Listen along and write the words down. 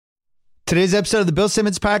Today's episode of the Bill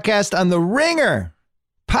Simmons Podcast on the Ringer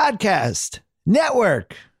Podcast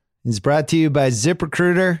Network is brought to you by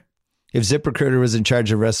ZipRecruiter. If ZipRecruiter was in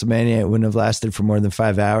charge of WrestleMania, it wouldn't have lasted for more than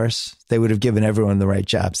 5 hours. They would have given everyone the right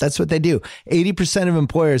jobs. That's what they do. 80% of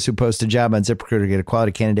employers who post a job on ZipRecruiter get a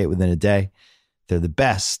quality candidate within a day. They're the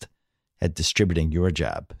best at distributing your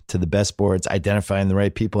job to the best boards, identifying the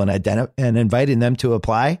right people, and inviting them to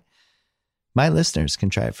apply. My listeners can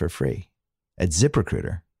try it for free at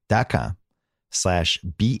ZipRecruiter.com/BS.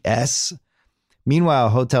 Meanwhile,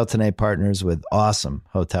 Hotel Tonight partners with awesome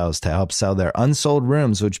hotels to help sell their unsold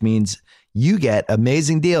rooms, which means you get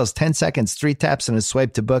amazing deals. 10 seconds, 3 taps, and a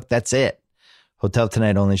swipe to book. That's it. Hotel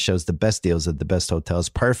Tonight only shows the best deals at the best hotels.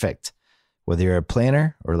 Perfect. Whether you're a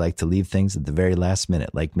planner or like to leave things at the very last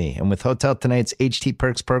minute like me. And with Hotel Tonight's HT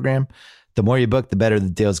Perks program, the more you book, the better the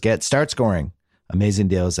deals get. Start scoring amazing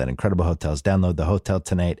deals at incredible hotels. Download the Hotel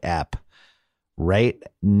Tonight app right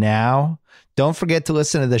now. Don't forget to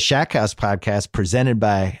listen to the Shack House podcast presented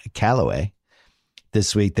by Callaway.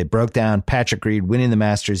 This week, they broke down Patrick Reed winning the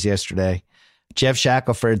Masters yesterday. Jeff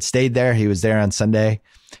Shackelford stayed there. He was there on Sunday.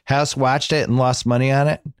 House watched it and lost money on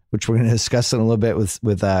it, which we're going to discuss in a little bit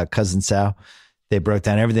with Cousin Sal. They broke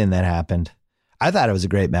down everything that happened. I thought it was a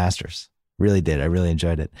great Masters. Really did. I really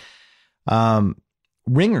enjoyed it.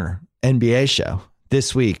 Ringer NBA show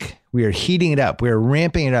this week. We are heating it up. We are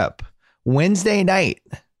ramping it up. Wednesday night.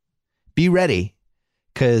 Be ready,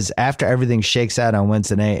 because after everything shakes out on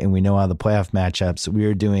Wednesday night and we know all the playoff matchups, we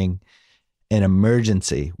are doing an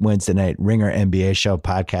emergency Wednesday night Ringer NBA show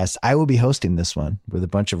podcast. I will be hosting this one with a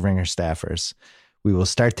bunch of Ringer staffers. We will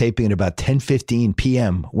start taping at about 10:15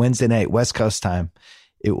 p.m. Wednesday night, West Coast time.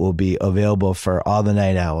 It will be available for all the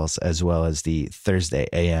night owls as well as the Thursday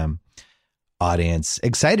a.m. audience.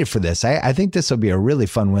 Excited for this. I think this will be a really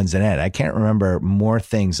fun Wednesday night. I can't remember more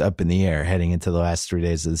things up in the air heading into the last 3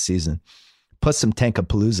 days of the season, plus some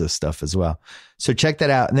Tankapalooza stuff as well. So check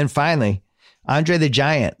that out. And then finally, Andre the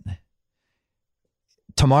Giant,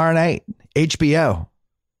 tomorrow night, HBO,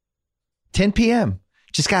 10 p.m.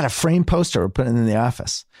 Just got a framed poster we're putting in the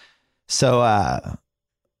office. So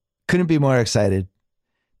couldn't be more excited.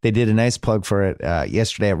 They did a nice plug for it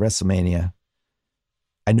yesterday at WrestleMania.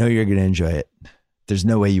 I know you're going to enjoy it. There's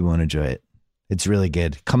no way you won't enjoy it. It's really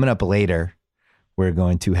good. Coming up later, we're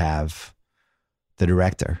going to have the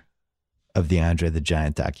director of the Andre the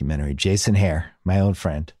Giant documentary, Jason Hehir, my old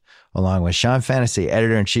friend, along with Sean Fennessey,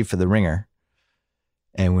 editor-in-chief of The Ringer.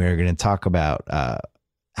 And we're going to talk about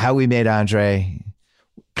how we made Andre,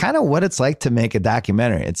 kind of what it's like to make a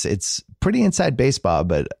documentary. It's pretty inside baseball,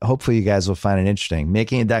 but hopefully you guys will find it interesting.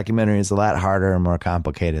 Making a documentary is a lot harder and more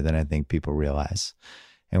complicated than I think people realize.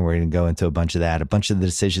 And we're going to go into a bunch of that, a bunch of the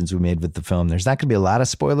decisions we made with the film. There's not going to be a lot of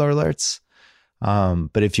spoiler alerts,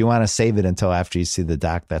 but if you want to save it until after you see the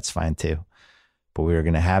doc, that's fine too. But we're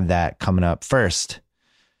going to have that coming up first.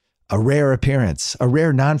 A rare appearance, a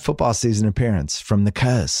rare non-football season appearance from the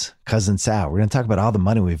Cousin Sal. We're going to talk about all the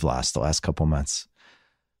money we've lost the last couple months.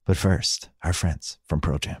 But first, our friends from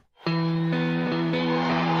Pearl Jam.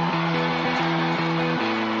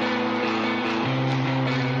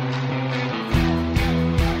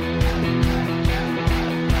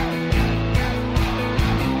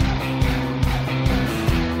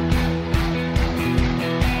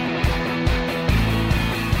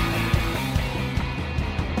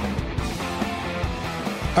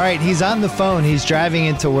 All right, he's on the phone. He's driving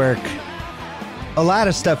into work. A lot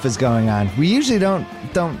of stuff is going on. We usually don't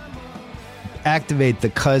activate the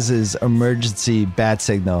Cuz's emergency bat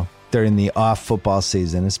signal during the off football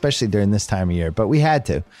season, especially during this time of year, but we had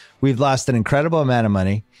to. We've lost an incredible amount of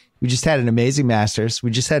money. We just had an amazing Masters. We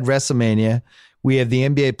just had WrestleMania. We have the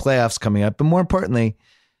NBA playoffs coming up. But more importantly,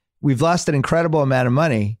 we've lost an incredible amount of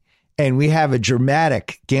money, and we have a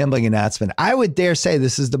dramatic gambling announcement. I would dare say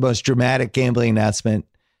this is the most dramatic gambling announcement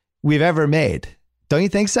we've ever made. Don't you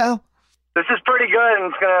think so? This is pretty good, and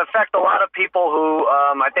it's going to affect a lot of people who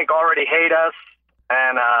I think already hate us,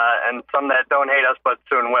 and some that don't hate us but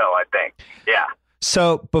soon will, I think. Yeah.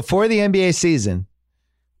 So before the NBA season,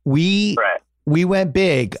 we went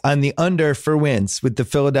big on the under for wins with the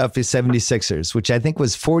Philadelphia 76ers, which I think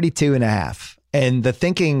was 42.5. And the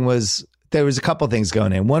thinking was there was a couple things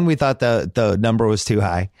going in. One, we thought the number was too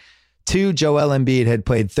high. Two, Joel Embiid had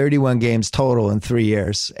played 31 games total in 3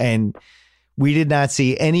 years, and we did not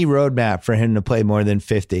see any roadmap for him to play more than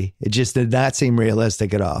 50. It just did not seem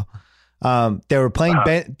realistic at all. They were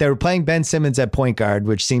playing Ben Simmons at point guard,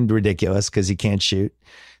 which seemed ridiculous because he can't shoot.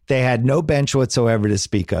 They had no bench whatsoever to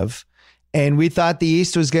speak of, and we thought the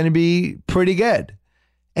East was going to be pretty good.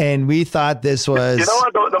 And we thought this was You know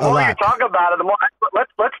what? The more you talk about it, the more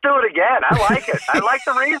let's do it again. I like it. I like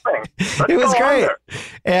the reasoning. It was great.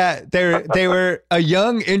 Yeah, they were a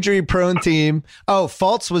young, injury-prone team. Oh,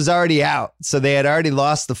 Fultz was already out, so they had already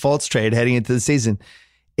lost the Fultz trade heading into the season.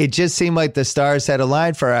 It just seemed like the stars had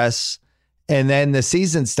aligned for us. And then the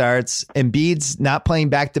season starts. Embiid's not playing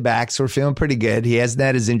back-to-back, so we're feeling pretty good. He hasn't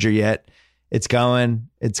had his injury yet. It's going.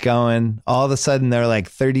 All of a sudden, they're like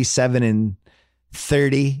 37-30.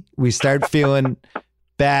 We start feeling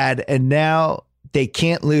bad, and now they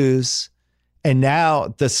can't lose. And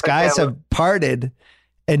now the skies have parted,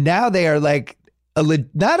 and now they are like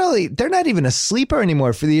they're not even a sleeper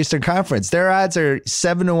anymore for the Eastern Conference. Their odds are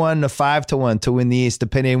 7-1 to 5-1 to win the East,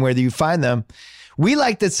 depending on whether you find them. We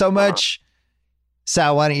liked it so much.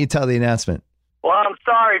 Sal, why don't you tell the announcement? Well, I'm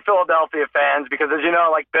sorry, Philadelphia fans, because as you know,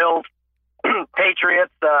 like Bills,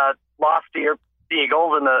 Patriots lost to your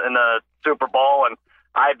Eagles in the Super Bowl, and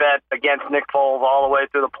I bet against Nick Foles all the way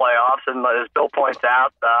through the playoffs. And as Bill points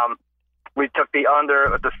out, we took the under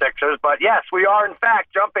with the Sixers. But yes, we are in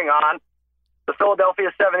fact jumping on the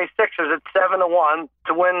Philadelphia 76ers at 7-1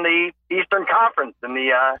 to win the Eastern Conference in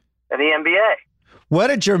the NBA.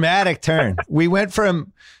 What a dramatic turn. We went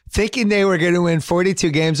from thinking they were going to win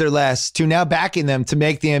 42 games or less to now backing them to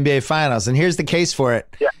make the NBA Finals. And here's the case for it.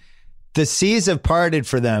 Yeah. The seas have parted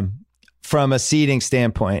for them from a seeding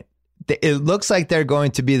standpoint. It looks like they're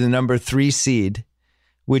going to be the number 3 seed,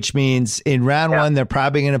 which means in round one, they're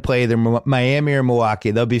probably going to play either Miami or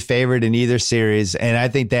Milwaukee. They'll be favored in either series. And I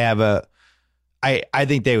think they have I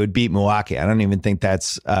think they would beat Milwaukee. I don't even think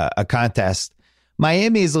that's a contest.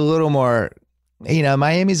 Miami is a little more,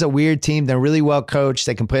 Miami's a weird team. They're really well coached.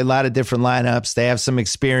 They can play a lot of different lineups. They have some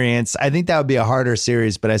experience. I think that would be a harder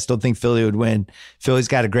series, but I still think Philly would win. Philly's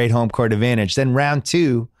got a great home court advantage. Then round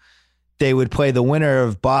 2, they would play the winner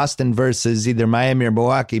of Boston versus either Miami or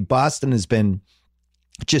Milwaukee. Boston has been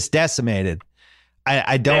just decimated.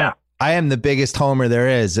 I am the biggest homer there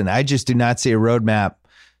is, and I just do not see a roadmap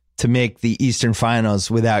to make the Eastern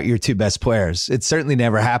Finals without your 2 best players. It's certainly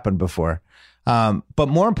never happened before. But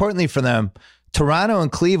more importantly for them, Toronto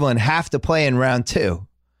and Cleveland have to play in round 2.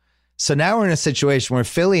 So now we're in a situation where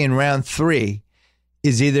Philly in round 3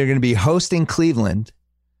 is either going to be hosting Cleveland.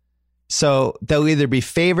 So they'll either be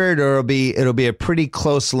favored or it'll be a pretty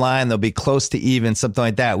close line. They'll be close to even, something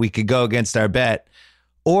like that. We could go against our bet.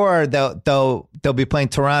 Or they'll be playing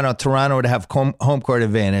Toronto. Toronto would have home court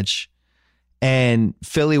advantage. And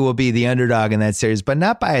Philly will be the underdog in that series, but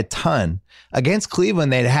not by a ton. Against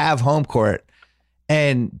Cleveland, they'd have home court.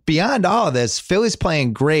 And beyond all of this, Philly's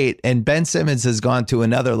playing great, and Ben Simmons has gone to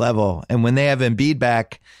another level. And when they have Embiid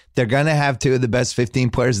back, they're going to have 2 of the best 15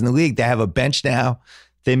 players in the league. They have a bench now.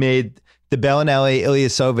 They made the Bellinelli,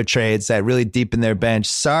 Ilyasova trades that really deepen their bench.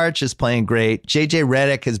 Sarge is playing great. JJ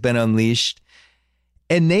Redick has been unleashed.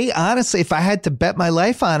 And they honestly, if I had to bet my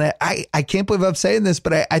life on it, I can't believe I'm saying this,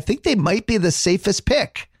 but I think they might be the safest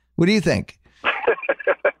pick. What do you think?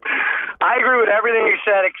 I agree with everything you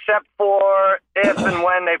said, except for if and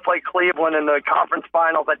when they play Cleveland in the conference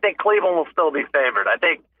finals. I think Cleveland will still be favored. I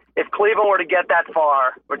think if Cleveland were to get that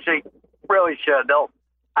far, which they really should,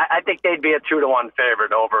 I think they'd be a 2-1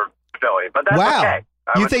 favorite over Philly. But that's okay.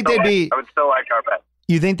 I would still like our bet.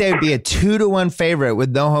 You think they would be a 2-1 favorite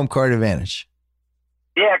with no home court advantage?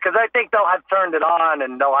 Yeah, because I think they'll have turned it on,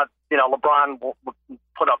 and they'll have, LeBron will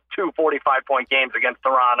put up 2 45-point games against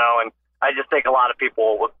Toronto, and I just think a lot of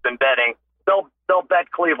people have been betting. They'll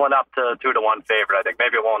bet Cleveland up to 2-1 favorite. I think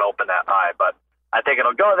maybe it won't open that high, but I think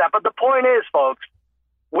it'll go to that. But the point is, folks,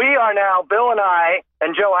 we are now, Bill and I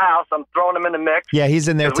and Joe House, I'm throwing him in the mix. Yeah, he's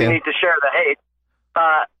in there too. We need to share the hate.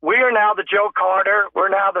 We are now the Joe Carter. We're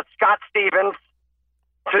now the Scott Stevens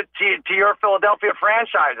to your Philadelphia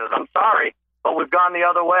franchises. I'm sorry, but we've gone the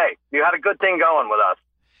other way. You had a good thing going with us.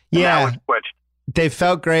 Yeah. Now we're switched. They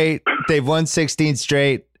felt great. They've won 16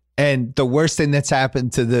 straight. And the worst thing that's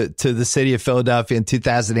happened to the city of Philadelphia in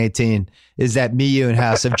 2018 is that me, you, and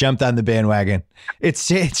House have jumped on the bandwagon. It's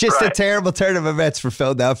just a terrible turn of events for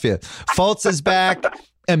Philadelphia. Fultz is back.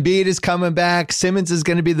 Embiid is coming back. Simmons is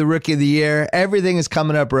going to be the rookie of the year. Everything is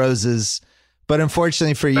coming up roses. But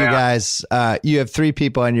unfortunately for you guys, you have 3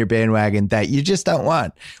 people on your bandwagon that you just don't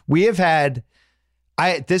want. We have had,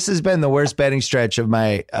 this has been the worst betting stretch of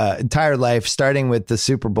my entire life, starting with the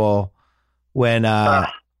Super Bowl when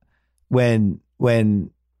starting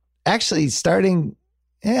with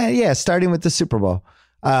the Super Bowl,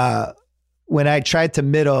 when I tried to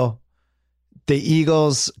middle the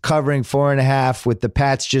Eagles covering 4.5 with the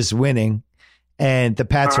Pats just winning, and the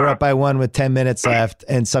Pats were up by 1 with 10 minutes left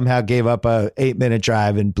and somehow gave up a 8-minute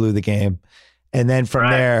drive and blew the game. And then from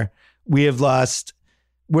there, we have lost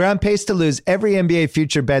we're on pace to lose every NBA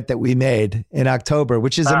future bet that we made in October,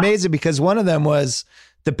 which is amazing because one of them was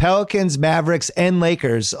the Pelicans, Mavericks, and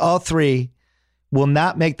Lakers, all three will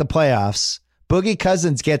not make the playoffs. Boogie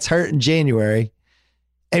Cousins gets hurt in January.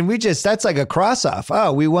 And that's like a cross off.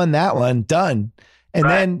 Oh, we won that one. Done. And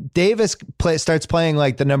then Davis starts playing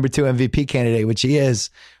like the number 2 MVP candidate, which he is.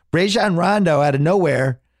 Rajon Rondo out of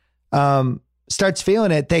nowhere starts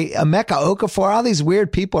feeling it. Emeka Okafor, all these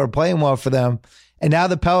weird people are playing well for them. And now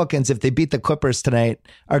the Pelicans, if they beat the Clippers tonight,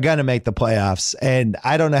 are going to make the playoffs. And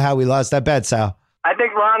I don't know how we lost that bet, Sal. I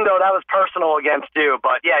think Rondo, that was personal against you.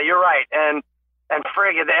 But yeah, you're right. And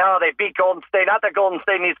friggin', they beat Golden State. Not that Golden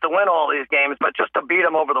State needs to win all these games, but just to beat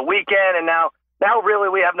them over the weekend. And now really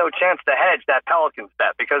we have no chance to hedge that Pelicans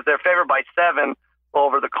bet because they're favored by 7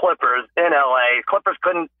 over the Clippers in LA. Clippers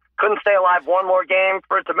couldn't stay alive one more game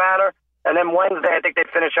for it to matter. And then Wednesday, I think they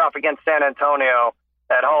finish off against San Antonio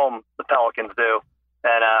at home. The Pelicans do.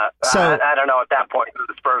 And I don't know at that point who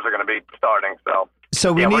the Spurs are going to be starting.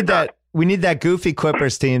 So we need that goofy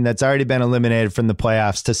Clippers team that's already been eliminated from the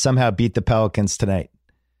playoffs to somehow beat the Pelicans tonight.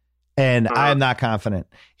 And I'm not confident.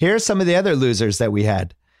 Here are some of the other losers that we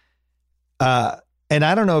had. And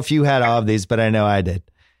I don't know if you had all of these, but I know I did.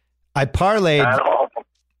 I parlayed.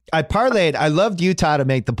 I loved Utah to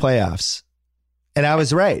make the playoffs. And I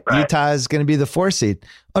was right. Utah is going to be the 4 seed.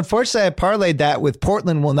 Unfortunately, I parlayed that with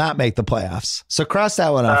Portland will not make the playoffs. So cross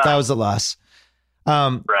that one off. That was a loss.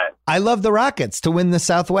 I love the Rockets to win the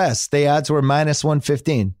Southwest. The odds were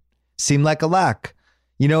 -115. Seemed like a lock.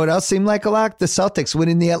 You know what else seemed like a lock? The Celtics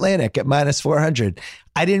winning the Atlantic at -400.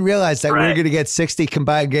 I didn't realize that we were going to get 60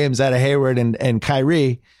 combined games out of Hayward and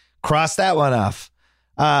Kyrie. Cross that one off.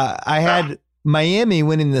 I had Miami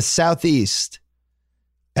winning the Southeast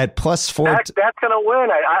at +4. That's going to win.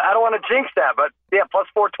 I don't want to jinx that, but yeah,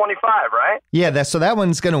 +425, right? Yeah, so that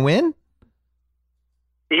one's going to win?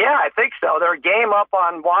 Yeah, I think so. They're a game up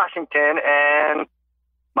on Washington, and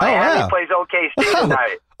Miami plays OKC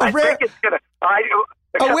tonight. I think it's going to.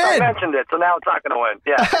 I mentioned it, so now it's not going to win.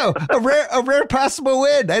 Yeah. A rare possible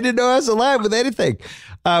win. I didn't know I was alive with anything.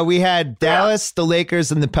 We had Dallas, the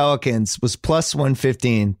Lakers, and the Pelicans was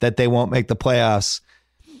 +115 that they won't make the playoffs.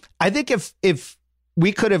 I think if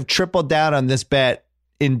we could have tripled down on this bet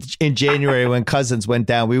in January when Cousins went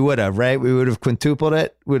down, we would have, right? We would have quintupled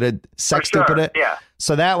it, would have sextupled it. Yeah.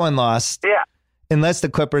 So that one lost. Yeah. Unless the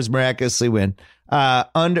Clippers miraculously win.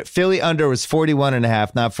 Philly under was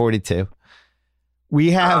 41.5, not 42.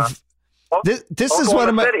 We have this is one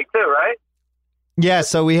of my City too, right? Yeah,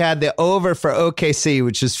 so we had the over for OKC,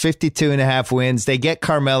 which is 52.5 wins. They get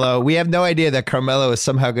Carmelo. We have no idea that Carmelo is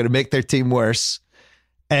somehow going to make their team worse.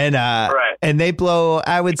 And and they blow,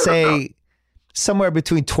 I would say, somewhere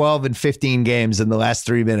between 12 and 15 games in the last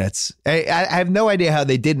 3 minutes. I have no idea how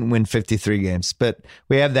they didn't win 53 games, but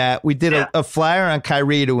we have that. We did a flyer on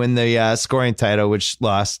Kyrie to win the scoring title, which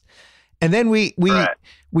lost. And then we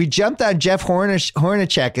jumped on Jeff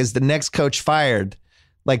Hornacek as the next coach fired,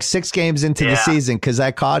 like 6 games into the season, because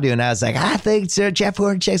I called you and I was like, I think Jeff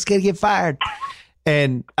Hornacek's going to get fired.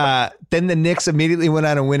 And then the Knicks immediately went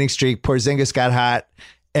on a winning streak. Porzingis got hot,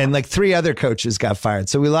 and like 3 other coaches got fired.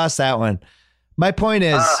 So we lost that one. My point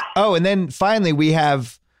is, and then finally we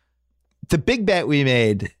have the big bet we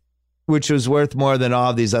made, which was worth more than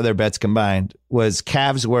all of these other bets combined, was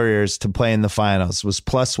Cavs Warriors to play in the finals, was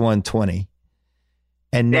 +120.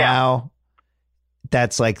 And now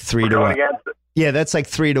that's like 3 to 1. Yeah, that's like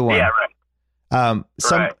 3 to 1. Yeah, right.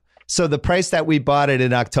 So the price that we bought it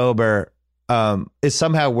in October is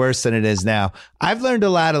somehow worse than it is now. I've learned a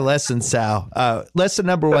lot of lessons, Sal. Lesson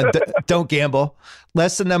number 1, don't gamble.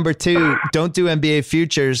 Lesson number 2, don't do NBA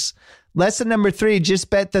futures. Lesson number 3, just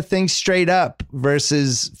bet the thing straight up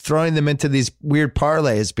versus throwing them into these weird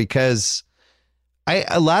parlays, because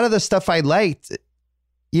a lot of the stuff I liked,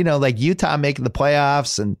 like Utah making the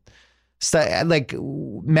playoffs and stuff, like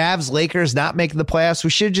Mavs, Lakers not making the playoffs. We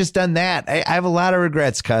should have just done that. I have a lot of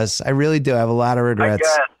regrets, cuz I really do. I have a lot of regrets.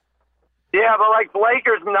 Yeah, but like the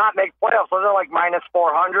Lakers not make playoffs, so they're like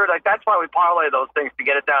 -400. Like that's why we parlay those things, to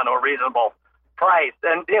get it down to a reasonable price.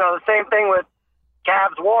 And the same thing with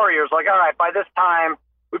Cavs Warriors. Like, all right, by this time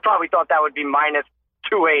we probably thought that would be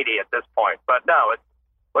 -280 at this point, but no, it's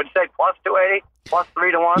what'd you say, +280,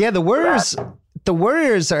 +3 to 1. Yeah, the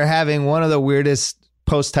Warriors are having one of the weirdest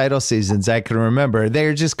post-title seasons I can remember.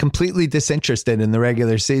 They're just completely disinterested in the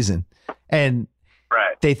regular season, and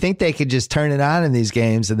they think they could just turn it on in these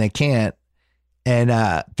games, and they can't. And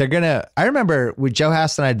they're gonna. I remember with Joe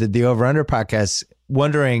House and I did the Over Under podcast,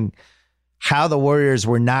 wondering how the Warriors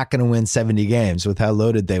were not going to win 70 games with how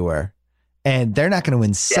loaded they were, and they're not going to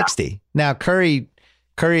win 60. Now Curry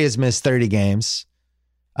has missed 30 games,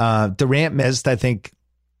 Durant missed, I think,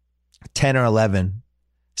 10 or 11.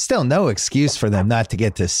 Still no excuse for them not to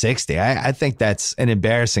get to 60. I think that's an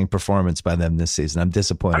embarrassing performance by them this season. I'm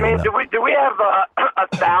disappointed. I mean, do we have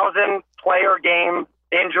 1,000 player game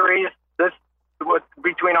injuries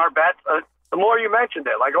between our bets? The more you mentioned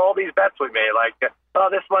it, like all these bets we made, like,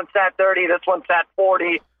 this one sat 30, this one sat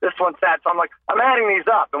 40, this one sat. So I'm adding these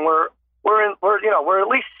up, and we're at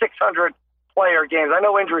least 600 player games. I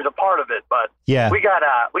know injuries are part of it, but yeah, we got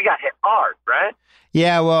hit hard, right?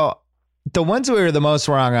 Yeah, well, the ones we were the most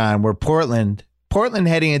wrong on were Portland. Portland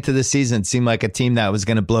heading into the season seemed like a team that was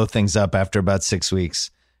going to blow things up after about 6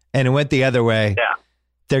 weeks, and it went the other way. Yeah,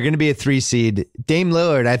 they're going to be a 3 seed. Dame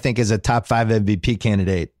Lillard, I think, is a top 5 MVP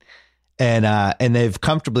candidate. And they've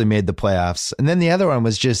comfortably made the playoffs. And then the other one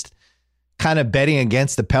was just kind of betting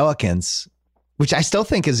against the Pelicans, which I still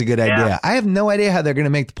think is a good idea. I have no idea how they're going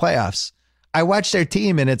to make the playoffs. I watched their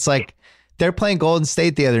team, and it's like they're playing Golden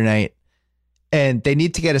State the other night, and they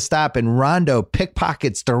need to get a stop, and Rondo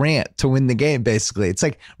pickpockets Durant to win the game, basically. It's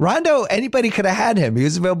like Rondo, anybody could have had him. He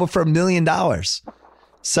was available for $1 million.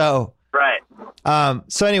 So, right.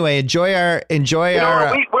 So anyway, enjoy our.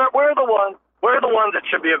 We're the ones that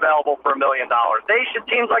should be available for $1 million.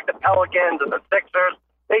 Teams like the Pelicans and the Sixers,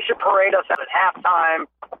 they should parade us at halftime.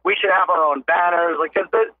 We should have our own banners, because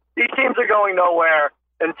these teams are going nowhere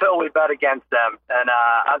until we bet against them. And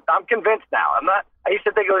I'm convinced now. I used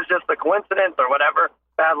to think it was just a coincidence or whatever,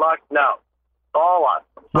 bad luck. No, it's all us.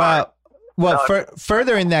 Well,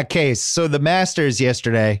 further in that case, so the Masters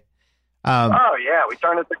yesterday. We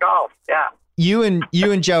turned it to golf. Yeah, you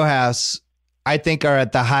and Joe House, I think, are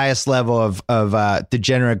at the highest level of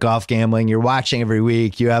degenerate golf gambling. You're watching every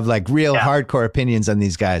week. You have like real hardcore opinions on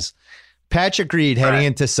these guys. Patrick Reed heading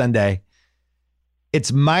into Sunday.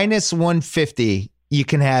 It's minus 150. You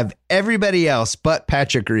can have everybody else but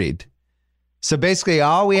Patrick Reed. So basically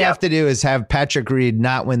all we have to do is have Patrick Reed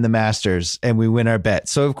not win the Masters, and we win our bet.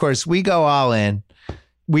 So of course we go all in.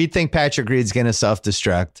 We think Patrick Reed's going to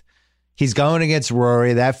self-destruct. He's going against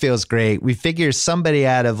Rory. That feels great. We figure somebody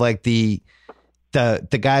out of like the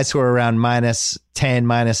guys who are around minus 10,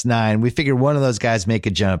 minus 9, we figure one of those guys make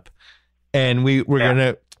a jump, and we're going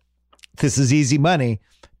to, this is easy money.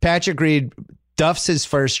 Patrick Reed duffs his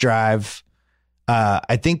first drive.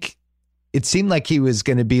 I think it seemed like he was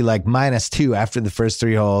going to be like -2 after the first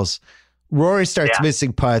 3 holes. Rory starts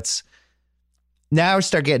missing putts. Now we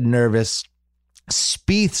start getting nervous.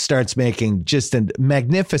 Spieth starts making just a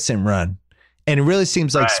magnificent run, and it really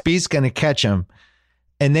seems like Spieth's going to catch him.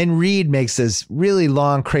 And then Reed makes this really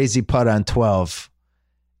long, crazy putt on 12.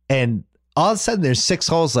 And all of a sudden there's 6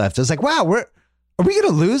 holes left. I was like, wow, are we going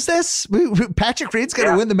to lose this? Patrick Reed's going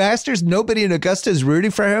to win the Masters. Nobody in Augusta is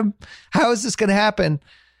rooting for him. How is this going to happen?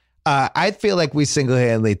 I feel like we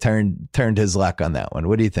single-handedly turned his luck on that one.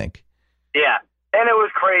 What do you think? Yeah. And it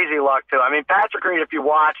was crazy luck too. I mean, Patrick Reed, if you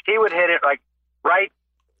watched, he would hit it like right.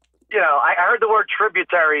 I heard the word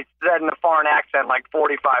tributary said in a foreign accent like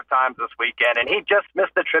 45 times this weekend, and he just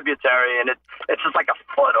missed the tributary, and it's just like a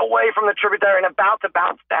foot away from the tributary and about to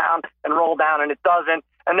bounce down and roll down, and it doesn't.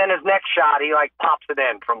 And then his next shot, he like pops it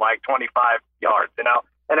in from like 25 yards,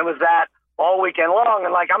 and it was that all weekend long.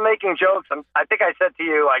 And like, I'm making jokes, and I think I said to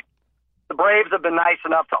you, like, the Braves have been nice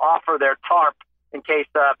enough to offer their tarp in case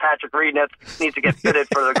Patrick Reed needs to get fitted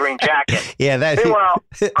for the green jacket. Meanwhile,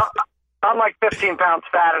 I'm like 15 pounds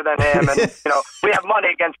fatter than him, and we have money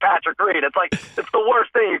against Patrick Reed. It's like it's the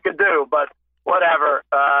worst thing you could do, but whatever.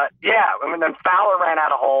 Then Fowler ran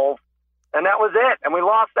out of holes, and that was it, and we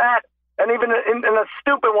lost that. And even in a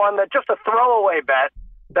stupid one, that just a throwaway bet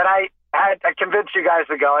that I convinced you guys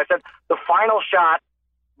to go. I said the final shot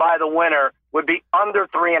by the winner would be under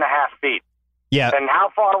 3.5 feet. Yeah. And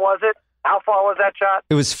how far was it? How far was that shot?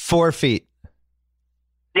 It was 4 feet.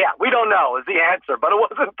 Yeah, we don't know is the answer, but it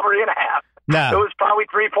wasn't 3.5. No. It was probably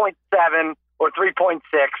 3.7 or 3.6,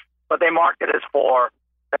 but they marked it as 4,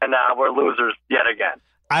 and we're losers yet again.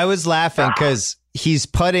 I was laughing because he's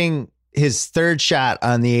putting his third shot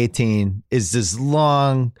on the 18 is this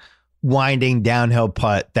long, winding downhill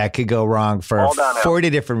putt that could go wrong for 40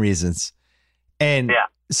 different reasons. And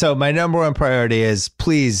so my number one priority is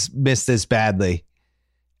please miss this badly.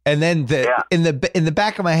 And then in the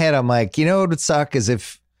back of my head, I'm like, what would suck is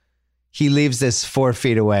if he leaves this 4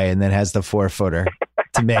 feet away and then has the 4-footer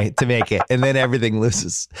to make it, and then everything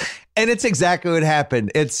loses. And it's exactly what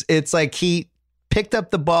happened. It's like he picked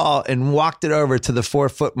up the ball and walked it over to the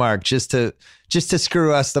 4-foot mark just to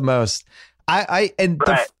screw us the most.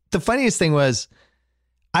 The funniest thing was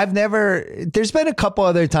there's been a couple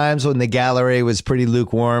other times when the gallery was pretty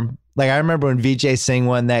lukewarm. Like I remember when Vijay Singh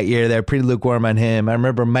won that year, they were pretty lukewarm on him. I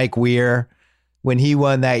remember Mike Weir when he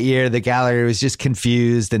won that year, the gallery was just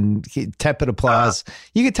confused and tepid applause.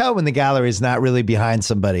 You could tell when the gallery is not really behind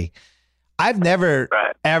somebody. I've never,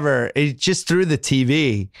 ever, just through the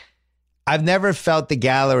TV, I've never felt the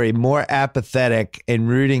gallery more apathetic and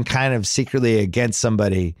rooting kind of secretly against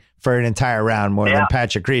somebody for an entire round more than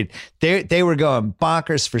Patrick Reed. They were going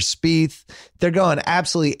bonkers for Spieth. They're going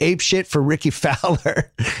absolutely apeshit for Ricky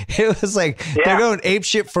Fowler. It was like they're going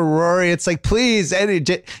apeshit for Rory. It's like, please,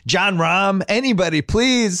 John Rahm, anybody,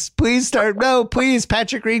 please start. No, please,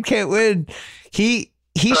 Patrick Reed can't win. He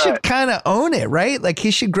should kind of own it, right? Like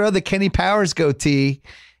he should grow the Kenny Powers goatee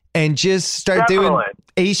and just start doing.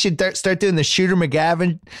 He should start doing the Shooter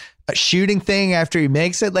McGavin shooting thing after he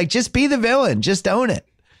makes it. Like just be the villain, just own it.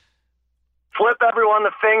 Flip everyone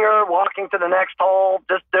the finger, walking to the next hole.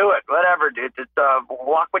 Just do it, whatever, dude. Just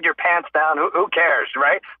walk with your pants down. Who cares,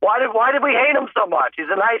 right? Why did we hate him so much?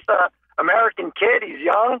 He's a nice American kid. He's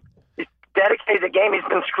young. He's dedicated to the game. He's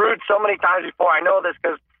been screwed so many times before. I know this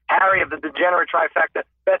because Harry of the Degenerate Trifecta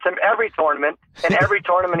bets him every tournament, and every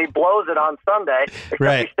tournament he blows it on Sunday.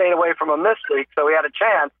 Except he stayed away from him this week, so he had a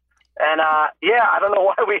chance. And I don't know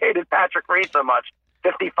why we hated Patrick Reed so much.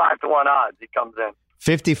 55-1 odds he comes in.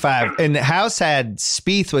 55, and House had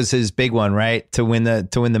Spieth was his big one, right? To win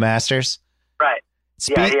the Masters. Right.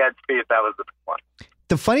 He had Spieth. That was the big one.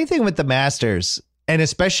 The funny thing with the Masters, and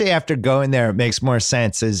especially after going there, it makes more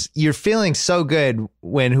sense, is you're feeling so good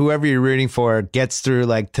when whoever you're rooting for gets through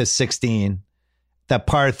like to 16, that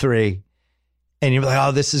par 3, and you're like,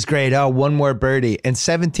 oh, this is great. Oh, one more birdie. And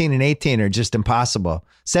 17 and 18 are just impossible.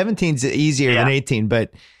 17's easier than 18,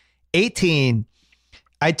 but 18,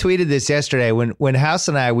 I tweeted this yesterday when House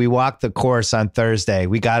and I, we walked the course on Thursday.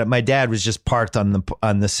 We got it. My dad was just parked on the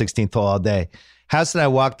 16th hole all day. House and I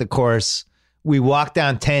walked the course. We walked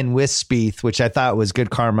down 10 with Spieth, which I thought was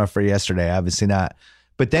good karma for yesterday. Obviously not.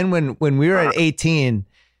 But then when we were at 18,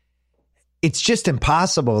 it's just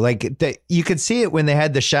impossible. Like you could see it when they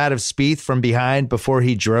had the shot of Spieth from behind before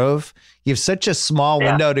he drove. You have such a small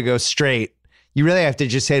window to go straight. You really have to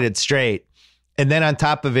just hit it straight. And then on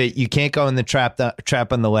top of it, you can't go in the trap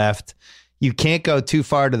on the left. You can't go too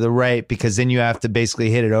far to the right because then you have to basically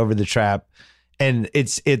hit it over the trap. And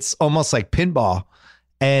it's almost like pinball.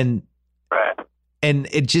 And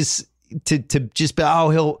it just to just be,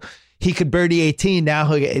 he could birdie 18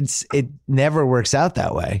 now. It never works out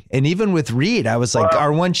that way. And even with Reed, I was like,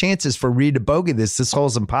 our one chance is for Reed to bogey this. This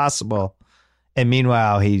hole's impossible. And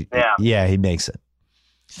meanwhile, he makes it.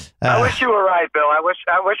 I wish you were right, Bill. I wish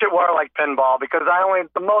it were like pinball because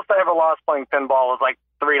the most I ever lost playing pinball was like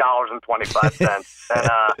 $3.25, and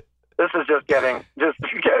this is just getting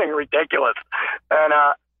ridiculous. And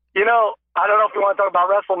I don't know if you want to talk about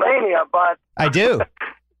WrestleMania, but I do.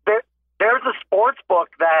 There's a sports book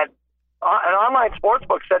that an online sports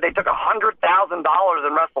book said they took $100,000 in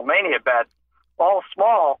WrestleMania bets, all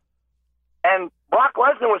small, and Brock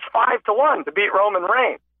Lesnar was 5-1 to beat Roman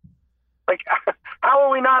Reigns. Like, how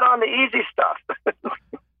are we not on the easy stuff?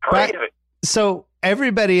 Crazy. So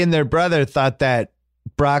everybody and their brother thought that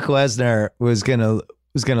Brock Lesnar was gonna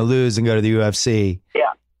lose and go to the UFC.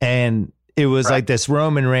 Yeah, and it was like this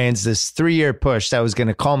Roman Reigns, this 3-year push that was going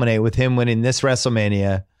to culminate with him winning this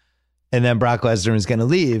WrestleMania, and then Brock Lesnar was going to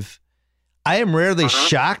leave. I am rarely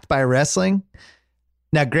shocked by wrestling.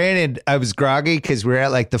 Now, granted, I was groggy because we were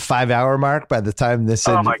at like the 5-hour mark by the time this.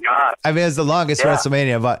 Oh my God! I mean, it was the longest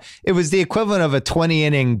WrestleMania, but it was the equivalent of a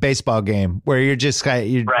 20-inning baseball game where you're just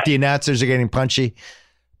the announcers are getting punchy.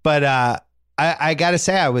 But I got to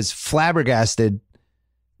say, I was flabbergasted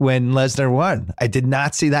when Lesnar won. I did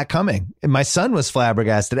not see that coming, and my son was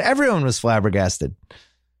flabbergasted. Everyone was flabbergasted.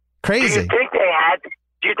 Crazy.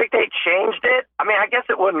 Do you think they changed it? I mean, I guess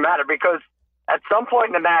it wouldn't matter because at some point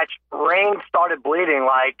in the match, Reigns started bleeding.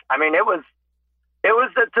 It was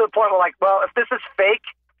to the point where, like, well, if this is fake,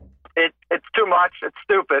 it's too much. It's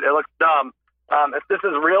stupid. It looks dumb. If this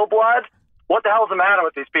is real blood, what the hell's the matter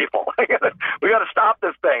with these people? We got to stop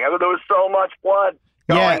this thing. There was so much blood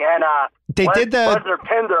going, and Lesnar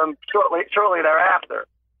pinned him shortly thereafter.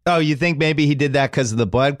 Oh, you think maybe he did that because of the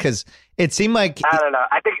blood? Because it seemed like I don't know.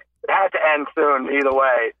 I think it had to end soon either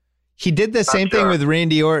way. He did the same thing with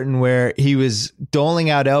Randy Orton where he was doling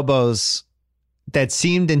out elbows that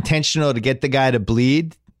seemed intentional to get the guy to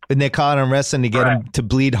bleed. And they call it on wrestling to get him to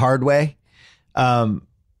bleed hard way. And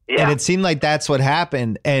it seemed like that's what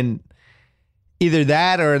happened. And either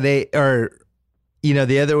that or the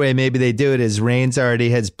other way maybe they do it is Reigns already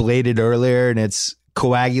has bladed earlier and it's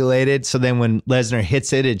coagulated. So then when Lesnar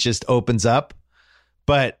hits it, it just opens up.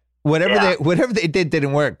 But whatever they did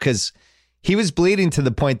didn't work because he was bleeding to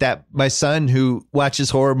the point that my son, who watches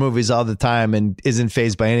horror movies all the time and isn't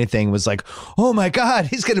fazed by anything, was like, "Oh my God,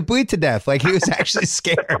 he's going to bleed to death." Like, he was actually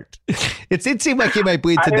scared. It seemed like he might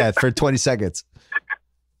bleed to death for 20 seconds.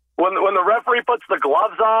 When the referee puts the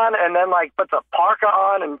gloves on and then like puts a parka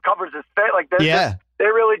on and covers his face, like they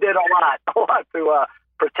really did a lot to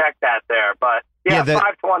protect that there. But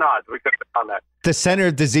 5-1 odds, we could have done that. The Center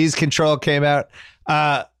of Disease Control came out.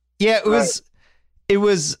 It was. It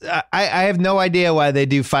was. I have no idea why they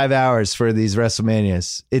do 5 hours for these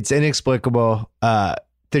WrestleManias. It's inexplicable.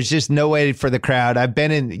 There's just no way for the crowd.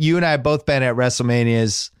 You and I have both been at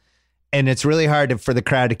WrestleManias, and it's really hard for the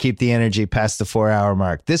crowd to keep the energy past the 4 hour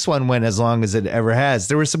mark. This one went as long as it ever has.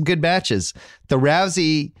 There were some good matches.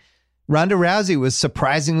 Ronda Rousey was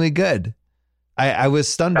surprisingly good. I was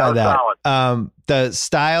stunned by that. The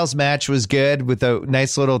Styles match was good with a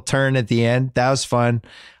nice little turn at the end. That was fun.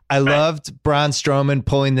 I loved Braun Strowman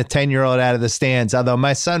pulling the 10-year-old out of the stands, although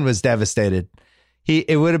my son was devastated.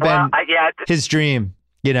 It would have been his dream,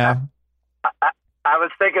 you know? I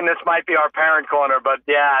was thinking this might be our parent corner, but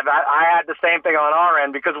I had the same thing on our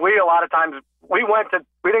end because a lot of times we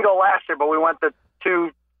didn't go last year, but we went to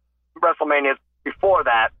 2 WrestleManias before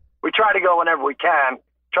that. We try to go whenever we can,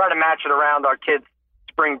 try to match it around our kids'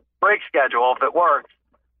 spring break schedule if it works.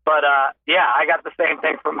 But, I got the same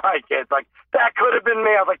thing from my kids. Like, that could have been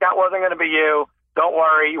me. I was like, that wasn't going to be you. Don't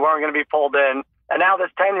worry. You weren't going to be pulled in. And now this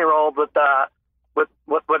 10-year-old with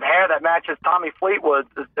hair that matches Tommy Fleetwood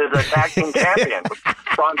is a tag team champion with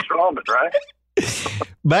Braun Strowman, right?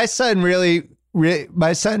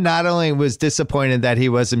 My son not only was disappointed that he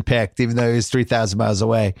wasn't picked, even though he was 3,000 miles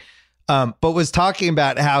away, but was talking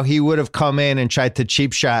about how he would have come in and tried to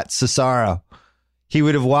cheap shot Cesaro. He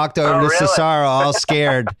would have walked over to Cesaro all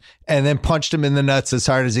scared and then punched him in the nuts as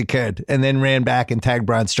hard as he could and then ran back and tagged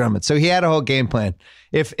Braun Strowman. So he had a whole game plan.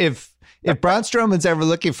 If Braun Strowman's ever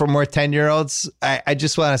looking for more 10-year-olds, I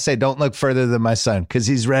just want to say don't look further than my son because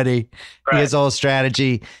he's ready. Right. He has a whole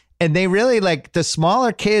strategy. And they really, like, the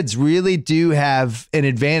smaller kids really do have an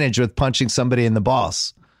advantage with punching somebody in the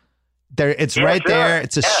balls. It's right there.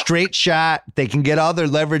 It's a straight shot. They can get all their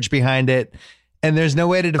leverage behind it. And there's no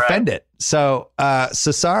way to defend it. So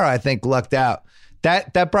Cesaro, I think, lucked out.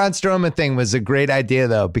 That Braun Strowman thing was a great idea,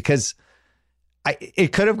 though, because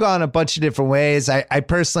it could have gone a bunch of different ways. I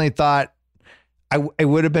personally thought it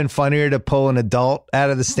would have been funnier to pull an adult out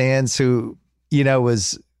of the stands who,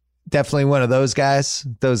 was definitely one of those guys.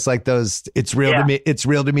 Those it's real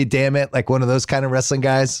to me, damn it, like one of those kind of wrestling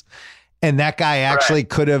guys. And that guy actually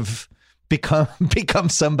could have become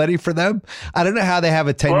somebody for them. I don't know how they have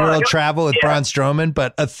a 10-year-old travel with Braun Strowman,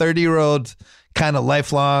 but a 30-year-old kind of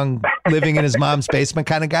lifelong living in his mom's basement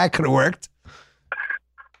kind of guy could have worked.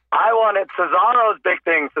 I wanted Cesaro's big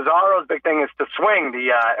thing. Cesaro's big thing is to swing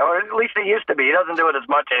or at least it used to be. He doesn't do it as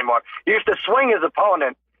much anymore. He used to swing his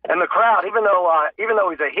opponent, and the crowd, even though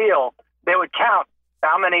he's a heel, they would count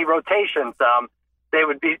how many rotations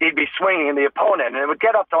he'd be swinging the opponent, and it would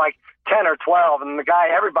get up to like 10 or 12, and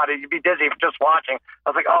everybody, you'd be dizzy just watching. I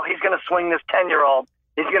was like, oh, he's going to swing this 10-year-old.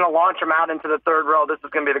 He's going to launch him out into the third row. This is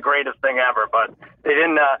going to be the greatest thing ever. But they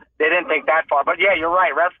didn't think that far. But yeah, you're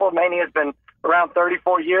right. WrestleMania has been around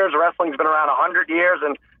 34 years. Wrestling's been around 100 years,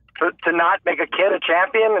 and to not make a kid a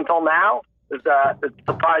champion until now is it's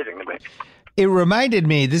surprising to me. It reminded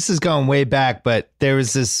me. This is going way back, but there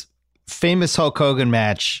was this famous Hulk Hogan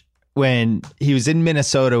match when he was in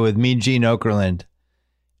Minnesota with Mean Gene Okerlund,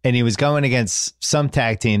 and he was going against some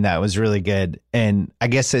tag team that was really good. And I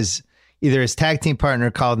guess either his tag team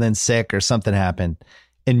partner called in sick or something happened,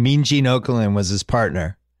 and Mean Gene Okerlund was his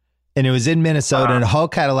partner. And it was in Minnesota, and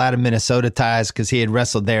Hulk had a lot of Minnesota ties because he had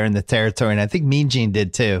wrestled there in the territory, and I think Mean Gene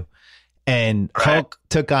did too. And Hulk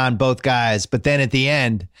took on both guys, but then at the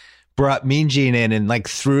end brought Mean Gene in and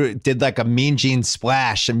did like a Mean Gene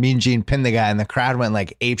splash, and Mean Gene pinned the guy, and the crowd went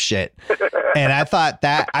like ape shit. And I thought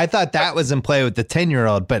that was in play with the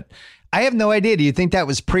 10-year-old, but I have no idea. Do you think that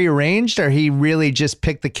was prearranged, or he really just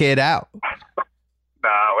picked the kid out? No,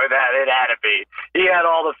 it had to be. He had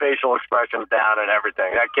all the facial expressions down and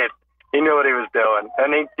everything. That kid, he knew what he was doing,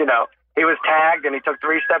 and he was tagged, and he took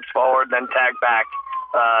 3 steps forward, then tagged back.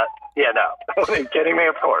 No, are you kidding me?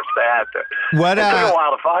 Of course, they had to. It took a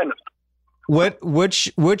while to find them.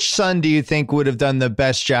 Which son do you think would have done the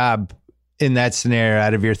best job in that scenario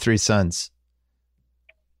out of your 3 sons?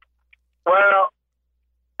 Well,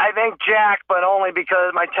 I think Jack, but only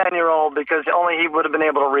because my 10-year-old, because only he would have been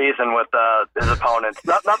able to reason with his opponents.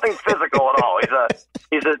 Nothing physical at all.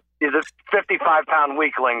 He's a 55-pound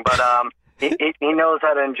weakling, but he knows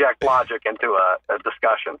how to inject logic into a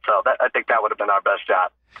discussion. So I think that would have been our best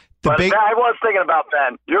shot. I was thinking about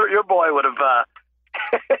Ben. Your boy would have.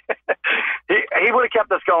 He would have kept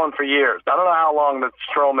this going for years. I don't know how long that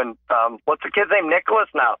Strowman. What's the kid's name? Nicholas?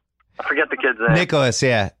 No, I forget the kid's name. Nicholas.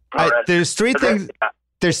 Yeah. There's three things. Yeah.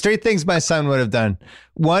 There's three things my son would have done.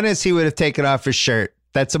 One is he would have taken off his shirt.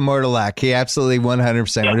 That's a mortal act. He absolutely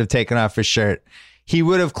 100% would have taken off his shirt. He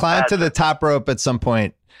would have climbed to the top rope at some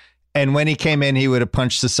point, and when he came in, he would have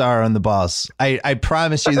punched Cesaro in the balls. I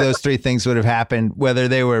promise you those three things would have happened, whether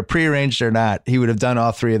they were prearranged or not. He would have done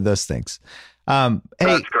all three of those things. Hey,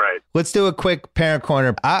 that's great. Let's do a quick parent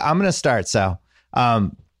corner. I'm going to start, Sal. Go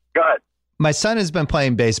ahead. My son has been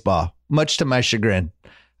playing baseball, much to my chagrin,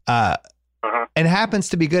 and happens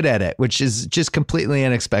to be good at it, which is just completely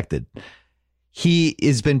unexpected. He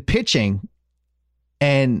has been pitching,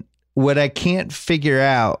 and what I can't figure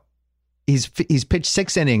out, he's pitched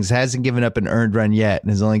 6 innings, hasn't given up an earned run yet, and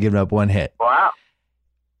has only given up 1 hit. Wow.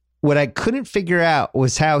 What I couldn't figure out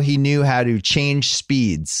was how he knew how to change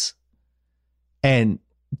speeds and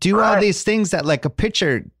do all these things that like a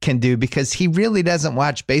pitcher can do, because he really doesn't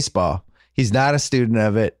watch baseball. He's not a student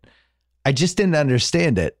of it. I just didn't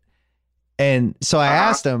understand it. And so I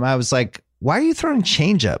asked him, I was like, why are you throwing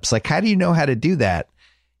changeups? Like, how do you know how to do that?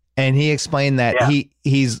 And he explained that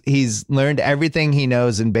he's learned everything he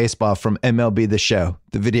knows in baseball from MLB The Show,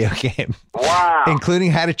 the video game. Wow. Including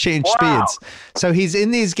how to change speeds. So he's in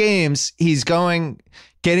these games, he's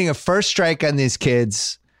getting a first strike on these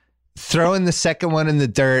kids, throwing the second one in the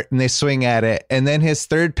dirt, and they swing at it. And then his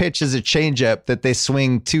third pitch is a changeup that they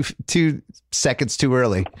swing two seconds too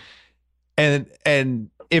early. And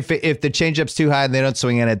if the changeup's too high and they don't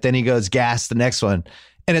swing at it, then he goes gas the next one.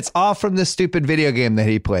 And it's all from this stupid video game that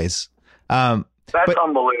he plays. That's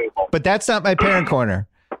unbelievable. But that's not my parent corner.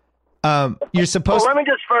 You're supposed. Well, let me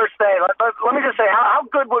just first say, how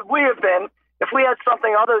good would we have been if we had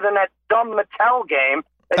something other than that dumb Mattel game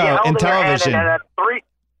that you held in television. your hand and had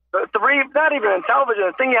three, not even in television,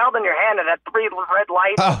 the thing you held in your hand and had 3 red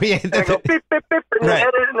lights. Oh yeah, and it go beep beep beep, and you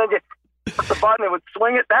hit it, and then you press the button, it would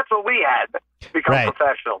swing it. That's what we had to become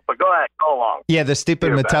professional. But go ahead, go along. Yeah, the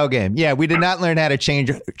stupid Mattel game. Yeah, we did not learn how to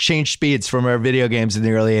change speeds from our video games in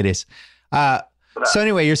the early 80s. So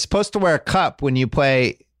anyway, you're supposed to wear a cup when you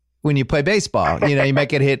play baseball. You know, you might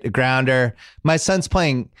get hit a grounder. My son's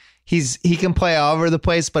playing. He can play all over the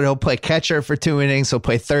place, but he'll play catcher for 2 innings. He'll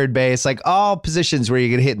play third base, like all positions where you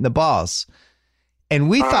get hit in the balls. And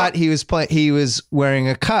we thought he was wearing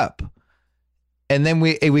a cup. And then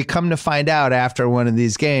we come to find out after one of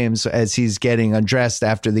these games, as he's getting undressed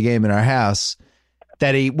after the game in our house,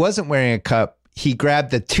 that he wasn't wearing a cup. He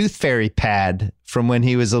grabbed the tooth fairy pad from when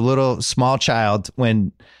he was a little small child,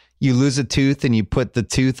 when you lose a tooth and you put the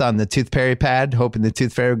tooth on the tooth fairy pad, hoping the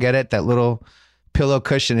tooth fairy will get it, that little pillow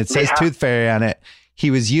cushion. It says tooth fairy on it.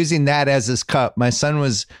 He was using that as his cup. My son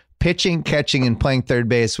was pitching, catching, and playing third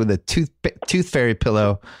base with a tooth fairy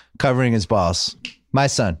pillow covering his balls. My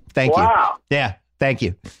son. Thank you. Yeah. Thank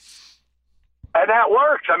you. And that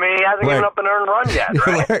works. I mean, he hasn't given up an earned run yet,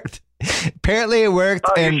 right? It worked. Apparently it worked.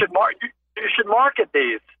 And you should market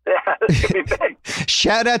these. Yeah, this could be big.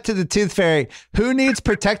 Shout out to the tooth fairy. Who needs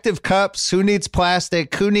protective cups? Who needs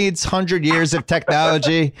plastic? Who needs 100 years of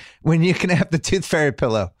technology when you can have the tooth fairy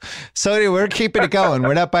pillow? So anyway, we're keeping it going.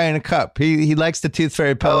 We're not buying a cup. He likes the tooth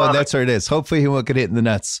fairy pillow, and that's where it is. Hopefully he won't get hit in the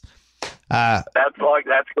nuts. That's great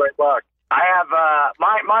luck. I have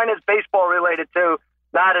mine is baseball related too.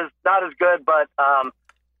 Not as good, but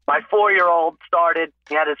my 4-year-old started.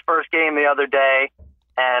 He had his first game the other day,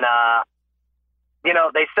 and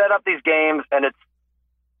they set up these games, and it's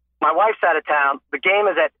my wife's out of town. The game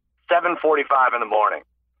is at 7:45 in the morning,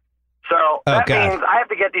 so that means I have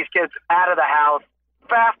to get these kids out of the house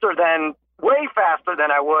way faster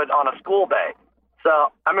than I would on a school day.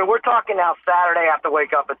 So I mean, we're talking now Saturday. I have to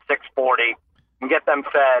wake up at 6:40 and get them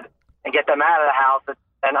fed and get them out of the house,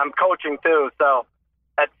 and I'm coaching too. So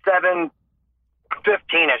at 7:15ish,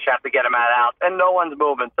 I have to get them out of the house, and no one's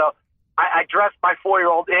moving. So I dressed my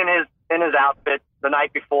 4-year-old in his outfit the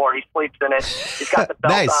night before. He sleeps in it. He's got the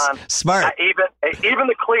belt on. Smart. Even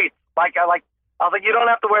the cleats. I was like, you don't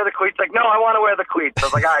have to wear the cleats. Like, no, I want to wear the cleats. I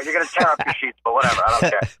was like, all right, you're gonna tear up your sheets, but whatever. I don't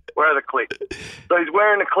care. Wear the cleats. So he's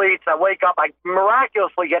wearing the cleats. I wake up. I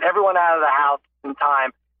miraculously get everyone out of the house in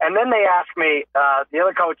time. And then they asked me, the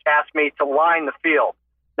other coach asked me to line the field.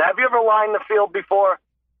 Now, have you ever lined the field before?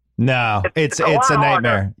 No, it's a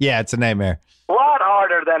nightmare. Harder. Yeah, it's a nightmare. A lot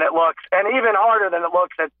harder than it looks, and even harder than it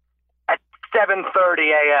looks at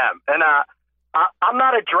 7:30 a.m. And I'm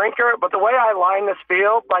not a drinker, but the way I line this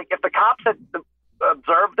field, like if the cops had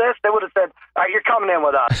observed this, they would have said, all right, you're coming in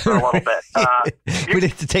with us for a little bit. We'd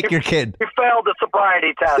have to take your kid. You failed the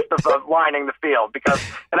sobriety test of lining the field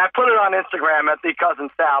and I put it on Instagram at the Cousin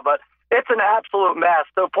Sal, but it's an absolute mess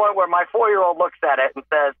to the point where my 4-year-old looks at it and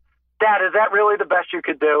says, Dad, is that really the best you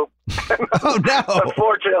could do? Oh, no.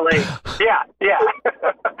 Unfortunately, yeah.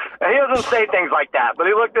 And he doesn't say things like that, but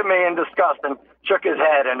he looked at me in disgust and shook his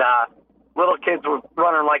head, and little kids were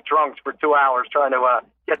running like drunks for 2 hours trying to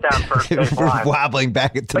get down first base line. Wobbling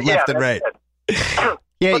back to left and right.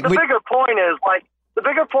 Yeah, but the bigger point is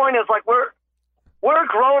we're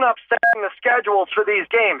grown-ups setting the schedules for these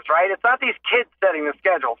games, right? It's not these kids setting the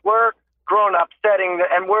schedules. We're grown-ups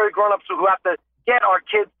and we're grown-ups who have to get our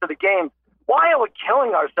kids to the game. Why are we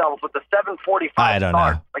killing ourselves with the 7:45 I don't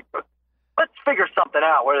start? know. Like, let's figure something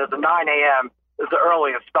out where the 9 a.m. is the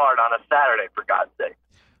earliest start on a Saturday, for God's sake.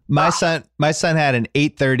 My son had an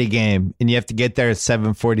 8:30 game, and you have to get there at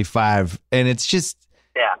 7:45, and it's just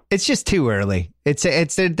too early.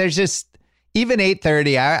 There's just even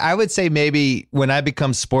 8:30. I would say maybe when I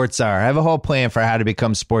become sports czar, I have a whole plan for how to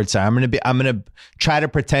become sports czar. I'm gonna try to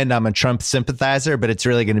pretend I'm a Trump sympathizer, but it's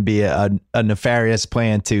really gonna be a nefarious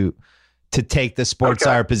plan to take the sports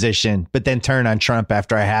czar position, but then turn on Trump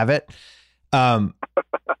after I have it.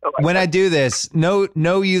 When I do this, no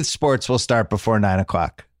youth sports will start before 9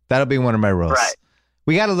 o'clock. That'll be one of my rules. Right.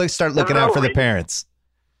 We got to start looking out for the parents.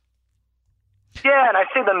 Yeah, and I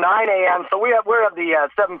see the 9 a.m. So we have the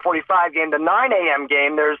 7:45 game. The 9 a.m.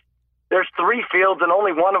 game, there's 3 fields and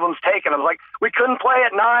only one of them's taken. I was like, we couldn't play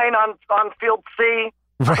at 9 on field C,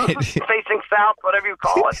 right? Facing south, whatever you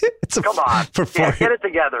call it. Come on, get it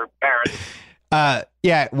together, parents.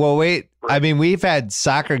 Yeah. Well, wait. I mean, we've had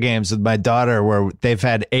soccer games with my daughter where they've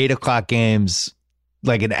had 8 o'clock games,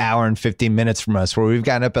 like an hour and 15 minutes from us, where we've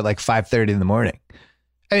gotten up at like 5:30 in the morning.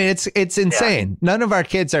 I mean, it's insane. Yeah. None of our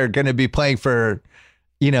kids are going to be playing for,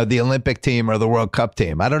 the Olympic team or the World Cup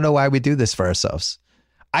team. I don't know why we do this for ourselves.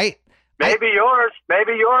 Maybe yours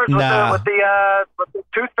nah. with the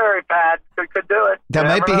tooth fairy pad could do it. That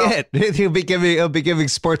might be it. He'll be giving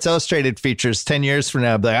Sports Illustrated features 10 years from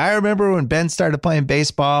now. Be like, I remember when Ben started playing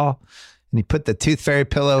baseball and he put the tooth fairy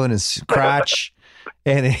pillow in his crotch,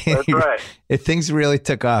 and things really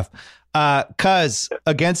took off. Cuz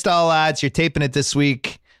Against All Odds, you're taping it this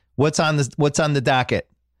week. What's on the docket?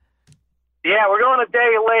 Yeah, we're going a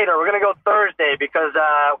day later. We're going to go Thursday because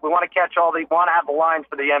we want to have the lines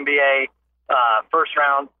for the NBA first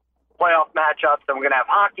round playoff matchups, and we're going to have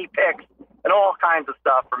hockey picks and all kinds of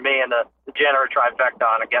stuff for me and the degenerate trifecta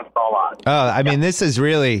on Against All Odds. Oh, I mean, this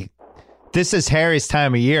is Harry's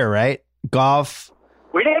time of year, right? Golf.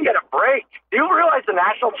 We didn't get a break. Do you realize the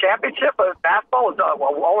national championship of basketball was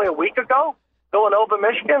only a week ago? Villanova,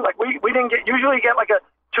 Michigan. Like we didn't usually get like a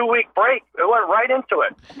 2-week break. It went right into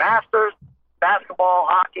it. Masters, basketball,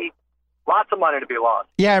 hockey, lots of money to be lost.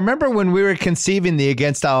 Yeah, I remember when we were conceiving the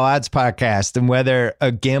Against All Odds podcast and whether a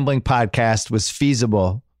gambling podcast was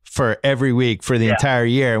feasible for every week for the entire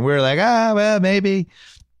year. And we were like, well, maybe.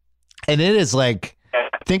 And it is like,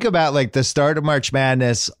 think about like the start of March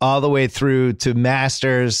Madness all the way through to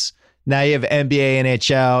Masters. Now you have NBA,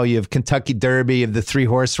 NHL, you have Kentucky Derby, you have the 3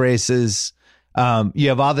 horse races. You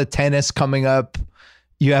have all the tennis coming up.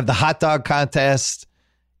 You have the hot dog contest.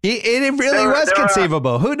 It really was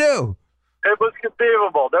conceivable. Who knew? It was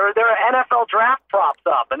conceivable. There are NFL draft props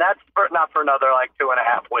up, and that's not for another like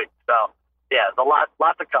 2.5 weeks. So yeah, there's a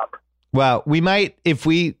lot to cover. Well, we might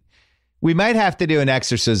have to do an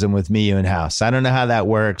exorcism with me in house. I don't know how that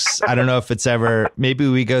works. I don't know if it's ever. Maybe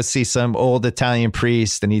we go see some old Italian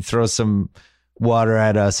priest and he throws some water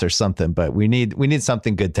at us or something. But we need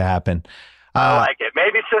something good to happen. I like it.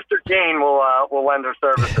 Maybe Sister Jean will lend her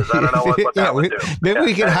services. I don't know what that would do. Maybe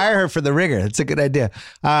we can hire her for the ringer. That's a good idea.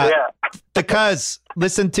 Because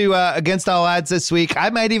listen to Against All Odds this week. I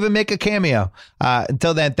might even make a cameo.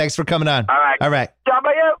 Until then, thanks for coming on. All right. Good job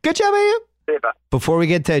by you. Good job by you. See you, bye. Before we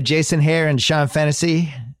get to Jason Hehir and Sean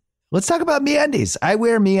Fennessey, let's talk about MeUndies. I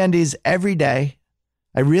wear MeUndies every day.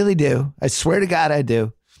 I really do. I swear to God I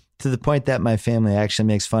do. To the point that my family actually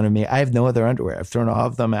makes fun of me. I have no other underwear. I've thrown all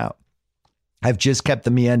of them out. I've just kept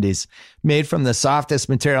the MeUndies, made from the softest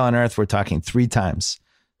material on earth. We're talking 3 times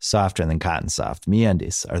softer than cotton soft.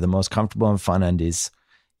 MeUndies are the most comfortable and fun undies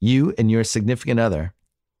you and your significant other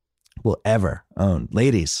will ever own.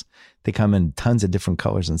 Ladies, they come in tons of different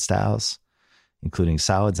colors and styles, including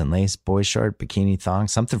solids and lace, boy short, bikini, thong,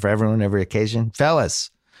 something for everyone, every occasion.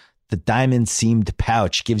 Fellas, the diamond seamed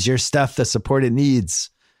pouch gives your stuff the support it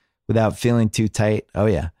needs without feeling too tight. Oh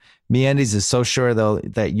yeah. MeUndies is so sure, though,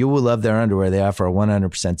 that you will love their underwear. They offer a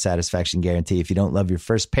 100% satisfaction guarantee. If you don't love your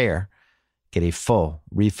first pair, get a full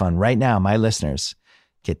refund right now. My listeners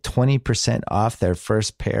get 20% off their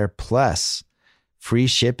first pair plus free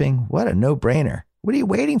shipping. What a no-brainer. What are you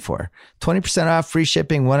waiting for? 20% off, free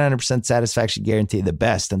shipping, 100% satisfaction guarantee, the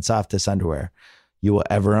best and softest underwear you will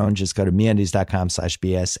ever own. Just go to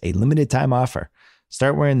MeUndies.com/BS, a limited time offer.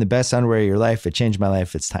 Start wearing the best underwear of your life. It changed my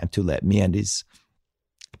life. It's time to let MeUndies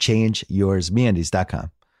change yours.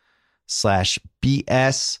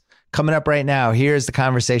 MeUndies.com/BS. Coming up right now, here's the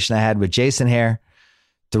conversation I had with Jason Hehir,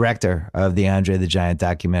 director of the Andre the Giant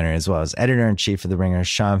documentary, as well as editor-in-chief of The Ringer,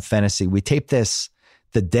 Sean Fennessey. We taped this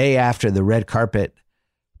the day after the red carpet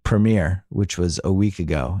premiere, which was a week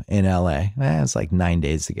ago in LA. It was like 9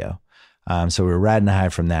 days ago. So we were riding high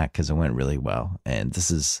from that because it went really well. And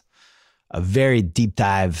this is a very deep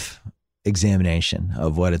dive examination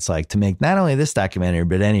of what it's like to make not only this documentary,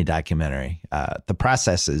 but any documentary. The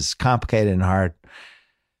process is complicated and hard.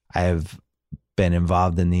 I have been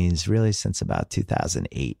involved in these really since about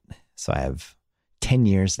 2008. So I have 10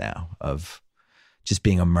 years now of just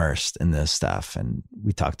being immersed in this stuff. And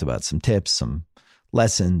we talked about some tips, some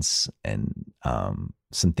lessons, and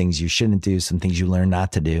some things you shouldn't do, some things you learn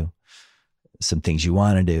not to do, some things you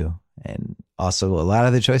want to do, and also a lot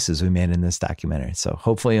of the choices we made in this documentary. So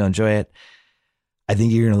hopefully you'll enjoy it. I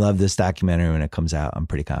think you're going to love this documentary when it comes out. I'm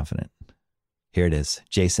pretty confident. Here it is,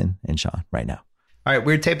 Jason and Sean right now. All right,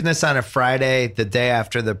 we're taping this on a Friday, the day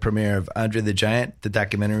after the premiere of Andre the Giant, the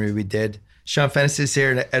documentary we did. Sean Fennessey is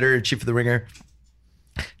here, the editor-in-chief of The Ringer.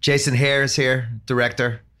 Jason Hehir is here,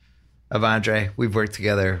 director of Andre. We've worked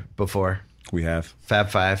together before. We have. Fab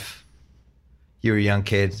Five. You were a young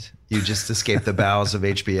kid. You just escaped the bowels of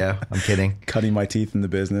HBO. I'm kidding. Cutting my teeth in the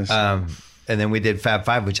business. And then we did Fab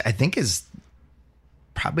Five, which I think is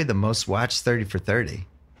probably the most watched 30 for 30.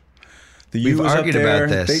 We've argued about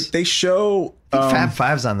this. They show... Fab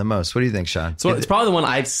Five's on the most. What do you think, Sean? So it's probably the one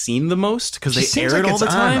I've seen the most because they air it all the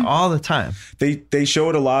time. All the time. They show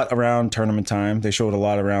it a lot around tournament time. They show it a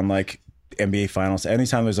lot around like NBA finals.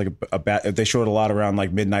 Anytime there's like they show it a lot around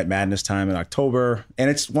like Midnight Madness time in October. And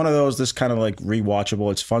it's one of those that's kind of like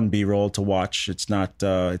rewatchable. It's fun B-roll to watch. It's not.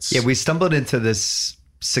 Yeah, we stumbled into this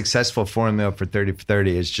successful formula for 30 for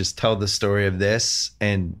 30 is just tell the story of this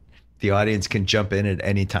and the audience can jump in at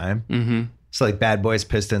any time. Mm-hmm. So like Bad Boys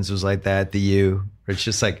Pistons was like that, the U, where it's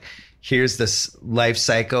just like, here's this life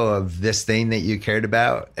cycle of this thing that you cared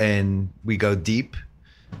about, and we go deep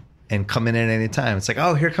and come in at any time. It's like,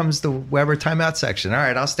 oh, here comes the Weber timeout section. All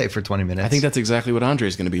right, I'll stay for 20 minutes. I think that's exactly what Andre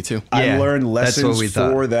is going to be too. I learned lessons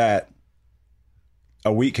for that.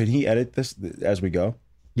 A week, can he edit this as we go?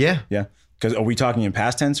 Yeah. Yeah. Because are we talking in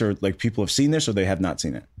past tense or like people have seen this or they have not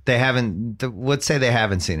seen it? They haven't, let's say they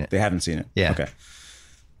haven't seen it. They haven't seen it. Yeah. Okay.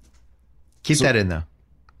 Keep that in though.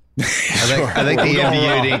 I think the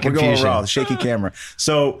ambiguity and confusion. We're going raw, shaky camera.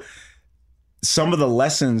 So some of the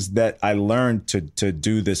lessons that I learned to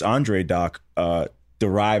do this Andre doc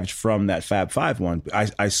derived from that Fab Five one.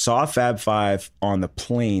 I saw Fab Five on the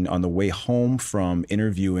plane on the way home from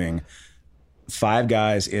interviewing 5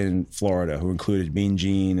 guys in Florida who included Mean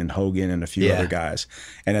Gene and Hogan and a few other guys.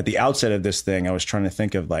 And at the outset of this thing, I was trying to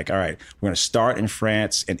think of like, all right, we're going to start in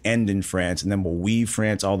France and end in France, and then we'll weave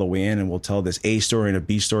France all the way in, and we'll tell this A story and a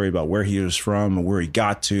B story about where he was from and where he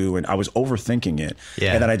got to. And I was overthinking it.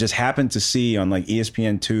 Yeah. And then I just happened to see on like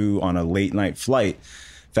ESPN2 on a late night flight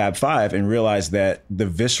Fab Five and realized that the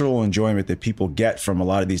visceral enjoyment that people get from a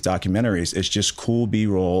lot of these documentaries is just cool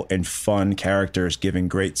B-roll and fun characters giving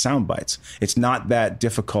great sound bites. It's not that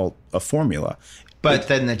difficult a formula. But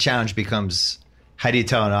then the challenge becomes, how do you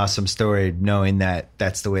tell an awesome story knowing that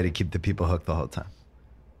that's the way to keep the people hooked the whole time?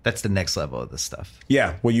 That's the next level of this stuff.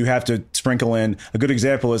 Yeah, well, you have to sprinkle in. A good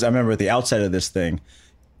example is I remember at the outset of this thing,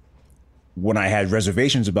 when I had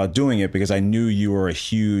reservations about doing it because I knew you were a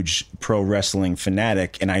huge pro wrestling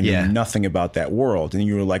fanatic and I knew nothing about that world. And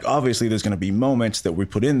you were like, obviously there's going to be moments that we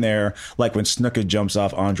put in there, like when Snuka jumps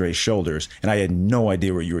off Andre's shoulders. And I had no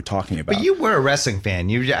idea what you were talking about. But you were a wrestling fan.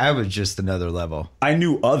 I was just another level. I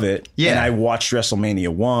knew of it. Yeah. And I watched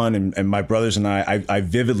WrestleMania 1 and my brothers and I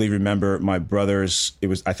vividly remember my brothers,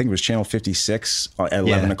 I think it was channel 56 at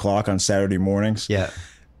 11 o'clock on Saturday mornings. Yeah.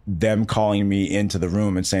 Them calling me into the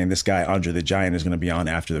room and saying, this guy, Andre the Giant, is going to be on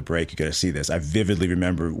after the break. You got to see this. I vividly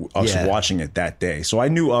remember us watching it that day. So I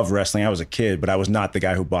knew of wrestling. I was a kid, but I was not the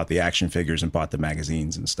guy who bought the action figures and bought the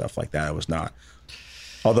magazines and stuff like that. I was not.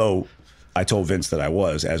 Although I told Vince that I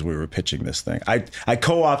was as we were pitching this thing. I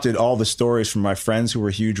co-opted all the stories from my friends who were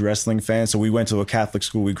huge wrestling fans. So we went to a Catholic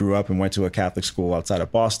school. We grew up and went to a Catholic school outside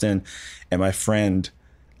of Boston. And my friend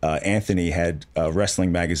Anthony had a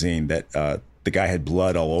wrestling magazine that the guy had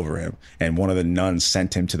blood all over him, and one of the nuns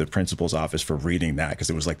sent him to the principal's office for reading that because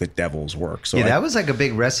it was like the devil's work. So that was like a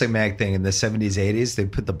big wrestling mag thing in the 70s, 80s. They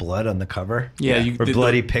put the blood on the cover. Yeah, or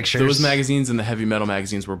bloody pictures. Those magazines and the heavy metal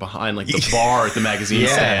magazines were behind like the bar at the magazine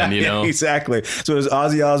stand. You know, exactly. So it was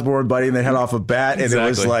Ozzy Osbourne biting the head off a bat, and it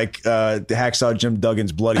was like the hacksaw Jim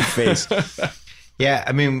Duggan's bloody face. Yeah,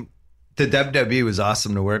 I mean, the WWE was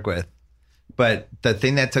awesome to work with. But the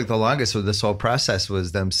thing that took the longest with this whole process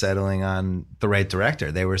was them settling on the right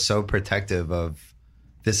director. They were so protective of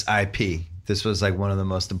this IP. This was like one of the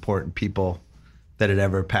most important people that had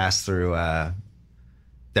ever passed through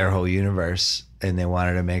their whole universe. And they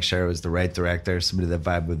wanted to make sure it was the right director, somebody that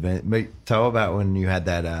vibed with Vince. But tell about when you had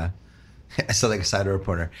that, I sound like a side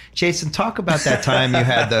reporter. Jason, talk about that time you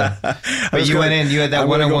had you had that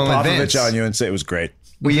one-on-one with Vince. On you and say it was great.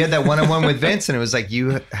 Well, you had that one-on-one with Vince, and it was like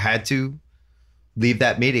you had to leave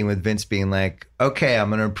that meeting with Vince being like, okay, I'm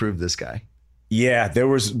going to improve this guy. Yeah, there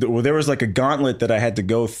was like a gauntlet that I had to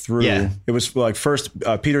go through. Yeah. It was like first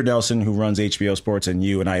Peter Nelson, who runs HBO Sports,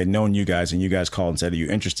 and I had known you guys, and you guys called and said, are you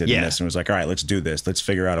interested in this? And it was like, all right, let's do this. Let's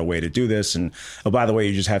figure out a way to do this. And oh, by the way,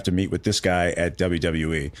 you just have to meet with this guy at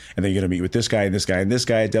WWE. And then you're going to meet with this guy and this guy and this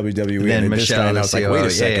guy at WWE. And then this guy. And I was like, wait a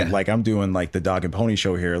second. Like, I'm doing like the Dog and Pony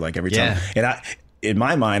show here, like every time. And in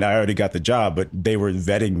my mind, I already got the job, but they were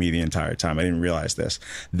vetting me the entire time. I didn't realize this.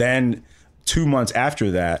 Then 2 months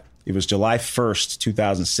after that, it was July 1st,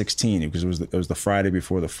 2016, because it was the Friday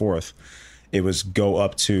before the 4th. It was go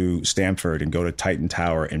up to Stamford and go to Titan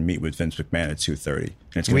Tower and meet with Vince McMahon at 2:30.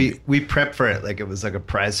 We prepped for it like it was like a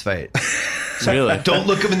prize fight. Really? Don't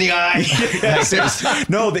look him in the eye.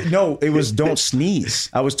 No, it was don't sneeze.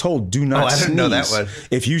 I was told do not sneeze. I didn't know that one.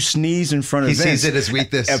 If you sneeze in front of Vince, he sees it as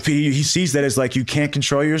weakness. He sees that as like you can't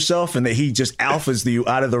control yourself, and that he just alphas you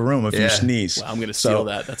out of the room if you sneeze. Well, I'm going to steal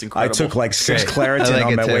that. That's incredible. I took like 6 Claritin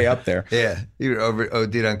on my way up there. Yeah, you were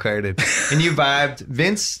OD'd on Claritin. And you vibed.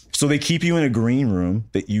 Vince... So they keep you in a green room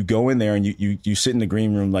that you go in there and you sit in the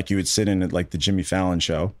green room like you would sit in at like the Jimmy Fallon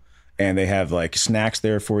show. And they have like snacks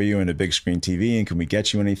there for you and a big screen TV. And can we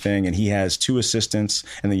get you anything? And he has 2 assistants.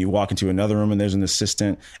 And then you walk into another room and there's an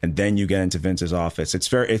assistant. And then you get into Vince's office. It's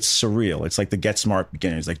surreal. It's like the Get Smart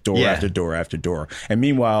beginning. It's like door after door after door. And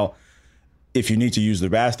meanwhile, if you need to use the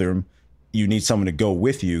bathroom, you need someone to go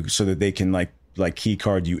with you so that they can like key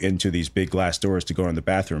card you into these big glass doors to go in the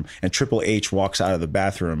bathroom. And Triple H walks out of the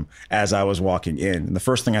bathroom as I was walking in. And the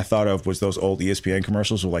first thing I thought of was those old ESPN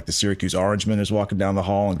commercials where like the Syracuse Orangeman is walking down the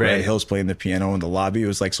hall and Grant Hill's playing the piano in the lobby. It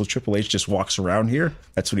was like, so Triple H just walks around here?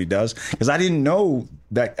 That's what he does? Because I didn't know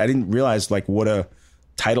that. I didn't realize like what a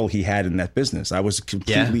title he had in that business. I was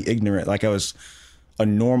completely ignorant. Like I was a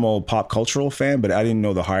normal pop cultural fan, but I didn't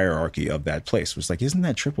know the hierarchy of that place. It was like, isn't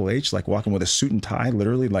that Triple H like walking with a suit and tie,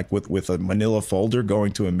 literally like with a manila folder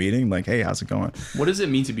going to a meeting? Like, hey, how's it going? What does it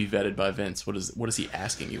mean to be vetted by Vince? What is he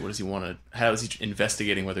asking you? What does he want to? How is he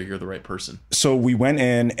investigating whether you're the right person? So we went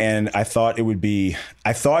in, and I thought he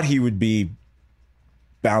would be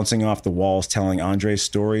bouncing off the walls, telling Andre's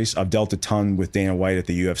stories. I've dealt a ton with Dana White at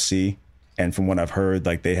the UFC, and from what I've heard,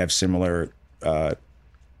 like they have similar.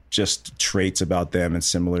 Just traits about them and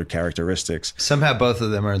similar characteristics. Somehow both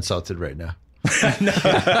of them are insulted right now.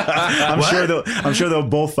 I'm sure they'll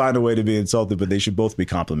both find a way to be insulted, but they should both be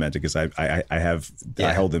complimented because I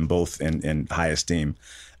held them both in high esteem.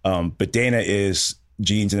 But Dana is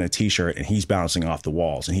jeans and a t-shirt, and he's bouncing off the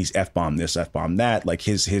walls, and he's F-bomb this, F-bomb that. Like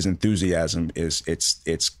his enthusiasm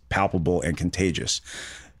it's palpable and contagious,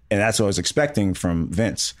 and that's what I was expecting from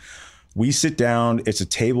Vince. We sit down, it's a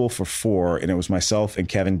table for 4, and it was myself and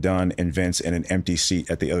Kevin Dunn and Vince in an empty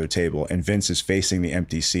seat at the other table. And Vince is facing the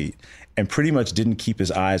empty seat and pretty much didn't keep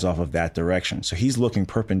his eyes off of that direction. So he's looking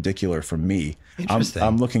perpendicular from me.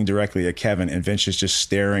 I'm looking directly at Kevin, and Vince is just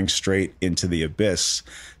staring straight into the abyss,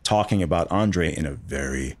 talking about Andre in a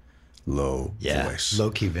very low voice.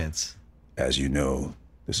 Low-key Vince. As you know,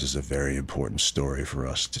 this is a very important story for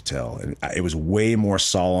us to tell. And it was way more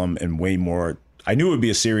solemn and way more... I knew it would be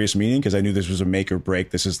a serious meeting because I knew this was a make or break.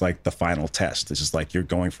 This is like the final test. This is like you're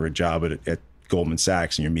going for a job at Goldman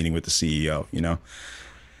Sachs and you're meeting with the CEO, you know?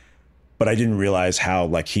 But I didn't realize how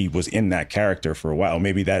like he was in that character for a while.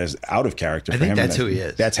 Maybe that is out of character for him. I think that's who he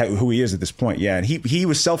is. That's who he is at this point. Yeah. And he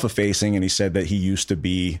was self-effacing, and he said that he used to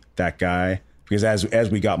be that guy because as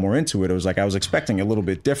we got more into it, it was like I was expecting a little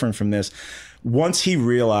bit different from this. Once he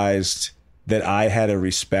realized that I had a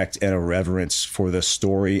respect and a reverence for the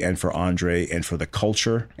story and for Andre and for the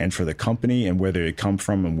culture and for the company and where they come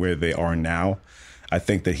from and where they are now, I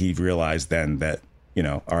think that he realized then that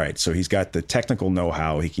All right, so he's got the technical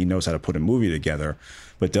know-how. He knows how to put a movie together,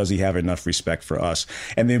 but does he have enough respect for us?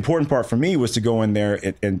 And the important part for me was to go in there,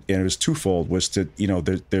 and it was twofold, was to,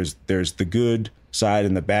 there's the good side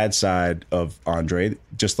and the bad side of Andre,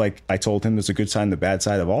 just like I told him there's a good side and the bad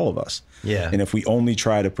side of all of us. Yeah. And if we only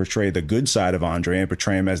try to portray the good side of Andre and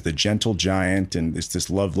portray him as the gentle giant and it's this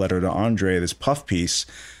love letter to Andre, this puff piece,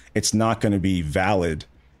 it's not going to be valid,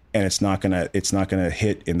 and it's not going to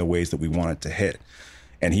hit in the ways that we want it to hit.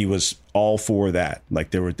 And he was all for that.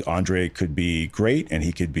 Like Andre could be great and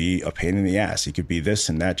he could be a pain in the ass. He could be this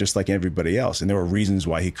and that, just like everybody else. And there were reasons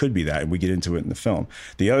why he could be that. And we get into it in the film.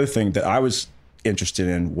 The other thing that I was interested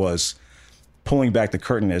in was pulling back the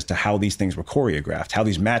curtain as to how these things were choreographed, how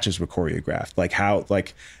these matches were choreographed, like how,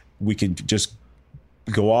 like, we could just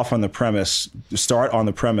go off on the premise, start on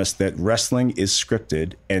the premise that wrestling is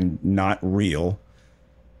scripted and not real.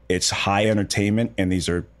 It's high entertainment, and these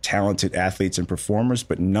are talented athletes and performers,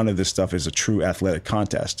 but none of this stuff is a true athletic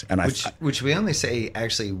contest. And which we only say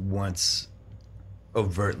actually once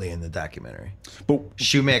overtly in the documentary. But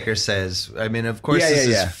Shoemaker says, I mean, of course, this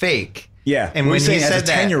is fake. Yeah, and when he said as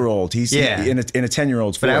a 10-year-old, he's in a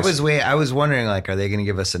 10-year-old's voice. But I was wondering, like, are they going to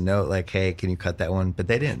give us a note, like, hey, can you cut that one? But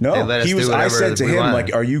they didn't. No, they let us do whatever I said to him, wanted.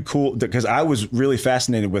 like, are you cool? Because I was really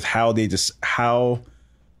fascinated with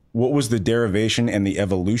what was the derivation and the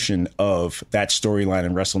evolution of that storyline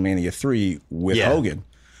in WrestleMania 3 with Hogan?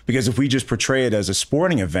 Because if we just portray it as a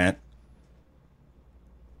sporting event,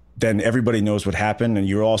 then everybody knows what happened, and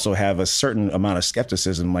you also have a certain amount of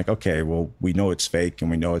skepticism, like, okay, well, we know it's fake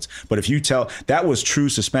and we know but if you that was true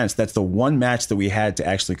suspense. That's the one match that we had to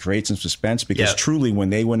actually create some suspense, because truly,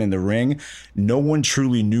 when they went in the ring, no one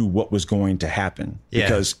truly knew what was going to happen,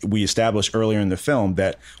 because we established earlier in the film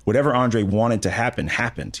that whatever Andre wanted to happen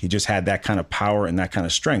happened. He just had that kind of power and that kind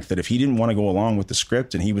of strength, that if he didn't want to go along with the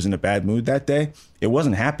script and he was in a bad mood that day, it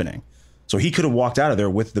wasn't happening. So he could have walked out of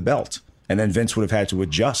there with the belt. And then Vince would have had to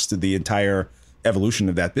adjust to the entire evolution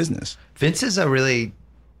of that business. Vince is I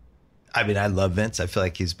love Vince. I feel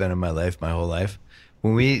like he's been in my life my whole life.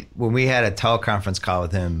 When we had a teleconference call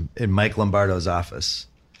with him in Mike Lombardo's office,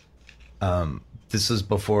 this was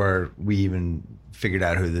before we even figured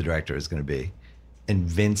out who the director was going to be. And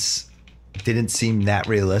Vince didn't seem that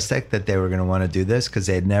realistic that they were going to want to do this, because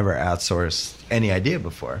they had never outsourced any idea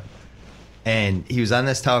before. And he was on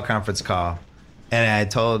this teleconference call. And I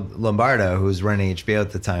told Lombardo, who was running HBO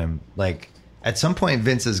at the time, like, at some point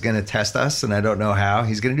Vince is going to test us, and I don't know how.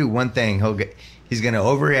 He's going to do one thing. He's going to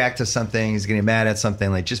overreact to something. He's going to get mad at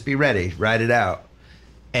something. Like, just be ready, ride it out.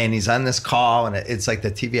 And he's on this call, and it's like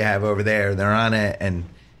the TV I have over there. They're on it, and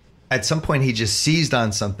at some point he just seized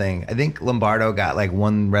on something. I think Lombardo got like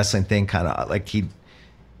one wrestling thing kind of like he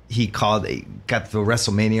got the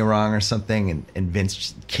WrestleMania wrong or something, and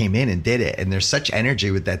Vince came in and did it. And there's such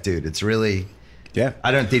energy with that dude. It's really. Yeah.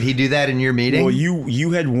 Did he do that in your meeting? Well,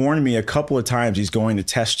 you had warned me a couple of times he's going to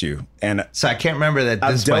test you. And so I can't remember that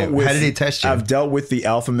this way. How did he test you? I've dealt with the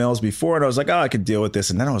alpha males before, and I was like, oh, I could deal with this.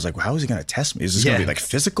 And then I was like, well, how is he going to test me? Is this going to be like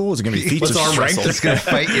physical? Is it going to be feats of strength? It's going to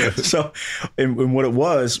fight you. So, and what it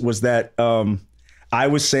was that I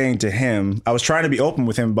was saying to him, I was trying to be open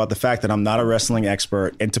with him about the fact that I'm not a wrestling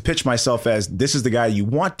expert, and to pitch myself as this is the guy you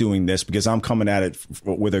want doing this, because I'm coming at it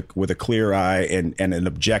with a clear eye and an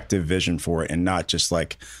objective vision for it, and not just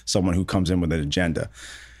like someone who comes in with an agenda.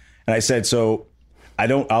 And I said, so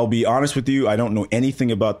I'll be honest with you, I don't know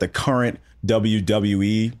anything about the current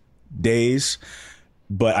WWE days,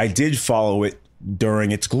 but I did follow it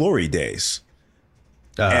during its glory days.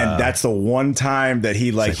 And that's the one time that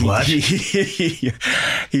he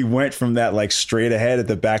went from that like straight ahead at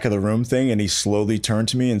the back of the room thing, and he slowly turned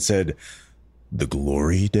to me and said, "The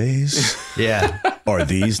glory days? Yeah. Are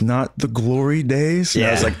these not the glory days?" And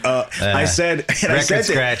I was like, I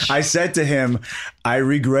said to him, I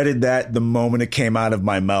regretted that the moment it came out of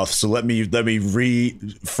my mouth. So let me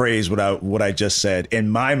rephrase what I just said. In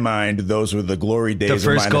my mind, those were the glory days. The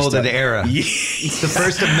first golden era. Yeah. The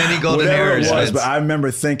first of many golden eras. It was, but I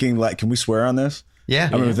remember thinking, like, can we swear on this? Yeah.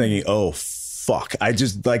 I remember thinking, oh, fuck. I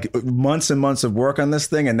just like months and months of work on this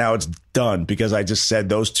thing, and now it's done because I just said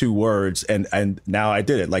those two words, and now I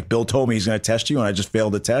did it. Like, Bill told me he's going to test you, and I just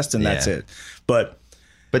failed the test, and that's it. But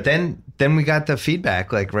then we got the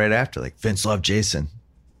feedback like right after, like, Vince loved Jason.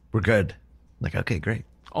 We're good. Like, okay, great.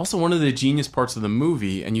 Also, one of the genius parts of the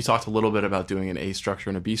movie, and you talked a little bit about doing an A structure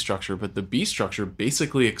and a B structure, but the B structure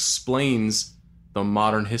basically explains the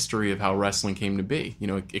modern history of how wrestling came to be. You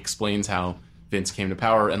know, it explains how Vince came to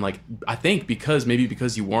power, and like, I think because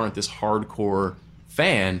you weren't this hardcore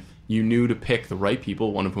fan, you knew to pick the right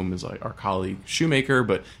people, one of whom is like our colleague Shoemaker,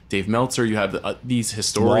 but Dave Meltzer, you have these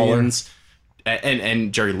historians,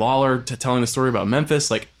 and Jerry Lawler telling the story about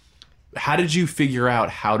Memphis. Like, how did you figure out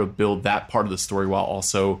how to build that part of the story while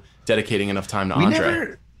also dedicating enough time to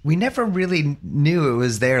Andre? We never really knew it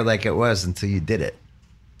was there like it was until you did it.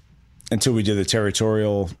 Until we did the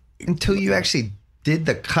territorial. Until you actually did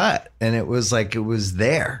the cut, and it was like it was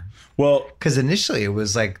there. Well, because initially it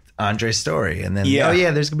was like Andre's story, and then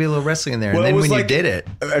yeah, there's gonna be a little wrestling in there. And then when you did it,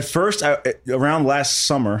 at first, around last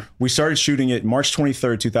summer, we started shooting it. March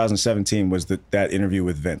 23rd, 2017 was that interview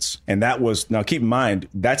with Vince, and that was, now keep in mind,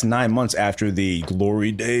 that's 9 months after the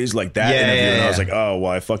glory days, like that interview. And I was like, oh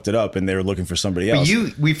well, I fucked it up, and they were looking for somebody else.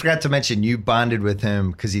 But we forgot to mention you bonded with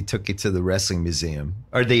him because he took you to the wrestling museum,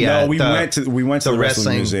 or we went to the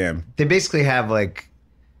wrestling museum. They basically have like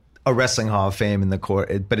a wrestling Hall of Fame in the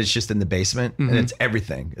court, but it's just in the basement, and it's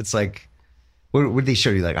everything. It's like, what did they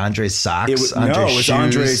show you? Like Andre's socks? It was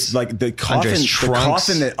Andre's, like the coffin. The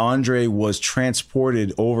coffin that Andre was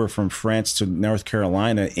transported over from France to North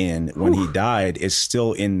Carolina in when he died is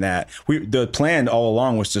still in that. The plan all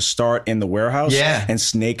along was to start in the warehouse and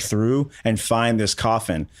snake through and find this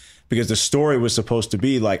coffin. Because the story was supposed to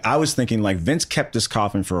be like, I was thinking like Vince kept this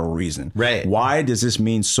coffin for a reason. Right. Why does this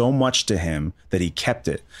mean so much to him that he kept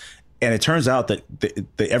it? And it turns out that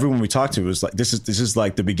everyone we talked to was like, this is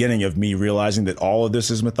like the beginning of me realizing that all of this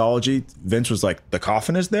is mythology. Vince was like, the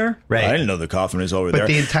coffin is there? Right. I didn't know the coffin is over there. But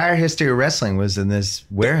the entire history of wrestling was in this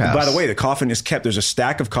warehouse. By the way, the coffin is kept. There's a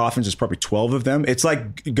stack of coffins. There's probably 12 of them. It's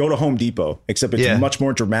like, go to Home Depot, except it's much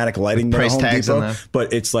more dramatic lighting than Home Depot.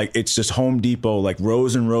 But it's just Home Depot, like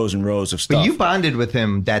rows and rows and rows of stuff. But you bonded with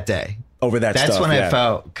him that day. Over that stuff. That's when I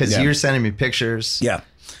felt, because you were sending me pictures. Yeah.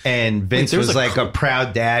 And Vince was like a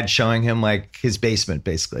proud dad showing him like his basement,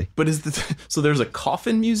 basically. But so there's a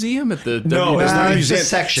coffin museum at the no, it's not a museum. It's a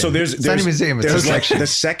section. So there's not a museum. It's a section. The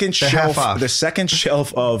second shelf. The second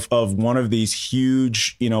shelf of one of these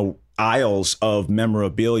huge, aisles of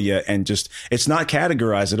memorabilia, and just it's not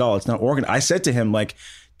categorized at all. It's not organized. I said to him like,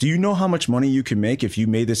 do you know how much money you can make if you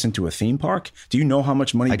made this into a theme park? Do you know how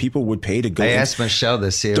much money people would pay to go? I asked Michelle, the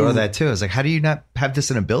CEO of that too. I was like, how do you not have this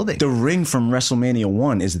in a building? The ring from WrestleMania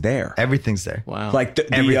 1 is there. Everything's there. Wow. Like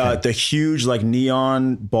the huge like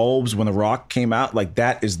neon bulbs when The Rock came out, like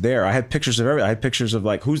that is there. I had pictures of everything. I had pictures of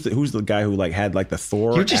like who's the guy who like had like the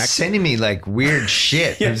Thor. You're just sending me like weird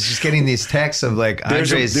shit. I was just getting these texts of like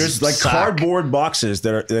Andre's there's like sock. cardboard boxes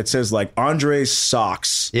that says like Andre's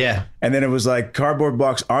socks. Yeah. And then it was like cardboard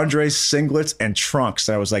box, Andre's singlets and trunks.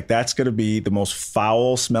 And I was like, that's going to be the most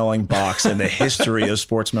foul smelling box in the history of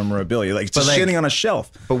sports memorabilia. Like, it's just sitting on a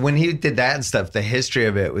shelf. But when he did that and stuff, the history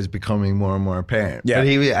of it was becoming more and more apparent. Yeah. But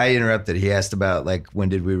I interrupted. He asked about like, when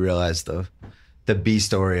did we realize the B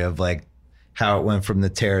story of like how it went from the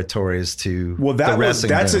territories to the wrestling.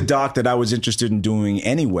 That's a doc that I was interested in doing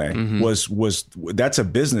anyway. Was that's a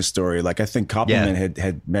business story. Like I think Koppelman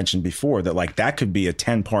had mentioned before that like that could be a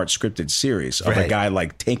 10-part scripted series of a guy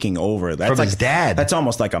like taking over. That's from like his dad. That's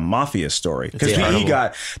almost like a mafia story because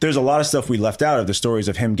there's a lot of stuff we left out of the stories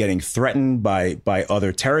of him getting threatened by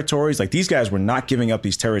other territories. Like these guys were not giving up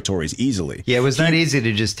these territories easily. Yeah, it was not easy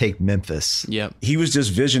to just take Memphis. Yep. He was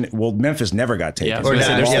just Well, Memphis never got taken.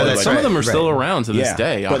 Yeah, some of them are still around to this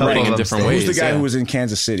day, operating in different ways. Who's the guy who was in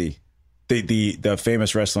Kansas City? The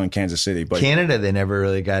famous wrestler in Kansas City. But Canada, they never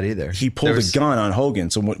really got either. He pulled a gun on Hogan.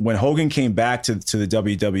 So when Hogan came back to the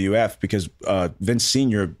WWF, because Vince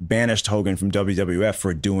Sr. banished Hogan from WWF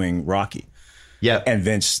for doing Rocky. Yeah. And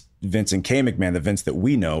Vince and K. McMahon, the Vince that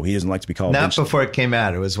we know, he doesn't like to be called Not Vince. Before it came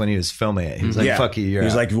out. It was when he was filming it. He was like, fuck you, you're out. He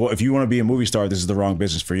was like, well, if you want to be a movie star, this is the wrong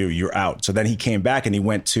business for you. You're out. So then he came back and he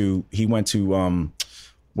went to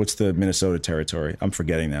what's the Minnesota territory? I'm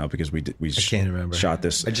forgetting now because I can't remember. Shot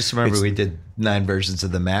this. I just remember we did 9 versions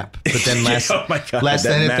of the map. But then last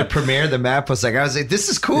night at the premiere, the map was like, I was like, this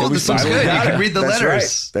is cool. This looks good. You can read the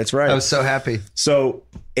letters. That's right. I was so happy. So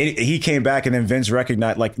he came back and then Vince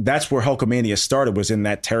recognized, like, that's where Hulkamania started, was in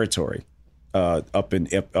that territory. Up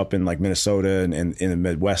in like Minnesota and in the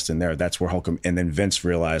Midwest and there, that's where Hulkamania, and then Vince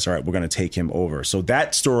realized, all right, we're going to take him over. So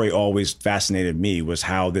that story always fascinated me, was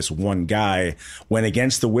how this one guy went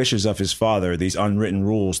against the wishes of his father, these unwritten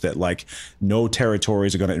rules that like no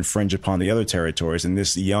territories are going to infringe upon the other territories. And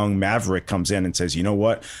this young maverick comes in and says, you know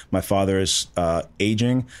what? My father is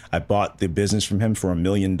aging. I bought the business from him for $1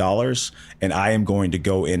 million and I am going to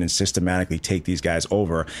go in and systematically take these guys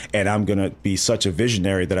over. And I'm going to be such a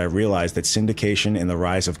visionary that I realize that syndication and the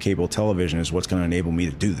rise of cable television is what's going to enable me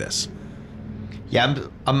to do this. Yeah,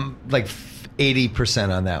 I'm like 80%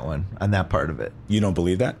 on that one, on that part of it. You don't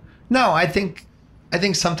believe that? No, I think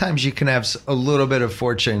sometimes you can have a little bit of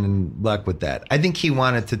fortune and luck with that. I think he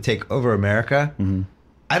wanted to take over America.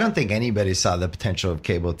 I don't think anybody saw the potential of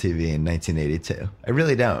cable TV in 1982. I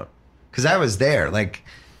really don't. Because I was there. Like,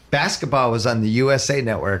 basketball was on the USA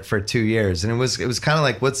Network for 2 years. And it was kind of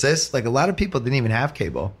like, what's this? Like, a lot of people didn't even have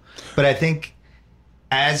cable. But I think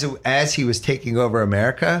as he was taking over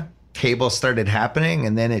America, cable started happening.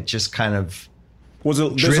 And then it just kind of there's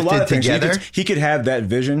a lot of things together. He could have that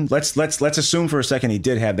vision. Let's assume for a second he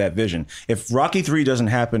did have that vision. If Rocky 3 doesn't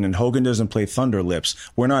happen and Hogan doesn't play Thunder Lips,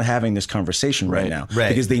 we're not having this conversation right now. Right.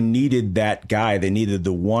 Because they needed that guy. They needed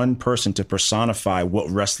the one person to personify what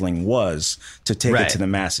wrestling was to take it to the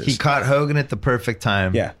masses. He caught Hogan at the perfect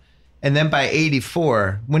time. Yeah. And then by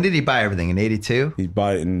 84, when did he buy everything? In 82? He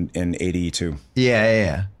bought it in 82.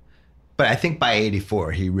 Yeah. But I think by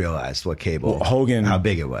 84 he realized what cable, Hogan, how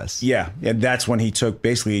big it was. Yeah, and that's when he took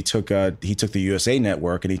the USA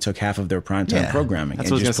Network and he took half of their primetime programming.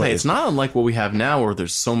 That's what I was going to say. It's not unlike what we have now, where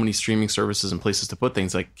there's so many streaming services and places to put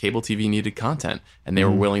things. Like cable TV needed content, and they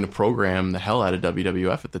were willing to program the hell out of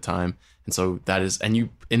WWF at the time. And so that is, and you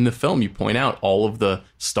in the film you point out all of the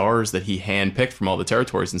stars that he handpicked from all the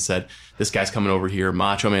territories and said, this guy's coming over here,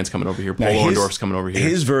 Macho Man's coming over here, Paul Orndorff's coming over here.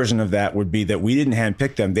 His version of that would be that we didn't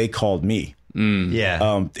handpick them; they called me.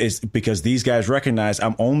 Yeah. It's because these guys recognize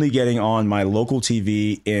I'm only getting on my local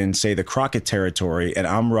TV in, say, the Crockett territory, and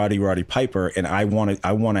I'm Roddy Piper, and I want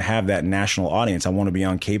to have that national audience. I want to be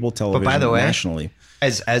on cable television. But by the way, nationally.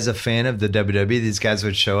 As a fan of the WWE, these guys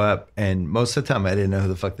would show up, and most of the time I didn't know who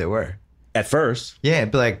the fuck they were. At first. Yeah,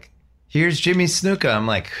 it'd be like, here's Jimmy Snuka. I'm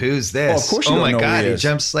like, who's this? Oh, of course you don't know God, who he he is.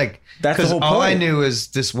 jumps like, that's the whole point. All I knew was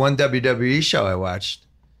this one WWE show I watched.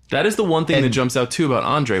 That is the one thing that jumps out too about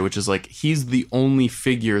Andre, which is like, he's the only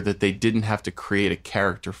figure that they didn't have to create a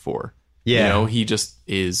character for. Yeah. You know, he just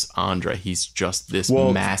is Andre. He's just this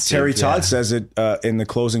massive. Terry Todd says it in the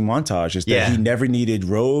closing montage, is that he never needed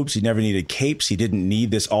robes. He never needed capes. He didn't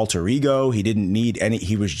need this alter ego. He didn't need any.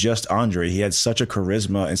 He was just Andre. He had such a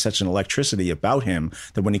charisma and such an electricity about him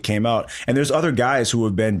that when he came out, and there's other guys who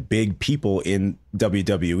have been big people in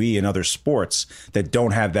WWE and other sports that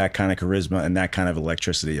don't have that kind of charisma and that kind of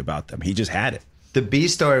electricity about them. He just had it. The B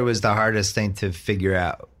story was the hardest thing to figure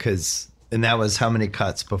out and that was how many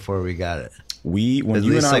cuts before we got it? When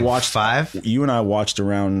you and I watched 5. You and I watched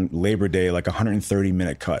around Labor Day like a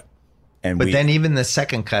 130-minute cut, but then even the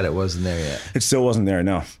second cut, it wasn't there yet. It still wasn't there.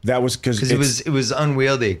 No, that was because it was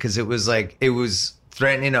unwieldy, because it was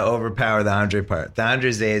threatening to overpower the Andre part. The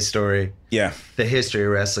Andre's the A story. Yeah, the history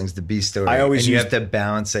of wrestling's the B story. You have to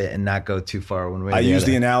balance it and not go too far one way. I use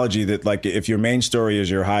the analogy that, like, if your main story is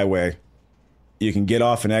your highway, you can get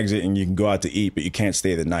off an exit and you can go out to eat, but you can't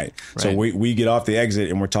stay the night. Right. So we get off the exit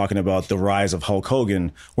and we're talking about the rise of Hulk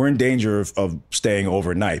Hogan. We're in danger of staying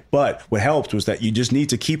overnight. But what helped was that you just need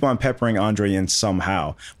to keep on peppering Andre in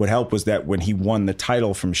somehow. What helped was that when he won the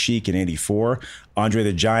title from Sheik in '84, Andre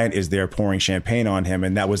the Giant is there pouring champagne on him.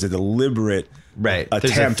 And that was a deliberate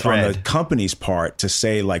attempt on the company's part to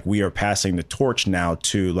say, like, we are passing the torch now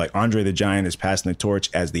to, like, Andre the Giant is passing the torch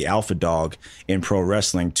as the alpha dog in pro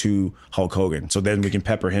wrestling to Hulk Hogan. So then we can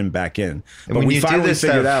pepper him back in. But when we finally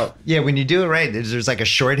figured out. Yeah, when you do it right, there's like a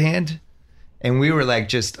shorthand. And we were like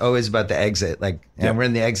just always about the exit. Like, we're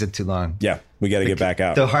in the exit too long. Yeah, we got to get back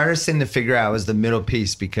out. The hardest thing to figure out was the middle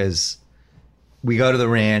piece, because we go to the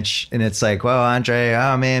ranch and it's like, well, Andre,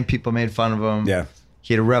 oh man, people made fun of him. Yeah.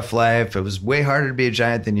 He had a rough life. It was way harder to be a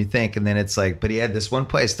giant than you think. And then it's like, but he had this one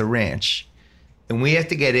place, the ranch. And we have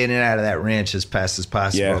to get in and out of that ranch as fast as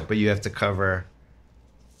possible. Yeah. But you have to cover.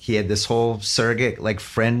 He had this whole surrogate, like,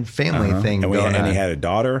 friend family thing going on. And he had a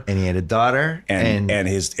daughter. And he had a daughter. And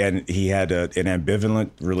he had an ambivalent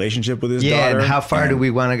relationship with his daughter. Yeah, and how far do we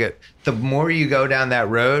want to go? The more you go down that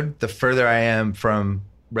road, the further I am from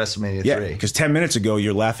WrestleMania 3. Yeah, because 10 minutes ago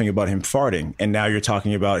you're laughing about him farting, and now you're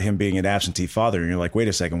talking about him being an absentee father, and you're like, wait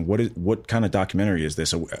a second, what kind of documentary is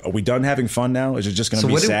this? Are we done having fun now? Is it just going to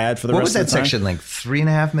be sad for the rest of the time? What was that section, like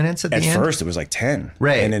 3.5 minutes at the end? At first it was like 10.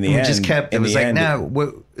 Right. And in the end, just kept, it was like, now, it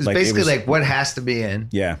was basically like what has to be in.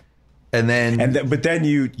 Yeah. And then. But then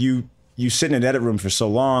you sit in an edit room for so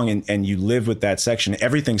long and you live with that section,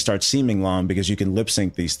 everything starts seeming long because you can lip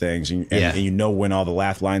sync these things and you know when all the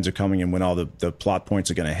laugh lines are coming and when all the plot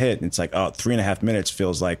points are going to hit. And it's like, 3.5 minutes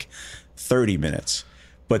feels like 30 minutes.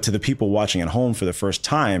 But to the people watching at home for the first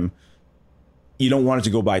time, you don't want it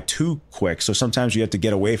to go by too quick. So sometimes you have to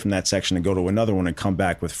get away from that section and go to another one and come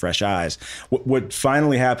back with fresh eyes. What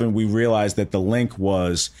finally happened, we realized that the link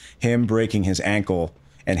was him breaking his ankle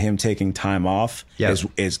and him taking time off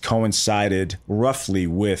is coincided roughly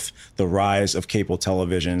with the rise of cable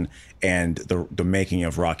television and the making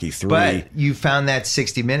of Rocky 3. But you found that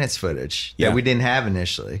 60 minutes footage that we didn't have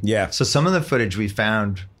initially. Yeah. So some of the footage we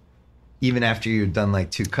found even after you'd done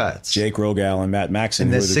like 2 cuts. Jake Rogal and Matt Maxon.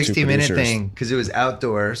 And the who were the 60-minute 2 thing, because it was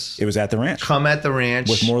outdoors. It was at the ranch. Come at the ranch.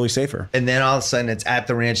 With Morley Safer. And then all of a sudden it's at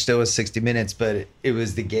the ranch, still was 60 minutes, but it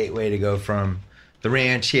was the gateway to go from the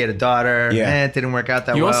ranch. He had a daughter. Yeah. It didn't work out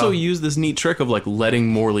that You well. also use this neat trick of like letting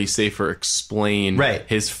Morley Safer explain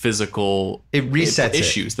his physical It resets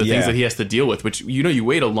issues, the things that he has to deal with, which, you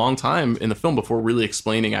wait a long time in the film before really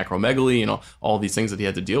explaining acromegaly and all these things that he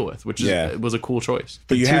had to deal with, which was a cool choice.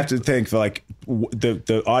 But you have to think, like,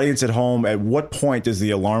 the audience at home, at what point does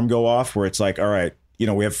the alarm go off where it's like, all right,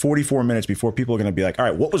 we have 44 minutes before people are going to be like, all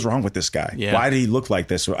right, what was wrong with this guy? Yeah. Why did he look like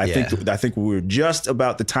this? I think we were just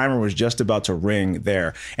about, the timer was just about to ring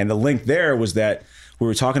there. And the link there was that we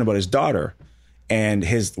were talking about his daughter, and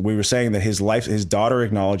we were saying that his daughter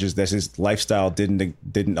acknowledges that his lifestyle didn't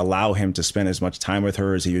allow him to spend as much time with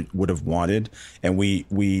her as he would have wanted. And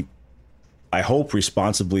we I hope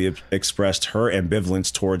responsibly expressed her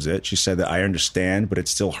ambivalence towards it. She said that I understand, but it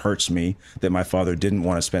still hurts me that my father didn't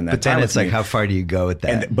want to spend that time with me. But then it's like, how far do you go with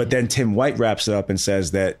that? But then Tim White wraps it up and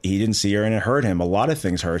says that he didn't see her and it hurt him. A lot of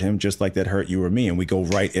things hurt him, just like that hurt you or me. And we go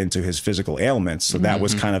right into his physical ailments. So that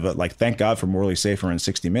was kind of thank God for Morley Safer in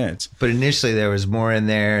 60 Minutes. But initially there was more in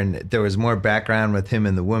there, and there was more background with him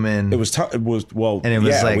and the woman. It was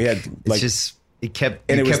we had it's just, it kept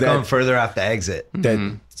going further off the exit.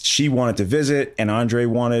 That she wanted to visit, and Andre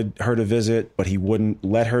wanted her to visit, but he wouldn't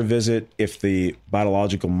let her visit if the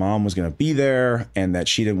biological mom was going to be there, and that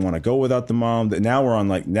she didn't want to go without the mom. That now we're on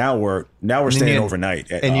now we're staying overnight.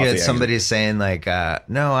 And you had somebody saying like,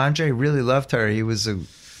 no, Andre really loved her. He was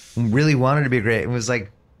really wanted to be great. It was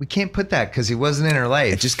like, we can't put that because he wasn't in her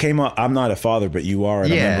life. It just came up. I'm not a father, but you are.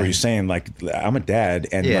 And I remember you saying like, I'm a dad,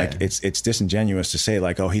 and like it's disingenuous to say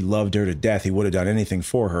like, oh, he loved her to death. He would have done anything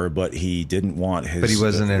for her, but he didn't want his. But he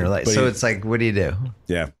wasn't in her life. So it's like, what do you do?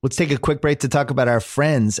 Yeah. Let's take a quick break to talk about our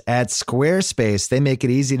friends at Squarespace. They make it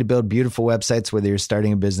easy to build beautiful websites, whether you're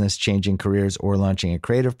starting a business, changing careers, or launching a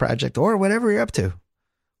creative project, or whatever you're up to.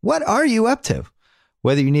 What are you up to?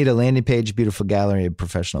 Whether you need a landing page, beautiful gallery, a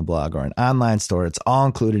professional blog, or an online store, it's all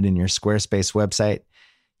included in your Squarespace website.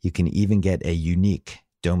 You can even get a unique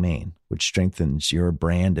domain, which strengthens your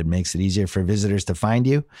brand and makes it easier for visitors to find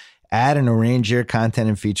you. Add and arrange your content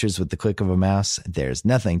and features with the click of a mouse. There's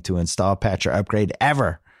nothing to install, patch, or upgrade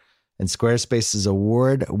ever. And Squarespace's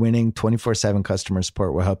award-winning 24/7 customer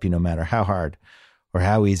support will help you no matter how hard or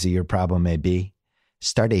how easy your problem may be.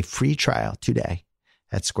 Start a free trial today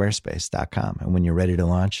at squarespace.com. And when you're ready to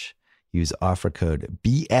launch, use offer code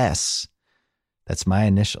BS. That's my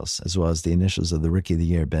initials, as well as the initials of the Rookie of the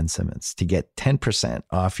Year, Ben Simmons, to get 10%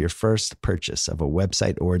 off your first purchase of a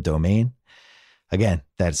website or domain. Again,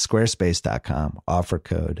 that's squarespace.com, offer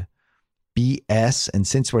code BS. And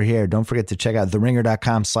since we're here, don't forget to check out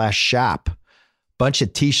theringer.com/shop. Bunch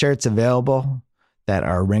of t-shirts available that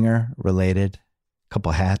are Ringer related,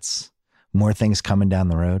 couple hats, more things coming down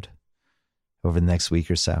the road over the next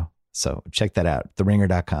week or so. So check that out,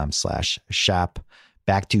 theringer.com/shop.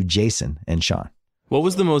 Back to Jason and Sean. What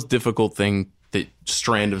was the most difficult thing,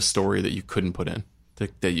 strand of story that you couldn't put in?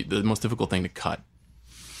 The most difficult thing to cut?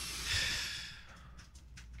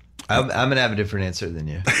 I'm going to have a different answer than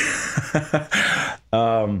you.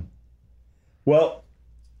 Well,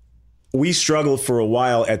 we struggled for a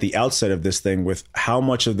while at the outset of this thing with how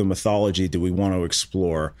much of the mythology do we want to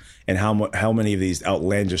explore, and how many of these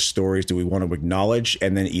outlandish stories do we want to acknowledge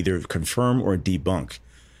and then either confirm or debunk.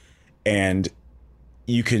 And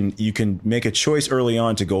you can make a choice early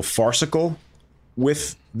on to go farcical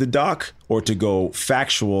with the doc or to go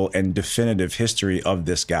factual and definitive history of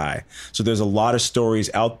this guy. So there's a lot of stories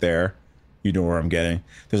out there. You know where I'm getting.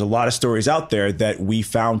 There's a lot of stories out there that we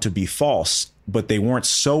found to be false, but they weren't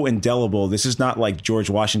so indelible. This is not like George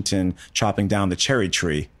Washington chopping down the cherry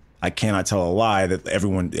tree. I cannot tell a lie that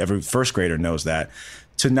every first grader knows that.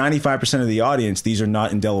 To 95% of the audience, these are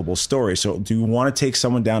not indelible stories. So do you want to take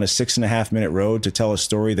someone down a 6.5 minute road to tell a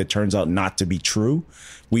story that turns out not to be true?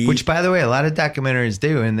 Which, by the way, a lot of documentaries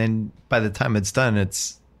do. And then by the time it's done,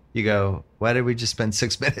 you go, why did we just spend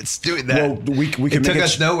 6 minutes doing that? Well, it took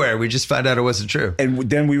us nowhere. We just found out it wasn't true. And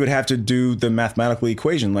then we would have to do the mathematical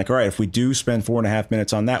equation. Like, all right, if we do spend 4.5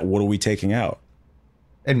 minutes on that, what are we taking out?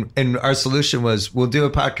 And our solution was, we'll do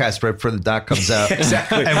a podcast right before the doc comes out.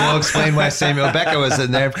 Exactly. And we'll explain why Samuel Beckett was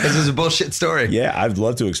in there, because it was a bullshit story. Yeah, I'd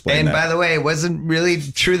love to explain and that. by the way, it wasn't really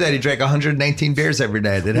true that he drank 119 beers every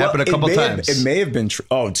night. It happened a couple times. It may have been true.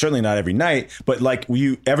 Oh, certainly not every night. But like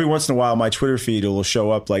every once in a while, my Twitter feed will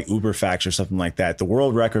show up like Uber Facts or something like that. The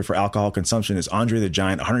world record for alcohol consumption is Andre the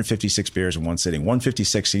Giant, 156 beers in one sitting.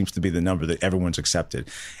 156 seems to be the number that everyone's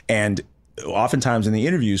accepted. And oftentimes in the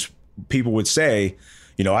interviews, people would say,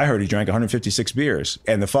 I heard he drank 156 beers.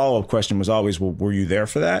 And the follow-up question was always, well, were you there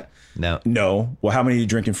for that? No. Well, how many did you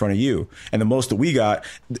drink in front of you? And the most that we got,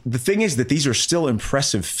 the thing is that these are still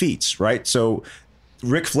impressive feats, right? So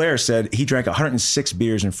Ric Flair said he drank 106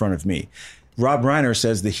 beers in front of me. Rob Reiner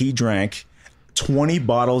says that he drank 20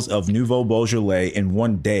 bottles of Nouveau Beaujolais in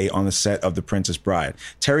one day on the set of The Princess Bride.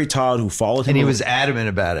 Terry Todd, who followed him. And he was adamant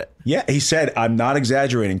about it. Yeah, he said, I'm not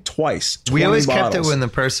exaggerating, twice. We always bottles. kept it when the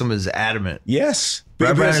person was adamant. Yes.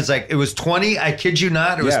 Rob Reiner's like, it was 20, I kid you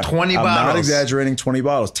not, it was 20 bottles. I'm not exaggerating, 20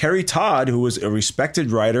 bottles. Terry Todd, who was a respected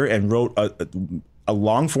writer and wrote a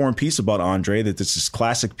long-form piece about Andre, that this is a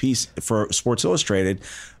classic piece for Sports Illustrated,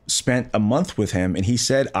 spent a month with him, and he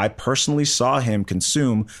said, I personally saw him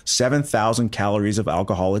consume 7,000 calories of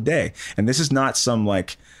alcohol a day. And this is not some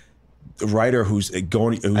like writer who's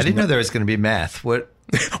going. I didn't know there was going to be math. What?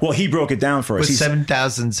 Well, he broke it down for us. With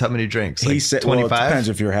 7,000, how many drinks? Like he said, 25? well, it depends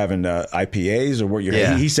if you're having IPAs or what you're.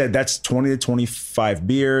 Yeah. He said that's 20 to 25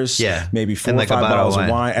 beers. Yeah. Maybe 4 And or 5 bottles of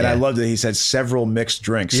wine. And Yeah. I loved that he said several mixed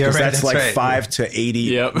drinks, Yeah, because right, that's like right. 5 to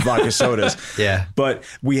 80 vodka sodas. Yeah. But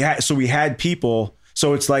we had people.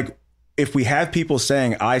 So it's like, if we have people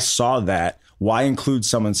saying, I saw that, why include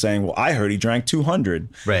someone saying, well, I heard he drank 200?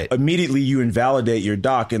 Right. Immediately you invalidate your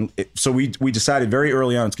doc. And so we decided very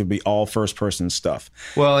early on it's going to be all first person stuff.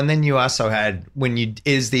 Well, and then you also had, when you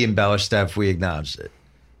is the embellished stuff, we acknowledged it.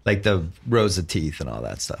 Like the rows of teeth and all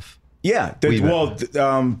that stuff. Yeah.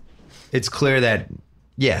 It's clear that,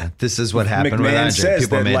 this is what happened with McMahon Andre. says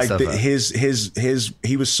People that made like stuff up.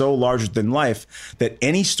 he was so larger than life that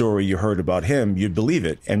any story you heard about him, you'd believe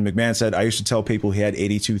it. And McMahon said, I used to tell people he had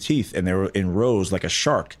 82 teeth and they were in rows like a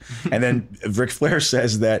shark. And then Ric Flair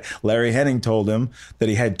says that Larry Hennig told him that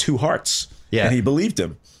he had 2 hearts. Yeah. And he believed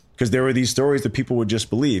him, because there were these stories that people would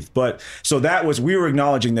just believe. But so we were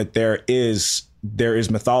acknowledging that there is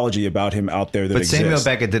mythology about him out there that But exists. Samuel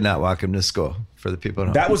Beckett did not walk him to school, for the people at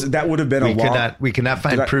home. That would have been we could not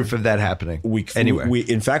find proof of that happening anywhere. We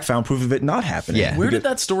in fact found proof of it not happening. Yeah. Where did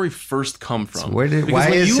that story first come from? So Because why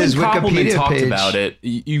when is you his and Koppelman Wikipedia talked page- about it,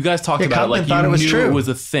 you guys talked Yeah, about it Koppelman like thought you it was knew true. it was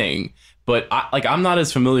a thing. But I'm not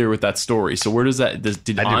as familiar with that story. So where does that?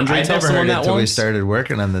 Did Andre I tell never someone heard it that until we once? started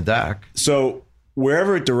working on the doc. So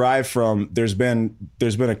wherever it derived from, there's been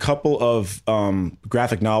a couple of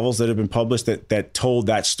graphic novels that have been published that told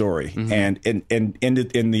that story. Mm-hmm.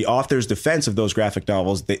 And in the author's defense of those graphic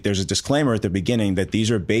novels, there's a disclaimer at the beginning that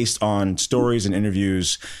these are based on stories and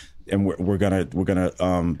interviews, and we're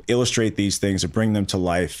gonna illustrate these things and bring them to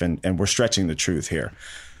life, and we're stretching the truth here.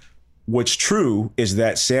 What's true is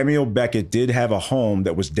that Samuel Beckett did have a home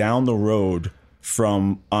that was down the road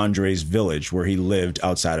from Andre's village where he lived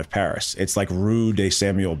outside of Paris. It's like Rue de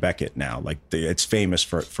Samuel Beckett now. Like it's famous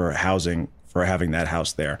for having that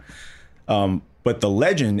house there. But the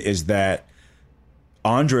legend is that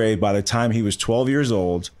Andre, by the time he was 12 years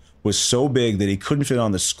old, was so big that he couldn't fit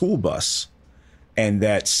on the school bus, and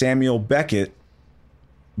that Samuel Beckett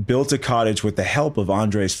built a cottage with the help of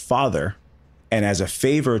Andre's father. And as a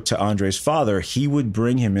favor to Andre's father, he would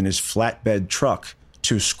bring him in his flatbed truck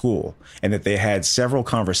to school, and that they had several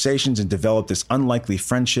conversations and developed this unlikely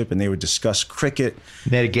friendship, and they would discuss cricket.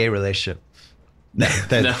 They had a gay relationship.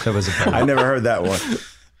 That was a problem. I never heard that one.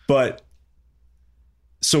 But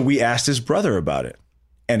so we asked his brother about it,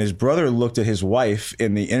 and his brother looked at his wife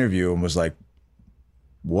in the interview and was like,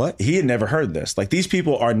 what? He had never heard this. Like, these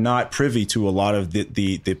people are not privy to a lot of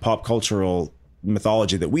the pop cultural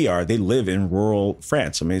mythology that we are. They live in rural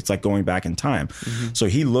France. I mean, it's like going back in time. Mm-hmm. So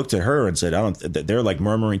he looked at her and said, they're like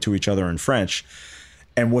murmuring to each other in French.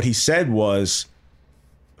 And what he said was,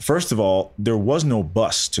 first of all, there was no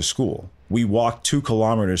bus to school. We walked 2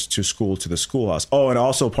 kilometers to school, to the schoolhouse. Oh, and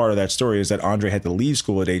also part of that story is that Andre had to leave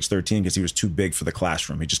school at age 13 because he was too big for the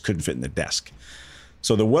classroom. He just couldn't fit in the desk.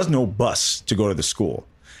 So there was no bus to go to the school.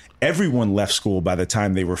 Everyone left school by the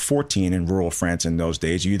time they were 14 in rural France in those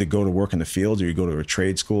days. You either go to work in the fields or you go to a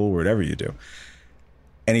trade school, whatever you do.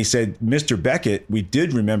 And he said, Mr. Beckett, we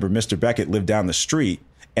did remember Mr. Beckett lived down the street.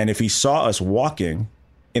 And if he saw us walking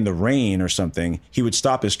in the rain or something, he would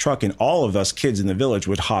stop his truck and all of us kids in the village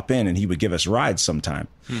would hop in and he would give us rides sometime.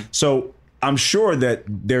 So I'm sure that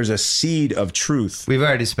there's a seed of truth. We've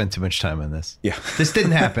already spent too much time on this. Yeah. This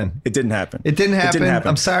didn't happen. It didn't happen. It didn't happen.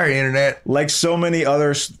 I'm sorry, internet. Like so many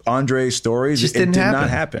other Andre stories, Just it didn't did happen. not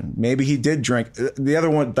happen. Maybe he did drink. The other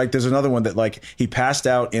one, like there's another one that like he passed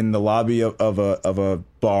out in the lobby of a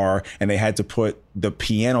bar, and they had to put the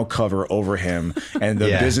piano cover over him, and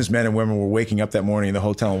the businessmen and women were waking up that morning in the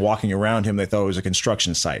hotel and walking around him. They thought it was a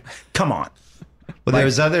construction site. Come on. Well, there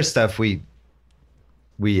was other stuff we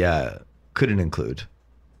couldn't include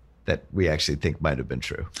that we actually think might have been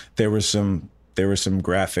true. There was some there were some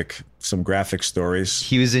graphic stories.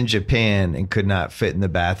 He was in Japan and could not fit in the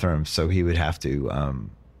bathroom, so he would have to,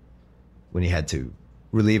 when he had to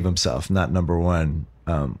relieve himself, not number one,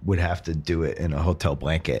 would have to do it in a hotel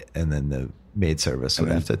blanket, and then the maid service would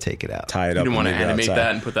have to take it out. Tie it You up. didn't want to and leave it animate outside.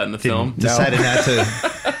 that and put that in the film?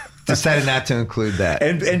 Decided not to include that.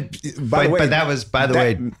 And by the way, but that was, by the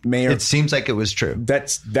way, Mayor, it seems like it was true.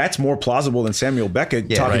 that's more plausible than Samuel Beckett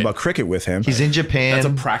talking about cricket with him. He's in Japan. That's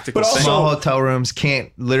a practical But also- thing. Small hotel rooms, can't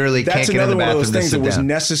get in the That's bathroom another one of those to things that sit was down.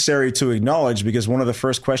 necessary to acknowledge, because one of the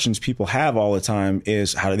first questions people have all the time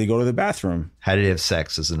is, how did he go to the bathroom? How did he have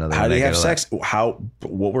sex is another How one did he I have gotta sex?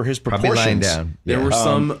 What were his Probably proportions? lying down. There Yeah. were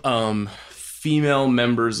some female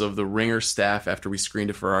members of the Ringer staff, after we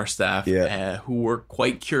screened it for our staff, who were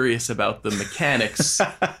quite curious about the mechanics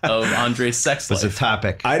of Andre's sex was life. a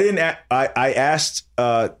topic. I asked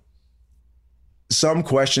some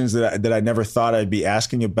questions that I never thought I'd be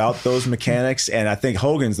asking about those mechanics, and I think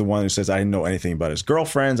Hogan's the one who says, I didn't know anything about his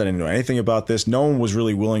girlfriends. I didn't know anything about this. No one was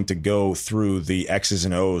really willing to go through the X's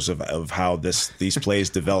and O's of how these plays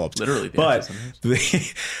developed. Literally, the but X's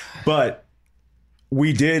and but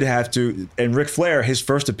we did have to, and Ric Flair, his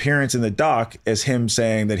first appearance in the doc is him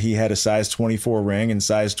saying that he had a size 24 ring and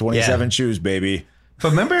size 27 shoes, baby.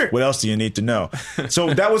 But remember, What else do you need to know?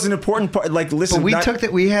 So that was an important part. Like, listen, we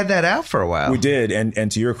had that out for a while. we did,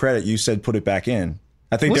 and to your credit, you said put it back in.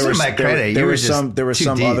 I think Wasn't my credit. there You were were just too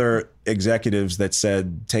some deep. other executives that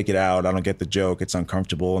said take it out. I don't get the joke. It's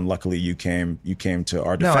uncomfortable. And luckily, you came to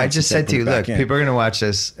our defense. No, I just and said to put you, it back look, in. people are going to watch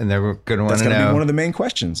this and they're going to want That's to going to know. be one of the main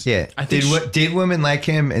questions. Yeah. I think Did women like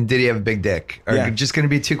him, and did he have a big dick? Or just going to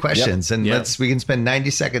be two questions, and we can spend 90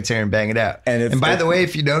 seconds here and bang it out. And by the way,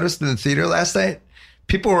 if you noticed in the theater last night,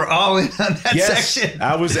 people were all in on that section.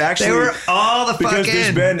 I was actually. They were all the fuck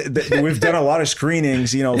in. We've done a lot of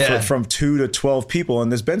screenings, from 2 to 12 people,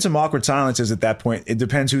 and there's been some awkward silences at that point. It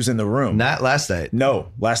depends who's in the room. Not last night. No,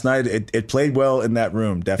 last night it played well in that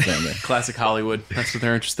room, definitely. Classic Hollywood. That's what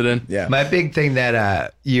they're interested in. Yeah. My big thing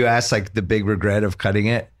that you asked, like the big regret of cutting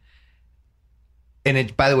it, and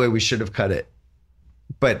it. By the way, we should have cut it.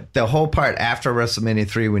 But the whole part after WrestleMania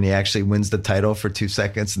 3, when he actually wins the title for 2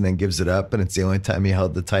 seconds and then gives it up, and it's the only time he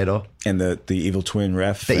held the title. And the evil twin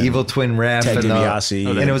ref. The evil twin ref. Ted and DiBiase.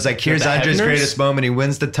 and it was like, here's The Andre's Hebners? greatest moment. He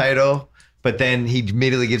wins the title, but then he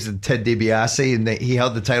immediately gives it to Ted DiBiase, and he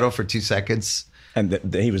held the title for 2 seconds. And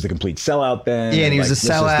he was the complete sellout then. Yeah, and he was a this is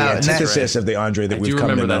sellout, the and that- antithesis of the Andre that I we've do come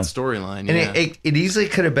to remember know. that storyline. And Yeah. it easily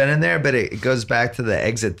could have been in there, but it goes back to the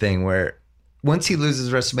exit thing where once he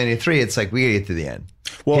loses WrestleMania 3, it's like, we gotta get to the end.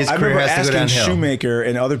 Well, His I career remember has to go asking downhill. Shoemaker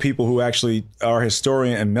and other people who actually are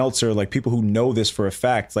historian and Meltzer, like people who know this for a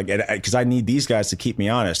fact, like, because I need these guys to keep me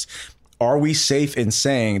honest. Are we safe in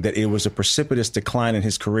saying that it was a precipitous decline in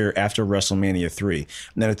his career after WrestleMania 3?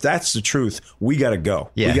 Now, if that's the truth, we got to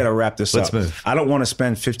go. Yeah. We got to wrap this Let's up. move. I don't want to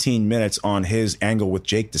spend 15 minutes on his angle with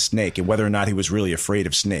Jake the Snake and whether or not he was really afraid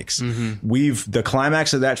of snakes. The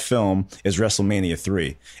climax of that film is WrestleMania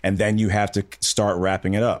 3, and then you have to start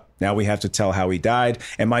wrapping it up. Now we have to tell how he died,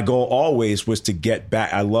 and my goal always was to get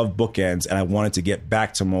back. I love bookends, and I wanted to get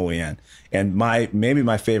back to Molian. And maybe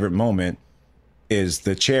my favorite moment is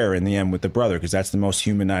the chair in the end with the brother, because that's the most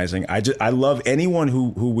humanizing. I love anyone who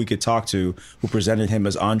we could talk to who presented him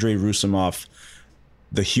as Andre Roussimoff,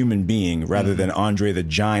 the human being, rather than Andre the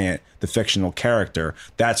Giant, the fictional character.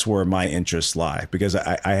 That's where my interests lie, because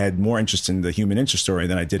I had more interest in the human interest story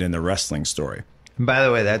than I did in the wrestling story. And by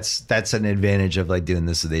the way, that's an advantage of like doing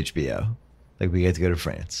this with HBO. Like we get to go to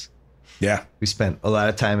France. Yeah. We spent a lot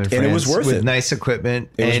of time in France And it was worth with it. nice equipment.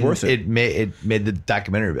 It was and worth it. It made the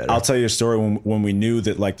documentary better. I'll tell you a story when we knew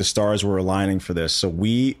that like the stars were aligning for this. So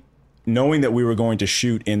knowing that we were going to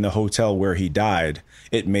shoot in the hotel where he died,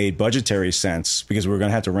 it made budgetary sense because we were going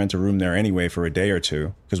to have to rent a room there anyway for a day or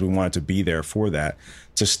two because we wanted to be there for that,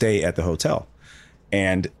 to stay at the hotel.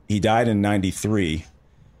 And he died in 93.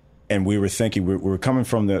 And we were thinking, we were coming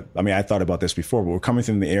from I thought about this before, but we're coming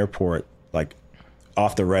from the airport, like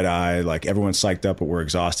off the red eye, like everyone's psyched up, but we're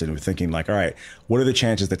exhausted. And we're thinking like, all right, what are the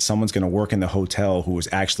chances that someone's going to work in the hotel who was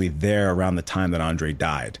actually there around the time that Andre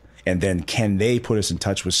died? And then can they put us in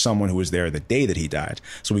touch with someone who was there the day that he died?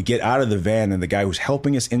 So we get out of the van, and the guy who's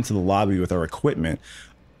helping us into the lobby with our equipment,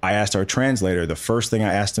 I asked our translator, the first thing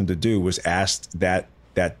I asked him to do was ask that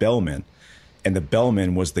bellman. And the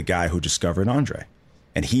bellman was the guy who discovered Andre.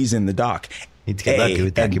 And he's in the doc. Need to get lucky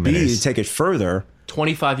with And B, documentaries. to take it further,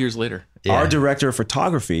 25 years later. Yeah. our director of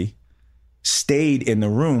photography stayed in the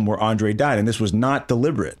room where Andre died, and this was not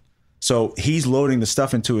deliberate. So he's loading the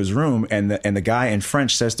stuff into his room, and the guy in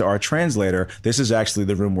French says to our translator, "This is actually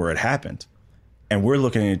the room where it happened." And we're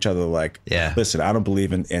looking at each other like, Yeah. listen, I don't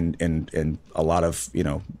believe in a lot of,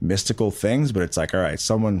 mystical things, but it's like, all right,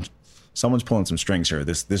 someone's pulling some strings here.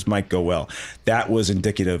 This might go well. That was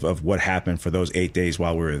indicative of what happened for those 8 days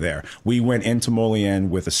while we were there. We went into Molienne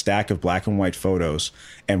with a stack of black and white photos,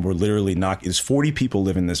 and we're literally knocking. There's 40 people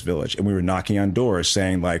live in this village, and we were knocking on doors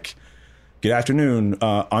saying like, good afternoon,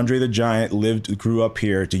 Andre the Giant grew up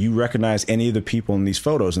here. Do you recognize any of the people in these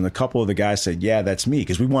photos? And a couple of the guys said, yeah, that's me,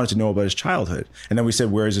 because we wanted to know about his childhood. And then we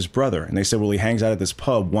said, where is his brother? And they said, well, he hangs out at this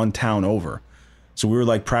pub one town over. So we were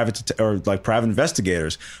like private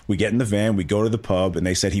investigators. We get in the van, we go to the pub, and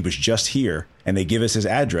they said he was just here, and they give us his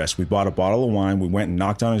address. We bought a bottle of wine. We went and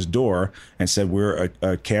knocked on his door and said, we're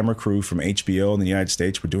a camera crew from HBO in the United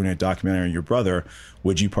States. We're doing a documentary on your brother.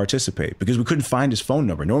 Would you participate? Because we couldn't find his phone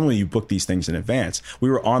number. Normally you book these things in advance. We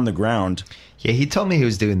were on the ground. Yeah, he told me he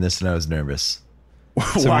was doing this, and I was nervous.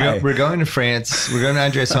 So Why? we're going to France. We're going to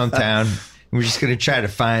Andre's hometown. We're just going to try to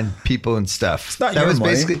find people and stuff. It's not your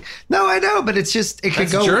money. No, I know, but it's just, it could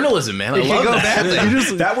That's go. journalism, man. I It could love go that.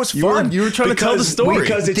 badly. That was fun. You were trying to tell the story.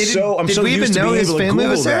 Because it's I'm did so we even used to know being his able to family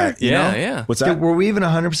Google was there? that. You know? Yeah. What's that? Were we even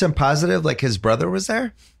 100% positive like his brother was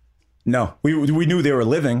there? No, we knew they were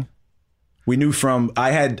living. We knew from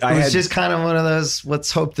It was just kind of one of those,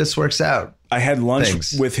 let's hope this works out. I had lunch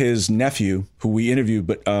things. with his nephew, who we interviewed,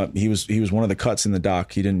 but he was one of the cuts in the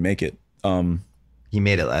doc. He didn't make it. He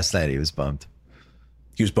made it last night. He was bummed.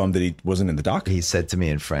 He was bummed that he wasn't in the doc. He said to me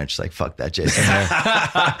in French, like, fuck that Jason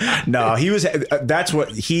Hehir. No, he was. That's what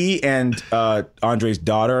he and Andre's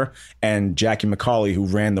daughter and Jackie McCauley, who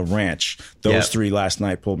ran the ranch, those three last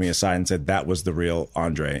night pulled me aside and said that was the real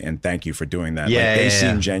Andre, and thank you for doing that. Yeah, they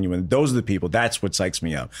seem genuine. Those are the people. That's what psychs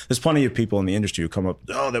me up. There's plenty of people in the industry who come up,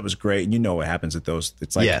 oh, that was great, and you know what happens at those.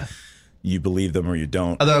 It's like you believe them or you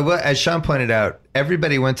don't. Although, as Sean pointed out,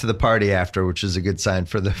 everybody went to the party after, which is a good sign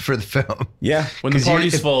for the film. Yeah, When the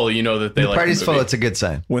party's full, you know that they The like party's the full, movie. it's a good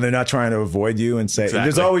sign. when they're not trying to avoid you and say, Exactly.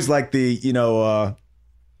 there's always like the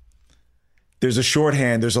there's a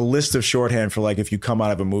shorthand. There's a list of shorthand for like if you come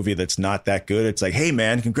out of a movie that's not that good, it's like, hey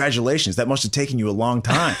man, congratulations, that must have taken you a long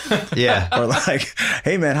time. Yeah. Or like,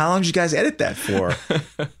 hey man, how long did you guys edit that for?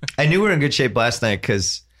 I knew we were in good shape last night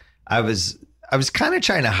because I was kind of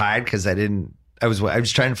trying to hide because I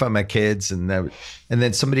was trying to find my kids, and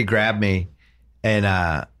then somebody grabbed me, and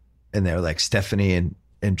they were like, Stephanie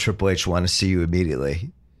and Triple H want to see you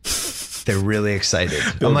immediately. They're really excited.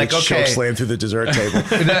 I'm like, okay. Choke slam through the dessert table.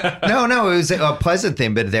 No, it was a pleasant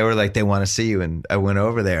thing, but they were like, they want to see you. And I went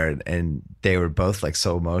over there, and they were both like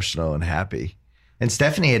so emotional and happy. And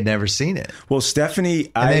Stephanie had never seen it. Well,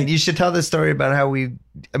 Stephanie, And then you should tell the story about how we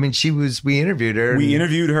interviewed her. we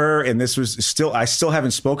interviewed her, and this was I still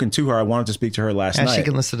haven't spoken to her. I wanted to speak to her last and night. she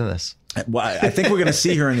can listen to this. Well, I think we're going to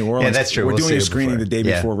see her in New Orleans. Yeah, that's true. We're We'll doing see a her screening before. the day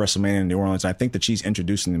Yeah. before WrestleMania in New Orleans. And I think that she's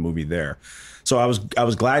introducing the movie there. So I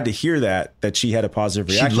was glad to hear that she had a positive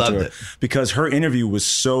reaction loved to it, it. because her interview was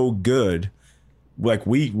so good. Like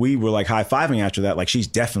we were like high-fiving after that. Like she's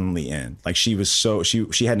definitely in. Like she was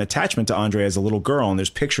she had an attachment to Andre as a little girl, and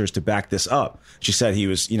there's pictures to back this up. She said he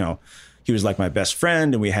was like my best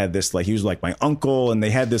friend, and we had this like he was like my uncle, and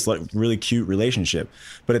they had this like really cute relationship.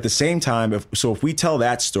 But at the same time, if we tell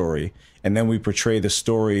that story and then we portray the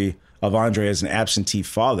story of Andre as an absentee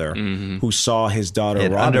father who saw his daughter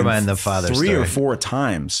It Robin undermined the father 3 story. or 4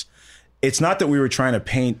 times. It's not that we were trying to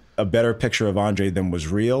paint a better picture of Andre than was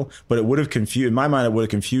real, but it would have confused, in my mind, it would have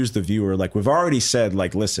confused the viewer. Like we've already said,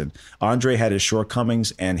 like, listen, Andre had his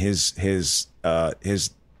shortcomings, and his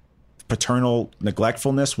paternal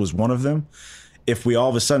neglectfulness was one of them. If we all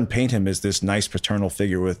of a sudden paint him as this nice paternal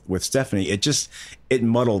figure with Stephanie, it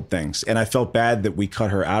muddled things. And I felt bad that we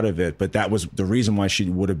cut her out of it, but that was the reason why she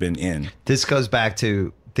would have been in. This goes back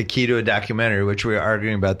to the key to a documentary, which we were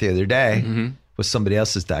arguing about the other day with somebody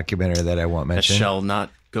else's documentary that I won't That mention. shall not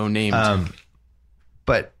go named.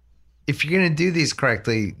 But if you're going to do these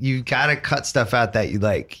correctly, you got to cut stuff out that you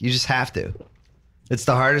like. You just have to. It's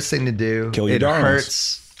the hardest thing to do. Kill your It darlings.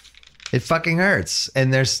 hurts. It fucking hurts.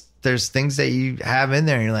 And there's things that you have in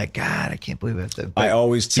there and you're like, God, I can't believe it. But I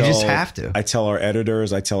always tell, you just have to. I tell our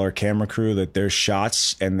editors, I tell our camera crew that there's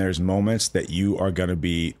shots and there's moments that you are going to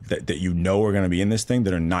be, that you know are going to be in this thing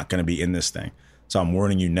that are not going to be in this thing. So I'm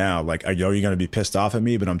warning you now, like, I know you're going to be pissed off at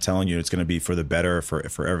me, but I'm telling you, it's going to be for the better for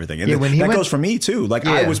everything. And that goes for me too. Like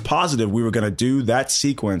I was positive we were going to do that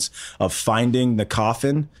sequence of finding the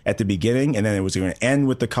coffin at the beginning, and then it was going to end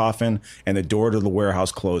with the coffin and the door to the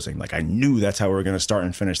warehouse closing. Like I knew that's how we were going to start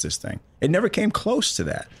and finish this thing. It never came close to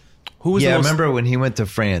that. Who was I the most, remember when he went to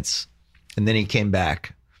France and then he came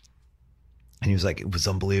back and he was like, it was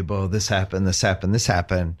unbelievable. This happened, this happened, this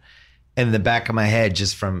happened. in the back of my head,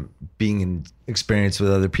 just from being in experience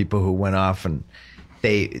with other people who went off and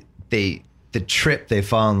the trip they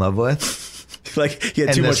fall in love with. Like he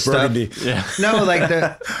had too much burgundy. Yeah. No, like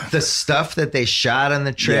the stuff that they shot on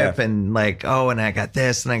the trip and like, oh, and I got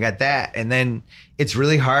this and I got that. And then it's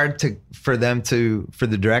really hard for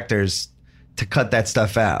the directors to cut that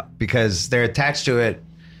stuff out because they're attached to it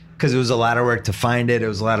because it was a lot of work to find it. It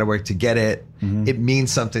was a lot of work to get it. Mm-hmm. It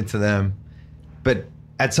means something to them. But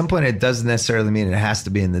at some point, it doesn't necessarily mean it has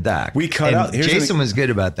to be in the doc. We cut out. Jason was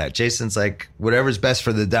good about that. Jason's like, whatever's best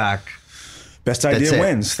for the doc. Best idea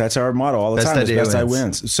wins. That's our motto all the time. Best idea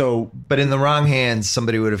wins. So, but in the wrong hands,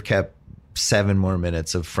 somebody would have kept 7 more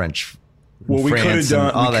minutes of French. Well, we could have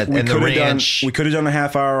done all that. And the ranch. We could have done a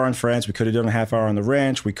half hour on France. We could have done a half hour on the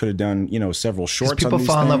ranch. We could have done, several shorts. People on these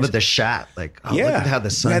fall in things. love with the shot. Like, look at how the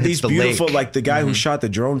sun hits these the beautiful, lake. like the guy who shot the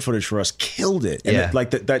drone footage for us killed it. And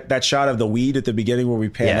like that shot of the weed at the beginning where we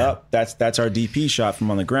pan up. That's our DP shot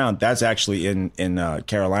from on the ground. That's actually in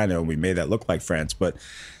Carolina, and we made that look like France. But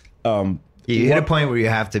you hit a point where you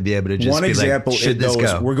have to be able to just one be example. Like, should this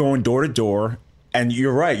go? We're going door to door. And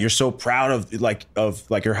you're right. You're so proud of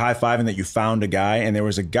you're high-fiving that you found a guy. And there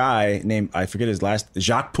was a guy named, I forget his last,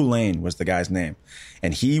 Jacques Poulain was the guy's name.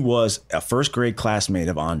 And he was a first grade classmate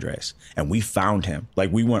of Andre's. And we found him.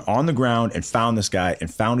 Like we went on the ground and found this guy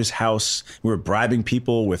and found his house. We were bribing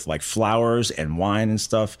people with like flowers and wine and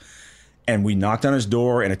stuff. And we knocked on his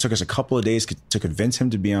door, and it took us a couple of days to convince him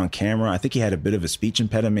to be on camera. I think he had a bit of a speech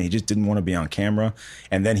impediment. He just didn't want to be on camera.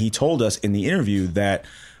 And then he told us in the interview that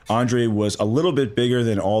Andre was a little bit bigger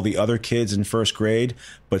than all the other kids in first grade,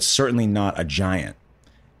 but certainly not a giant.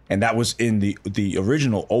 And that was in the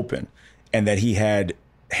original Open. And that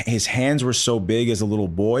his hands were so big as a little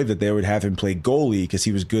boy that they would have him play goalie because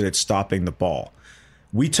he was good at stopping the ball.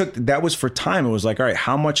 That was for time. It was like, all right,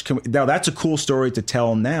 how much now that's a cool story to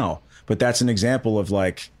tell now. But that's an example of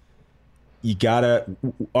like, we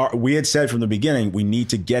had said from the beginning, we need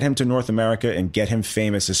to get him to North America and get him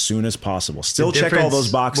famous as soon as possible. Still check all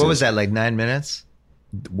those boxes. What was that, like 9 minutes?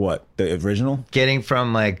 What, the original? Getting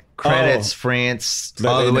from like credits, France,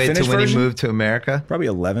 all the way to when he moved to America? Probably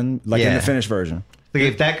 11, like in the finished version. Like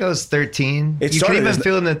if that goes 13, you can even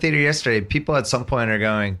feel in the theater yesterday, people at some point are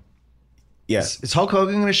going, yes, is Hulk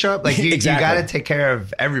Hogan going to show up? Like you got to take care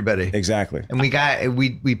of everybody. Exactly. And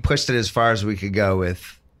we pushed it as far as we could go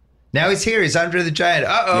with. Now he's here. He's Andre the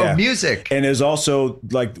Giant. Music. And there's also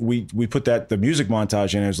like we put the music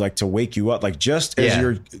montage in. It was like to wake you up, like just as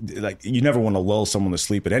you're like you never want to lull someone to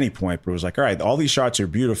sleep at any point. But it was like, all right, all these shots are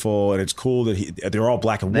beautiful, and it's cool that they're all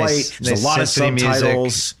black and white. There's a lot of subtitles.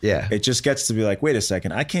 Music. Yeah, it just gets to be like, wait a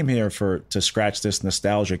second, I came here to scratch this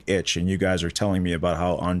nostalgic itch, and you guys are telling me about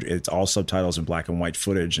how it's all subtitles and black and white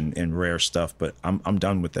footage and rare stuff. But I'm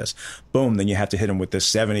done with this. Boom. Then you have to hit them with this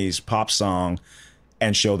 70s pop song.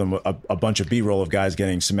 And show them a bunch of B-roll of guys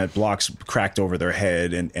getting cement blocks cracked over their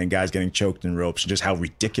head and guys getting choked in ropes. And just how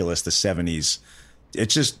ridiculous the 70s.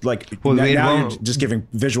 It's just like now you're just giving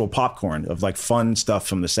visual popcorn of like fun stuff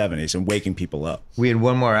from the 70s and waking people up. We had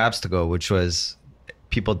one more obstacle, which was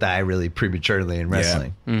people die really prematurely in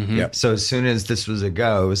wrestling. Yeah. Mm-hmm. Yep. So as soon as this was a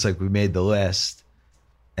go, it was like we made the list.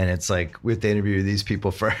 And it's like we have to interview these people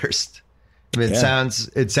first. I mean,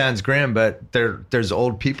 it sounds grim, but there's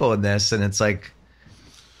old people in this, and it's like,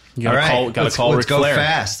 you gotta call let's Ric go Flair.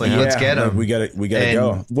 Fast. Like, let's get him. We gotta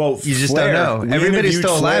go. Well, you just Flair, don't know. Everybody's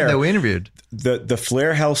still alive Flair. that we interviewed. The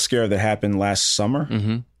Flair health scare that happened last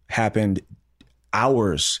summer happened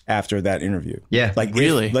hours after that interview. Yeah, like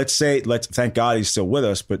really. Thank God he's still with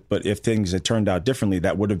us. But if things had turned out differently,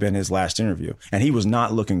 that would have been his last interview, and he was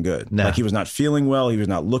not looking good. No. Like he was not feeling well. He was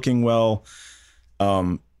not looking well.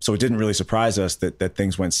 So it didn't really surprise us that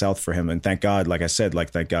things went south for him. And thank God, like I said,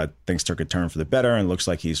 thank God things took a turn for the better, and it looks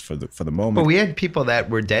like he's for the moment. But we had people that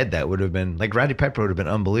were dead that would have been, like Roddy Piper would have been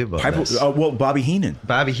unbelievable. Bobby Heenan.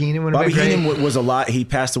 Bobby Heenan would have been great. Bobby Heenan was a lot. He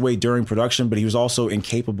passed away during production, but he was also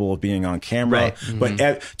incapable of being on camera. Right. Mm-hmm.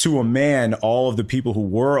 But to a man, all of the people who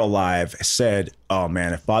were alive said, "Oh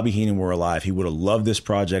man, if Bobby Heenan were alive, he would have loved this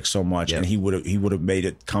project so much, and he would have made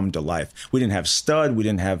it come to life." We didn't have Stud. We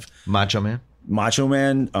didn't have Macho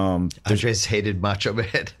Man. Andres hated Macho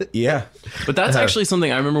Man. Yeah. But that's actually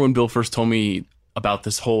something I remember when Bill first told me about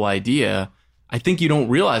this whole idea. I think you don't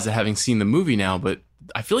realize it having seen the movie now, but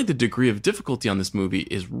I feel like the degree of difficulty on this movie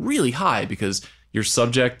is really high because your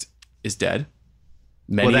subject is dead.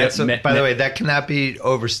 By the way, that cannot be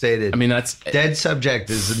overstated. I mean, that's dead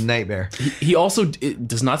subject is a nightmare. He also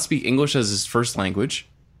does not speak English as his first language.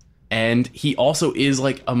 And he also is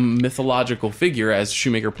like a mythological figure, as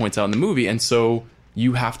Shoemaker points out in the movie. And so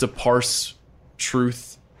you have to parse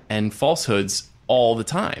truth and falsehoods all the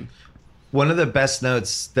time. One of the best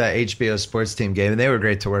notes the HBO sports team gave, and they were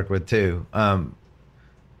great to work with too.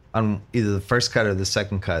 On either the first cut or the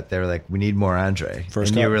second cut, they were like, "We need more Andre."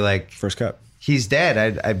 First and cut. you were like, First cut. "He's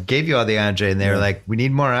dead." I gave you all the Andre, and they were like, "We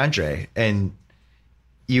need more Andre." And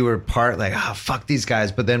you were part like, "Oh, fuck these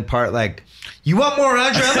guys," but then part like, "You want more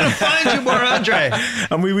Andre? I'm gonna find you more Andre."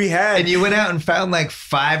 I mean, we had, and you went out and found like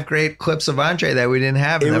 5 great clips of Andre that we didn't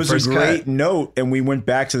have. In it was first a great cut. note, and we went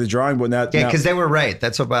back to the drawing board. Now, Because they were right.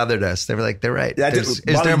 That's what bothered us. They were like, "They're right." Is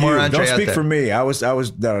there more Andre Don't out speak there? for me. I was.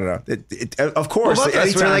 No. Of course, Well, both of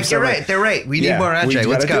us were like, "You're right. They're right. We need more Andre.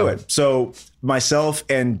 Let's go." Do it. So myself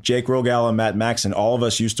and Jake Rogal and Matt Maxon, all of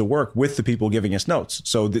us used to work with the people giving us notes.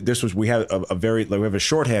 So this was, we have we have a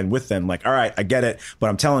shorthand with them. Like, all right, I get it, but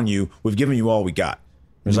I'm telling you, we've given you all we got.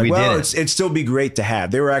 It was like, well, it'd still be great to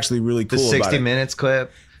have. They were actually really cool. The 60 about it. Minutes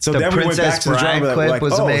clip. So the then we went back to the drawing board. Like,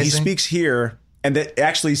 was amazing. He speaks here. And that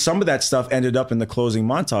actually some of that stuff ended up in the closing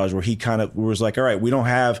montage where he kind of was like, all right, we don't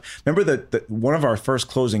have, remember that one of our first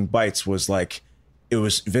closing bites was like, it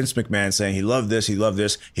was Vince McMahon saying he loved this, he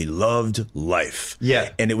loved life. Yeah.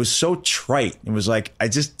 And it was so trite. It was like,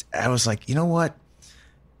 I was like, you know what?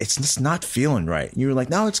 It's just not feeling right. You were like,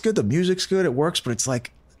 no, it's good. The music's good. It works. But it's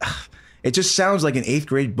like, it just sounds like an 8th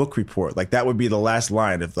grade book report. Like that would be the last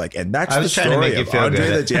line of like, and that's the story trying to make you feel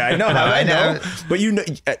good. Yeah, I know. I know. But you know,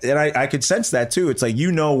 and I could sense that too. It's like,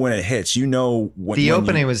 you know, when it hits, you know, when the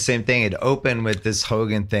opening was the same thing. It opened with this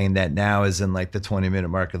Hogan thing that now is in like the 20-minute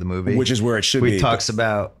mark of the movie, which is where it should be. He talks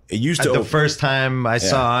about it used to the first time I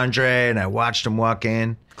saw Andre and I watched him walk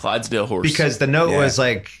in. Clydesdale horse. Because the note was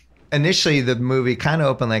like, initially the movie kind of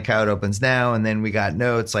opened like how it opens now. And then we got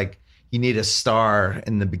notes like, you need a star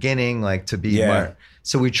in the beginning, like to be more.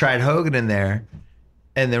 So we tried Hogan in there,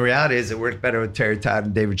 and the reality is it worked better with Terry Todd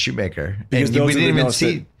and David Shoemaker. Because and we didn't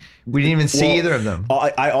even see either of them.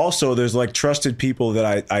 I also, there's like trusted people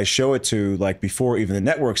that I show it to, like before even the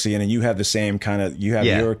network scene, and you have the same kind of, you have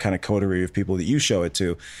your kind of coterie of people that you show it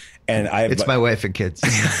to. And it's my wife and kids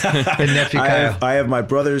and nephew Kyle. I have my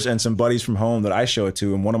brothers and some buddies from home that I show it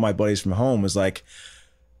to, and one of my buddies from home was like,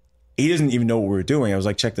 he doesn't even know what we were doing. I was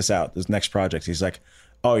like, check this out, this next project. He's like,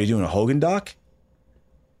 oh, you're doing a Hogan doc?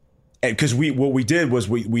 And because what we did was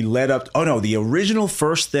we led up. Oh no, the original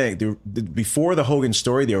first thing before the Hogan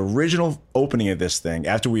story, the original opening of this thing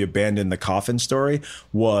after we abandoned the coffin story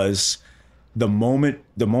was the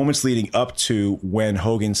moments leading up to when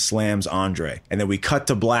Hogan slams Andre, and then we cut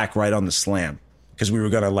to black right on the slam because we were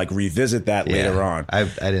gonna like revisit that later on. I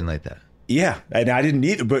didn't like that. Yeah, and I didn't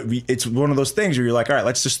either, but it's one of those things where you're like, all right,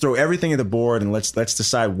 let's just throw everything at the board and let's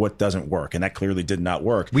decide what doesn't work, and that clearly did not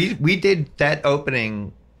work. We did that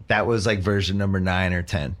opening. That was like version number 9 or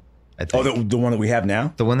 10. I think. Oh, the one that we have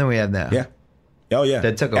now. The one that we have now. Yeah. Oh yeah.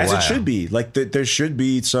 That took a while. As it should be. Like there should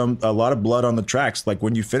be a lot of blood on the tracks. Like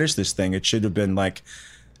when you finish this thing, it should have been like.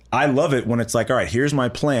 I love it when it's like, all right, here's my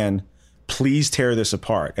plan. Please tear this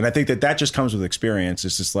apart. And I think that just comes with experience.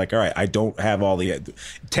 It's just like, all right, I don't have all the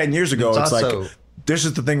 10 years ago. It's also, like, this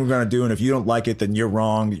is the thing we're going to do. And if you don't like it, then you're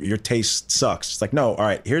wrong. Your taste sucks. It's like, no, all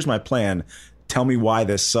right, here's my plan. Tell me why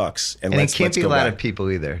this sucks. And it can't be a lot of people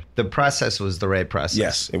either. The process was the right process.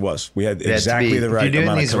 Yes, it was. We had exactly the right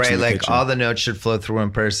amount of cooks in the kitchen. If you're doing these right, like all the notes should flow through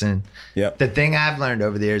one person. Yep. The thing I've learned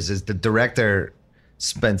over the years is the director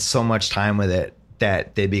spends so much time with it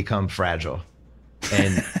that they become fragile.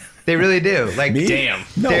 And they really do. Like, me? Damn.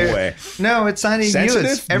 No way. No, it's not even Sensitive? you.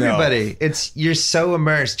 It's everybody. No. You're so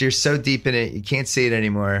immersed. You're so deep in it. You can't see it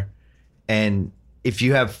anymore. And if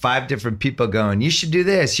you have 5 different people going, you should do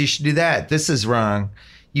this, you should do that, this is wrong,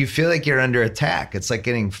 you feel like you're under attack. It's like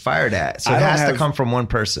getting fired at. So it has to come from one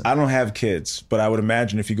person. I don't have kids, but I would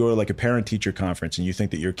imagine if you go to like a parent-teacher conference and you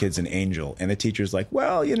think that your kid's an angel and the teacher's like,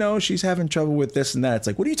 well, you know, she's having trouble with this and that. It's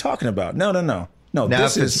like, what are you talking about? No. No, now,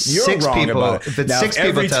 this is, you're wrong people, about it. If it's now, 6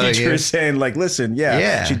 every people telling teacher you, is saying like, listen,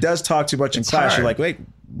 she does talk too much in class. Hard. You're like, wait,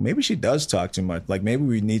 maybe she does talk too much. Like maybe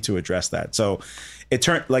we need to address that. So it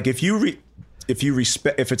turned like if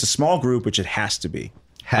it's a small group, which it has to be.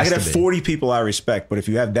 I could have 40 people I respect, but if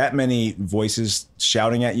you have that many voices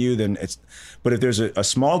shouting at you, then it's. But if there's a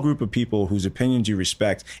small group of people whose opinions you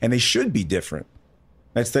respect, and they should be different.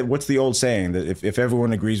 What's the old saying that if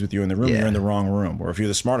everyone agrees with you in the room, you're in the wrong room, or if you're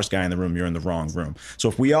the smartest guy in the room, you're in the wrong room. So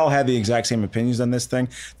if we all had the exact same opinions on this thing,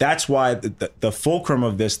 that's why the fulcrum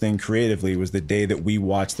of this thing creatively was the day that we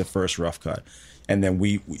watched the first rough cut. And then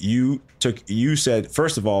you said,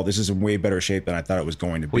 first of all, this is in way better shape than I thought it was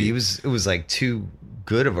going to be. Well, it was like too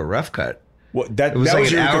good of a rough cut. Well, that was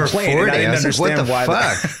like an hour 40. I didn't understand like,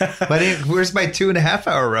 what the fuck? But where's my 2.5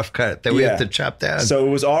 hour rough cut that we have to chop down? So it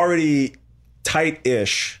was already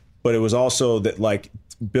tight-ish, but it was also that like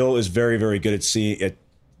Bill is very, very good at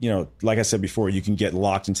like I said before, you can get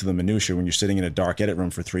locked into the minutia when you're sitting in a dark edit room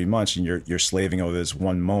for 3 months and you're slaving over this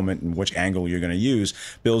one moment and which angle you're going to use.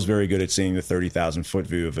 Bill's very good at seeing the 30,000 foot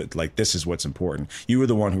view of it. Like, this is what's important. You were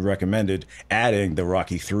the one who recommended adding the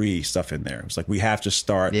Rocky 3 stuff in there. It was like, we have to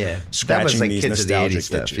start scratching like these Kids of the nostalgic 80s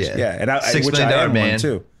stuff. itches. Yeah. And $6 which Million I am Man one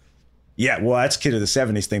too. Yeah, well, that's Kid of the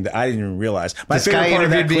 70s thing that I didn't even realize. My This favorite guy part of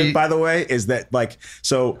that interviewed clip, me- by the way, is that, like,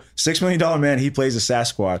 so $6 Million Man, he plays a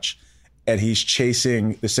Sasquatch, and he's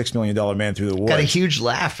chasing the $6 Million Man through the woods. Got a huge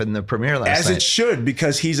laugh in the premiere last As night. it should,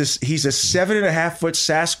 because he's a 7.5 foot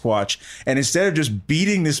Sasquatch, and instead of just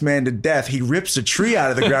beating this man to death, he rips a tree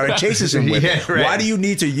out of the ground and chases him with it. Right. Why do you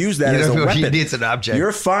need to use that as a He weapon? needs an object.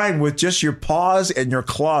 You're fine with just your paws and your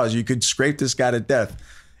claws. You could scrape this guy to death.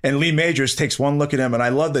 And Lee Majors takes one look at him, and I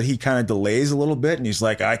love that he kind of delays a little bit, and he's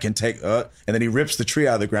like, I can take, and then he rips the tree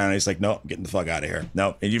out of the ground, and he's like, no, I'm getting the fuck out of here.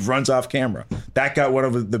 No, and he runs off camera. That got one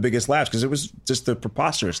of the biggest laughs, because it was just the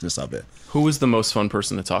preposterousness of it. Who was the most fun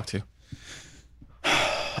person to talk to?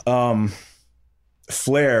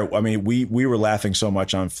 Flair, I mean, we were laughing so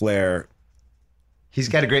much on Flair. He's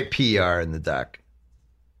got a great PR in the doc.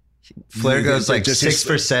 Flair goes like Just 6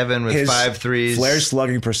 for 7 with 5 threes. Flair's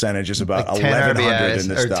slugging percentage is about like 10 1,100 RBIs in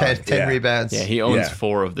this or stuff. 10 rebounds. Yeah, he owns Yeah.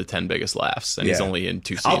 4 of the 10 biggest laughs, and he's Yeah. only in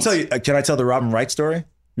 2 scenes. I'll tell you, can I tell the Robin Wright story? You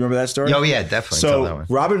remember that story? Oh, yeah, definitely. Tell that So one.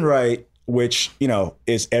 Robin Wright, which,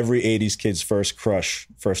 is every 80s kid's first crush,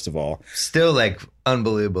 first of all. Still like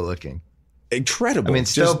unbelievable looking. Incredible. I mean,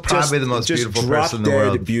 still probably the most beautiful person in the drop-dead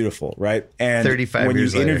world. beautiful, right? And 35 when you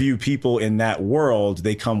years later. interview people in that world,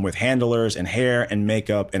 they come with handlers and hair and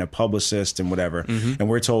makeup and a publicist and whatever. And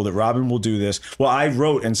we're told that Robin will do this. Well, I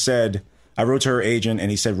wrote to her agent,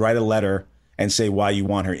 and he said, write a letter and say why you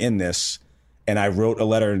want her in this. And I wrote a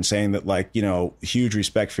letter and saying that, like, huge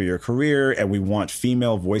respect for your career, and we want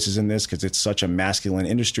female voices in this because it's such a masculine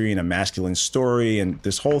industry and a masculine story and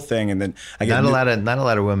this whole thing. And then I get Not a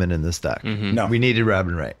lot of women in this doc. No. We needed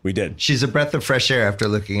Robin Wright. We did. She's a breath of fresh air after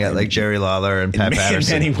looking at like Jerry Lawler and Pat In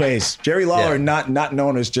Patterson. many ways. Jerry Lawler, Yeah. not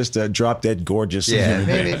known as just a drop dead gorgeous. Yeah,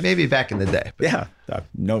 human being. maybe back in the day. But Yeah.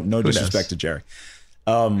 No disrespect knows? to Jerry.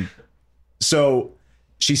 So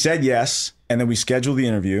she said yes, and then we scheduled the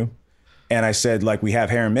interview. And I said, like, we have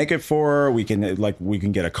hair and makeup for her. We can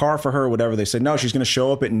get a car for her, whatever. They said, no, she's going to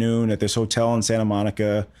show up at noon at this hotel in Santa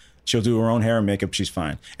Monica. She'll do her own hair and makeup. She's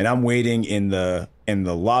fine. And I'm waiting in the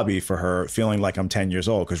lobby for her, feeling like I'm 10 years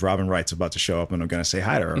old because Robin Wright's about to show up and I'm going to say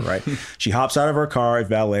hi to her, right? She hops out of her car at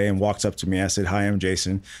valet and walks up to me. I said, hi, I'm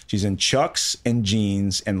Jason. She's in Chucks and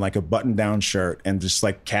jeans and like a button-down shirt and just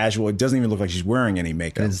like casual. It doesn't even look like she's wearing any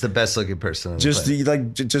makeup. it's the best looking person. In the Just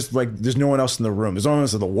place. like there's no one else in the room. There's no one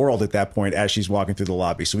else in the world at that point as she's walking through the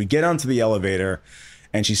lobby. So we get onto the elevator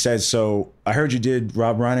and she says, so I heard you did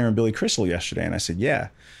Rob Reiner and Billy Crystal yesterday. And I said, yeah.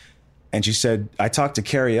 And she said, I talked to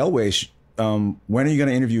Carrie Elway. When are you going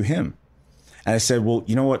to interview him? And I said, well,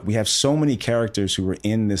 you know what? We have so many characters who were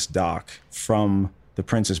in this doc from The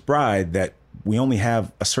Princess Bride that we only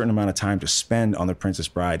have a certain amount of time to spend on The Princess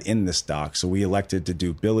Bride in this doc. So we elected to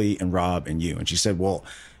do Billy and Rob and you. And she said, well,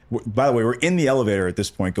 by the way, we're in the elevator at this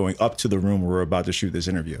point going up to the room where we're about to shoot this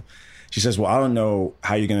interview. She says, well, I don't know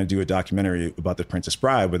how you're going to do a documentary about The Princess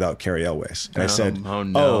Bride without Carrie Elway. And I said, oh,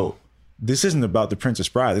 no. oh, this isn't about The Princess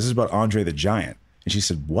Bride. This is about Andre the Giant. And she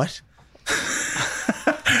said, what?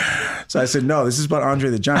 So I said, no, this is about Andre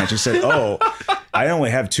the Giant. She said, oh, I only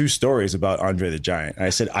have 2 stories about Andre the Giant. And I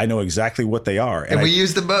said, I know exactly what they are. and we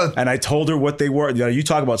used them both. And I told her what they were. You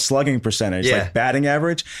talk about slugging percentage, Yeah. like batting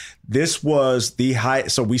average. This was the high.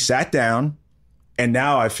 So we sat down. And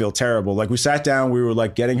now I feel terrible. Like we sat down, we were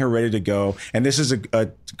like getting her ready to go. And this is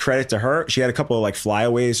a credit to her. She had a couple of like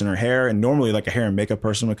flyaways in her hair. And normally like a hair and makeup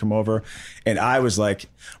person would come over. And I was like,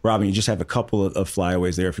 Robin, you just have a couple of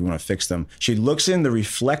flyaways there if you want to fix them. She looks in the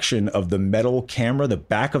reflection of the metal camera, the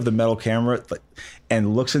back of the metal camera,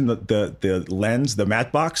 and looks in the lens, the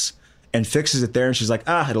matte box, and fixes it there. And she's like,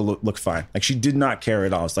 it'll look fine. Like she did not care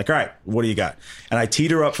at all. It's like, all right, what do you got? And I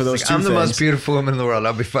teed her up for those Like, 2 I'm things. the most beautiful woman in the world.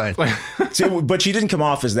 I'll be fine. But she didn't come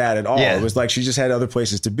off as that at all. Yeah. It was like she just had other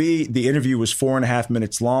places to be. The interview was 4.5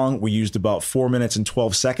 minutes long. We used about 4 minutes and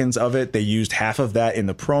 12 seconds of it. They used half of that in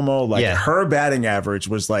the promo. Like her batting average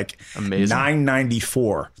was like amazing.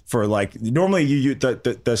 994 for like normally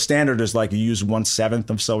the standard is like you use 1/7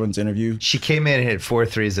 of someone's interview. She came in and hit 4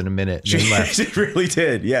 threes in a minute. And then left. She really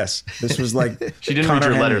did. Yes, this was like She didn't Connor read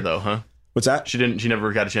your Henry. letter though, huh? What's that? She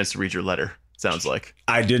never got a chance to read your letter. sounds like.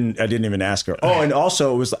 I didn't even ask her. Oh, and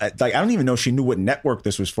also it was like, I don't even know if she knew what network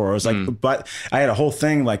this was for. I was like, but I had a whole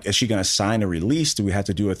thing like, is she going to sign a release? Do we have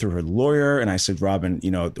to do it through her lawyer? And I said, Robin,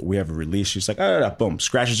 we have a release. She's like, oh, boom,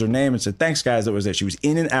 scratches her name and said, thanks guys. That was it. She was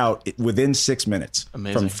in and out within 6 minutes.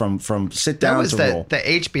 Amazing. From sit down to roll. The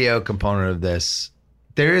HBO component of this.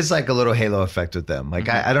 There is like a little halo effect with them. Like,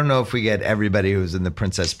 I don't know if we get everybody who's in the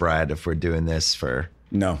Princess Bride if we're doing this for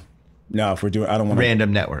No, if we're doing, I don't want to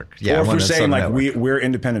random network. Yeah, or if we're saying like we're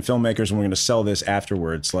independent filmmakers and we're going to sell this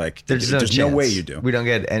afterwards, like there's no way you do. We don't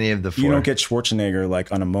get any of the. You don't get Schwarzenegger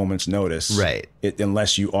like on a moment's notice, right?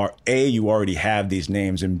 Unless you are you already have these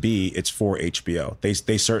names, and B, it's for HBO.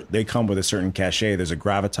 They come with a certain cachet. There's a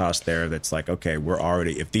gravitas there that's like, okay, we're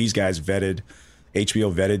already, if these guys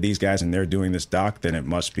HBO vetted these guys and they're doing this doc, then it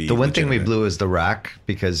must be. The one thing we blew is The Rock,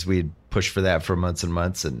 because we'd pushed for that for months and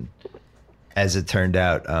months, and as it turned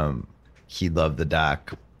out, he loved the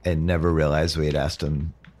doc and never realized we had asked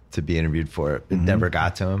him to be interviewed for it. It never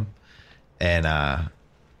got to him. And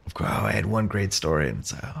of course, I had one great story, and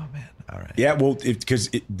it's like, oh man, all right. Yeah, well, because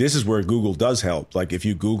this is where Google does help. Like if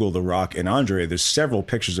you Google The Rock and Andre, there's several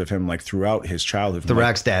pictures of him like throughout his childhood. The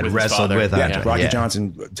Rock's dad wrestled with Andre. Yeah, Rocky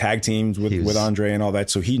Johnson tag teams with Andre and all that.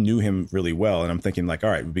 So he knew him really well. And I'm thinking like, all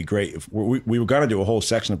right, it would be great if we were going to do a whole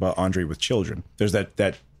section about Andre with children. There's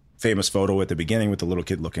that famous photo at the beginning with the little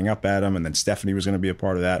kid looking up at him, and then Stephanie was going to be a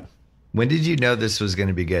part of that. When did you know this was going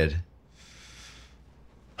to be good?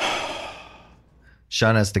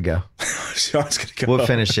 Sean has to go. Sean's going to go. We'll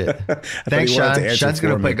finish it. Thanks, Sean. Sean's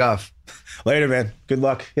going to play golf. Later, man. Good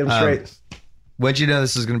luck. Hit him straight. When did you know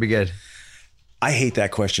this was going to be good? I hate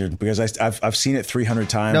that question because I've seen it 300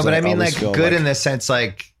 times. No, but I mean like good in the sense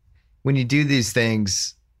like when you do these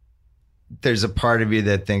things, there's a part of you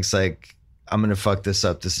that thinks like, I'm going to fuck this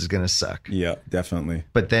up. This is going to suck. Yeah, definitely.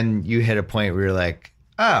 But then you hit a point where you're like,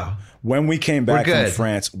 oh. When we came back from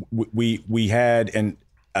France, we had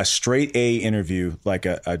a straight A interview, like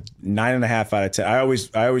a 9.5 out of 10. I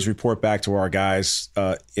always report back to our guys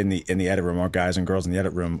in the edit room, our guys and girls in the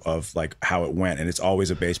edit room, of like how it went. And it's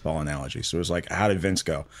always a baseball analogy. So it was like, how did Vince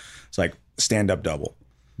go? It's like stand-up double.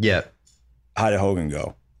 Yeah. How did Hogan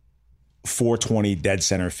go? 420 dead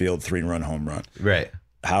center field, 3-run home run. Right.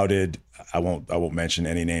 How did, I won't mention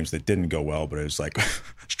any names that didn't go well, but it was like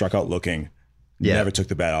struck out looking, never took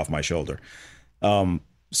the bat off my shoulder.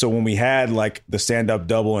 So when we had like the stand-up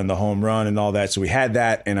double and the home run and all that, so we had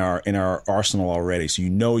that in our arsenal already. So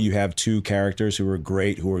you have two characters who were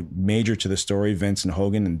great, who were major to the story, Vince and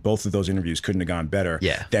Hogan, and both of those interviews couldn't have gone better.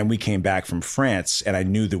 Yeah. Then we came back from France, and I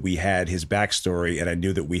knew that we had his backstory, and I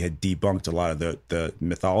knew that we had debunked a lot of the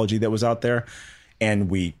mythology that was out there.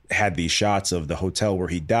 And we had these shots of the hotel where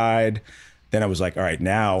he died. Then I was like, all right,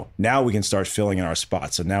 now we can start filling in our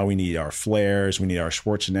spots. So now we need our Flairs, we need our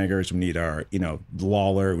Schwarzeneggers, we need our,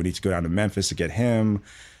 Lawler. We need to go down to Memphis to get him.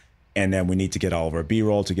 And then we need to get all of our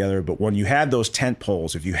B-roll together. But when you have those tent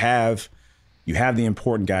poles, if you have the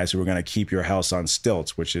important guys who are going to keep your house on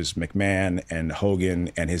stilts, which is McMahon and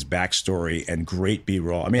Hogan and his backstory and great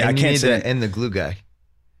B-roll. I mean, I can't say. And the glue guy.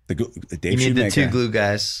 Dave you need Shoemaker, the two glue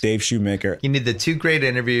guys. Dave Shoemaker. You need the two great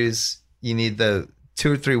interviews. You need the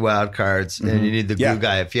 2 or 3 wild cards, and you need the glue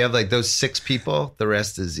guy. If you have like those 6 people, the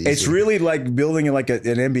rest is easy. It's really like building like an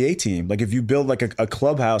NBA team. Like if you build like a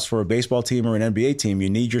clubhouse for a baseball team or an NBA team, you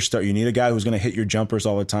need your start. You need a guy who's going to hit your jumpers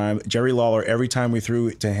all the time. Jerry Lawler, every time we threw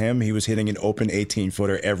it to him, he was hitting an open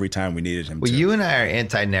 18-footer every time we needed him to. You and I are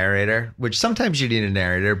anti-narrator, which sometimes you need a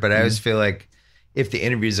narrator, but I always feel like if the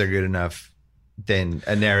interviews are good enough, then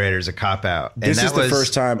a narrator's a cop-out. This is the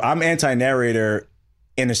first time I'm anti-narrator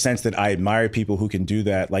in the sense that I admire people who can do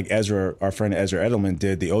that. Like our friend Ezra Edelman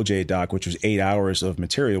did the OJ doc, which was 8 hours of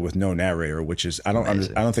material with no narrator, which is, I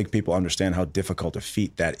don't think people understand how difficult a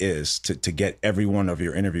feat that is to get every one of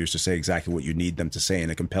your interviews to say exactly what you need them to say in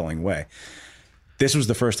a compelling way. This was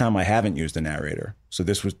the first time I haven't used a narrator. So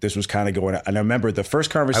this was kind of going, and I remember the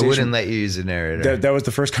first conversation. I wouldn't let you use a narrator. That was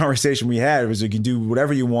the first conversation we had. It was you can do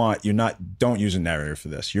whatever you want. Don't use a narrator for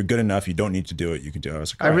this. You're good enough. You don't need to do it. You can do it. I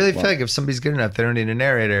was like, I really feel like if somebody's good enough, they don't need a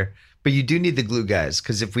narrator. But you do need the glue guys,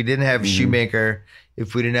 because if we didn't have Shoemaker,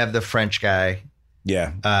 if we didn't have the French guy,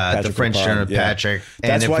 the French General Patrick,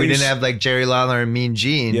 and if we didn't have like Jerry Lawler and Mean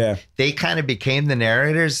Gene, they kind of became the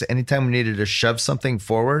narrators anytime we needed to shove something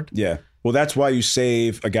forward. Yeah. Well, that's why you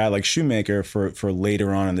save a guy like Shoemaker for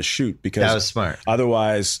later on in the shoot, because that was smart.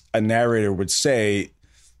 Otherwise, a narrator would say,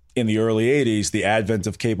 in the early 80s, the advent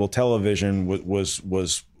of cable television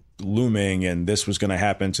was looming, and this was going to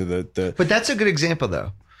happen to the. But that's a good example,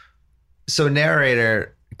 though. So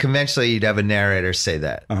narrator, conventionally, you'd have a narrator say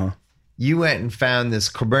that. you went and found this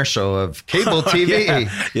commercial of cable TV.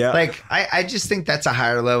 Yeah. Like, I just think that's a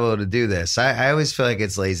higher level to do this. I always feel like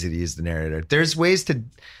it's lazy to use the narrator. There's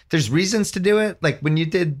reasons to do it. Like when you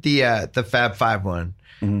did the Fab Five one,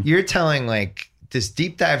 you're telling like this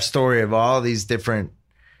deep dive story of all these different,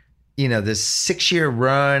 this 6-year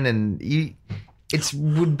run, and it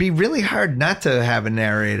would be really hard not to have a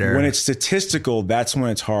narrator. When it's statistical, that's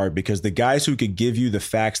when it's hard, because the guys who could give you the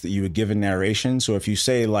facts that you would give in narration. So if you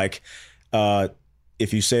say like, in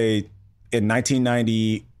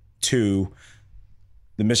 1992,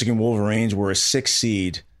 the Michigan Wolverines were a 6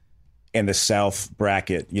 seed in the South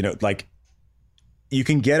bracket, like you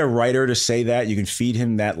can get a writer to say that, you can feed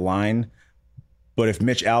him that line. But if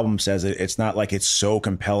Mitch Albom says it, it's not like it's so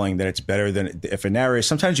compelling that it's better than if a narrator.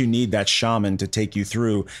 Sometimes you need that shaman to take you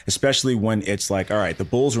through, especially when it's like, all right, the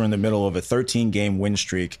Bulls were in the middle of a 13-game win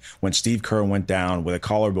streak when Steve Kerr went down with a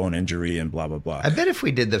collarbone injury and blah, blah, blah. I bet if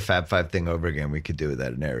we did the Fab Five thing over again, we could do it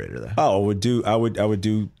without a narrator, though.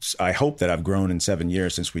 I hope that I've grown in 7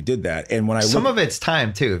 years since we did that. And when some of it's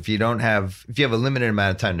time too. If you have a limited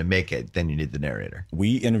amount of time to make it, then you need the narrator.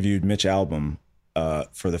 We interviewed Mitch Albom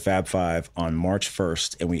for the Fab Five on March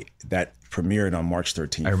 1st, and that premiered on March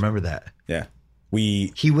 13th. I remember that. Yeah,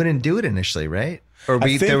 he wouldn't do it initially, right? Or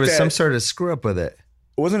there was some sort of screw up with it.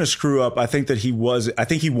 It wasn't a screw up. I think he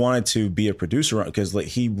wanted to be a producer because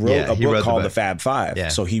he wrote a book called The Fab Five. Yeah.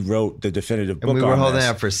 So he wrote the definitive book. And we were holding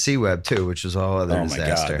out for C-Web too, which was a whole other disaster.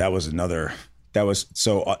 Oh my God, that was another. That was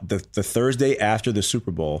so the Thursday after the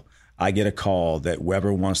Super Bowl, I get a call that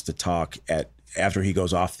Weber wants to talk after he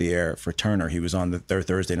goes off the air for Turner. He was on their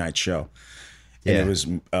Thursday night show. And it was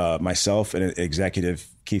myself and executive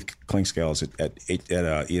Keith Klinkscales at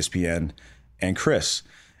ESPN and Chris.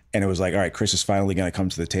 And it was like, all right, Chris is finally going to come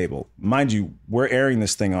to the table. Mind you, we're airing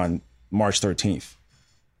this thing on March 13th.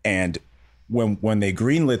 And when they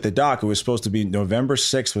greenlit the doc, it was supposed to be November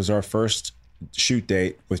 6th was our first shoot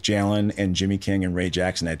date with Jalen and Jimmy King and Ray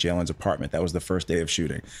Jackson at Jalen's apartment. That was the first day of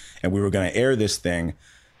shooting. And we were going to air this thing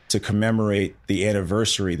to commemorate the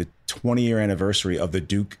 20-year anniversary of the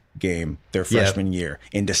Duke game, their freshman year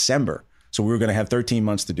in December. So we were going to have 13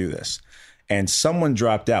 months to do this. And someone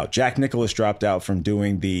dropped out. Jack Nicklaus dropped out from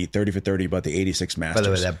doing the 30 for 30, but the 86 Masters. By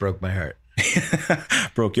the way, that broke my heart.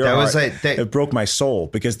 Broke your heart. It broke my soul,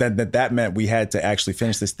 because that meant we had to actually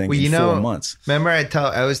finish this thing in 4 months. Remember, I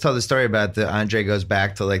always tell the story about the Andre goes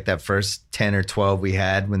back to like that first 10 or 12 we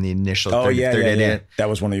had when the initial 30. That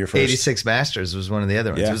was one of your first. 86 Masters was one of the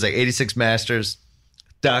other ones. Yeah. It was like 86 Masters,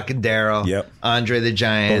 Doc and Daryl, Andre the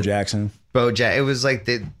Giant, Bo Jackson. It was like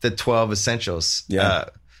the 12 essentials. Yeah.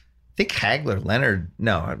 I think Hagler, Leonard.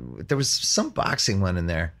 No, there was some boxing one in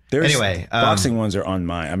there. Anyway, boxing ones are on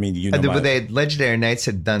mine. I mean, Legendary Nights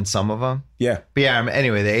had done some of them. Yeah. But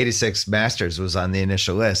anyway, the 86 Masters was on the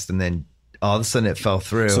initial list, and then all of a sudden it fell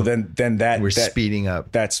through. So then we're speeding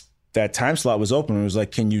up. That time slot was open. It was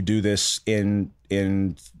like, can you do this in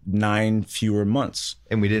 9 fewer months?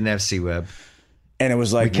 And we didn't have C-Web. And it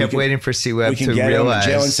was like, we kept waiting for C-Web to realize.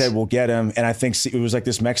 Jalen said, we'll get him. And I think it was like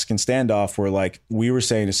this Mexican standoff where like we were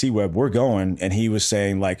saying to C-Web, we're going. And he was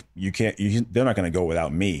saying like, they're not going to go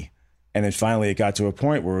without me. And then finally it got to a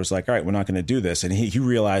point where it was like, all right, we're not going to do this. And he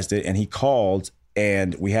realized it, and he called,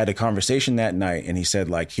 and we had a conversation that night. And he said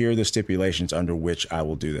like, here are the stipulations under which I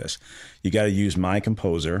will do this. You got to use my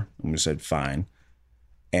composer. And we said, fine.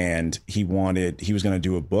 And he was going to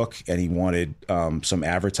do a book, and he wanted some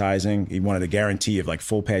advertising. He wanted a guarantee of like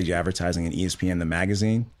full page advertising in ESPN, the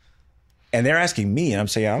magazine. And they're asking me, and I'm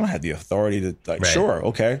saying, I don't have the authority to Sure.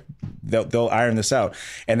 Okay. They'll iron this out.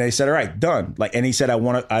 And they said, all right, done. And he said, I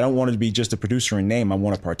don't want to be just a producer in name. I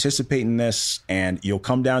want to participate in this, and you'll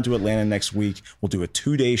come down to Atlanta next week. We'll do a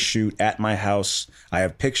 2-day shoot at my house. I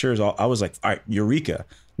have pictures. I was like, all right, Eureka.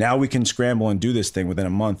 Now we can scramble and do this thing within a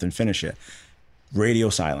month and finish it. Radio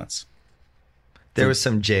silence. There was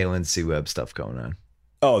some Jalen C-Web stuff going on.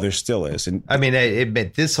 Oh, there still is. And I mean,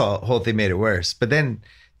 this whole thing made it worse. But then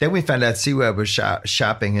we found out C-Web was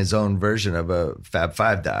shopping his own version of a Fab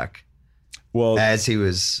Five doc. Well, as he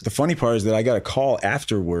was. The funny part is that I got a call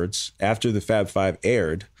afterwards, after the Fab Five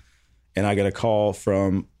aired, and I got a call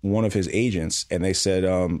from one of his agents, and they said,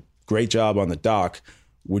 great job on the doc.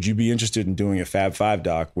 Would you be interested in doing a Fab Five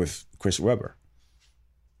doc with Chris Webber?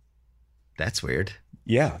 That's weird.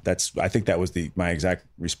 Yeah, I think that was my exact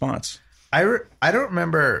response. I don't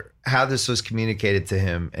remember how this was communicated to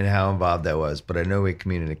him and how involved I was, but I know we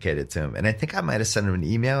communicated to him. And I think I might have sent him an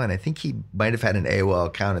email, and I think he might have had an AOL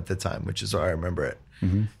account at the time, which is why I remember it.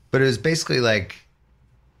 Mm-hmm. But it was basically like,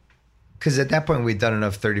 because at that point we'd done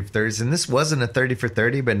enough 30 for 30s, and this wasn't a 30 for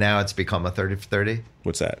 30, but now it's become a 30 for 30.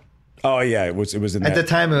 What's that? Oh yeah, it was in At that, the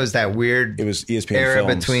time, it was that weird. it was ESPN era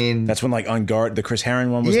Films. between. That's when like On Guard, the Chris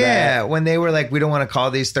Herron one was Yeah, that. when they were like, we don't want to call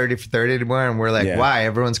these 30 for 30 anymore, and we're like, Yeah. why?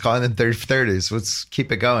 Everyone's calling them 30 for 30s. Let's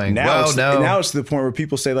keep it going. Now, Well, now it's to the point where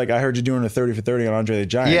people say like, I heard you doing a 30 for 30 on Andre the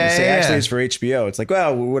Giant. Yeah, They say yeah, actually yeah. it's for HBO. It's like,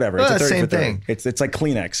 well, whatever. Well, it's a 30 same for 30. thing. It's like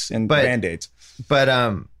Kleenex and But- Band-Aids.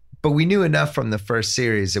 But we knew enough from the first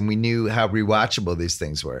series, and we knew how rewatchable these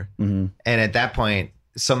things were. Mm-hmm. And at that point,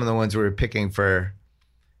 some of the ones we were picking for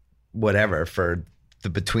whatever, for the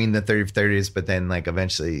between the 30 for 30s, but then like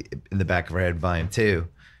eventually in the back of our head, volume 2.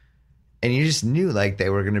 And you just knew like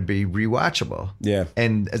they were going to be rewatchable. Yeah.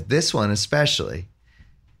 And this one especially.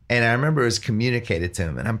 And I remember it was communicated to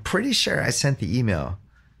him, and I'm pretty sure I sent the email.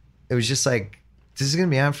 It was just like, this is going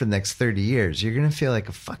to be on for the next 30 years. You're going to feel like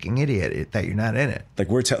a fucking idiot that you're not in it. Like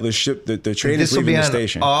we're the ship, the train This is will be leaving the on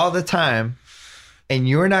station. all the time, and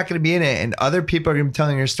you're not going to be in it, and other people are going to be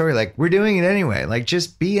telling your story. Like, we're doing it anyway. Like,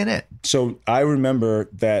 just be in it. So I remember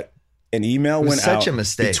that an email went such out a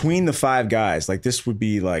mistake. between the 5 guys. Like this would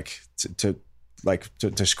be like to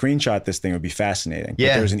screenshot this thing would be fascinating. Yeah.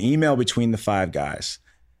 But there was an email between the 5 guys,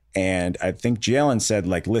 and I think Jalen said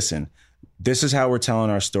like, listen, this is how we're telling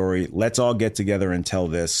our story. Let's all get together and tell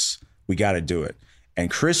this. We got to do it. And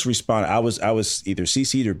Chris responded. I was either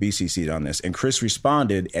CC'd or BCC'd on this. And Chris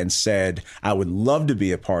responded and said, I would love to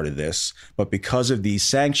be a part of this, but because of these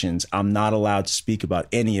sanctions, I'm not allowed to speak about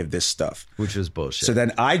any of this stuff. Which was bullshit. So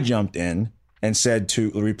then I jumped in and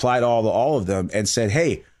replied all of them and said,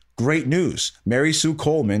 hey, great news. Mary Sue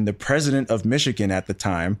Coleman, the president of Michigan at the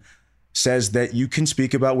time, says that you can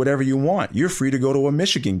speak about whatever you want. You're free to go to a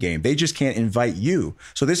Michigan game. They just can't invite you.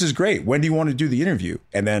 So this is great. When do you want to do the interview?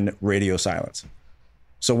 And then radio silence.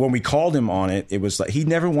 So when we called him on it, it was like he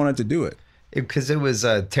never wanted to do it. Because it was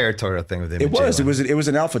a territorial thing with him. It was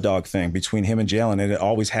an alpha dog thing between him and Jalen, and it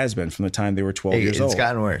always has been from the time they were 12 years old. It's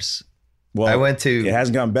gotten worse. Well, I went to it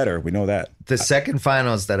hasn't gotten better. We know that. the second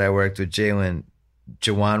finals that I worked with Jalen.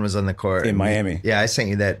 Jawan was on the court In Miami. Yeah, I sent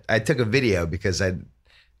you that. I took a video because I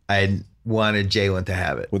wanted Jalen to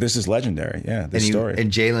have it. Well, this is legendary. Yeah, this story.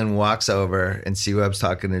 And Jalen walks over, and C-Web's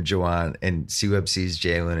talking to Jawan, and C-Web sees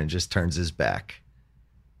Jalen and just turns his back.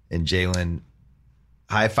 And Jalen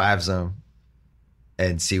high fives him,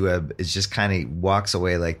 and C-Web is just kind of walks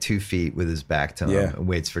away like 2 feet with his back to him and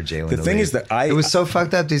waits for Jalen. The to thing leave. is that it was so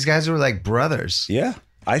fucked up. These guys were like brothers. Yeah,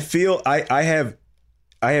 I feel I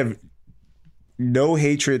have no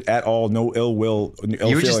hatred at all, no ill will.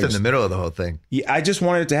 You were just in the middle of the whole thing. Yeah, I just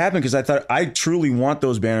wanted it to happen because I thought I truly want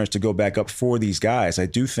those banners to go back up for these guys. I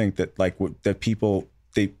do think that that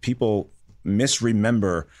people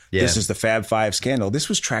misremember this is the Fab Five scandal. This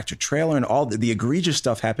was Tractor Trailer, and all the egregious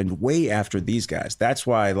stuff happened way after these guys. That's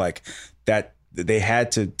why that they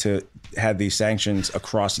had to have these sanctions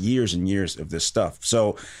across years and years of this stuff.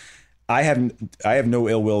 So I have no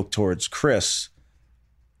ill will towards Chris.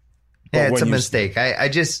 Yeah, it's a mistake.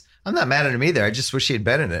 I'm not mad at him either. I just wish he had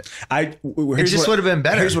been in it. It just would have been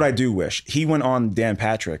better. Here's what I do wish. He went on Dan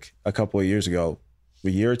Patrick a couple of years ago, a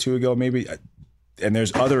year or two ago maybe. And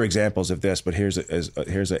there's other examples of this, but here's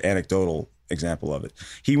an anecdotal example of it.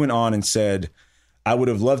 He went on and said, I would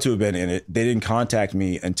have loved to have been in it. They didn't contact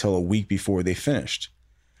me until a week before they finished.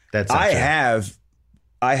 I have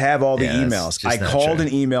all the emails. I called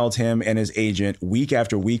and emailed him and his agent week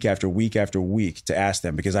after week after week after week to ask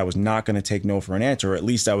them because I was not going to take no for an answer, or at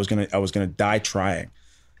least I was going to die trying.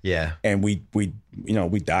 Yeah. And we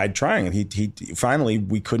died trying, and he finally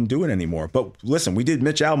we couldn't do it anymore. But listen, we did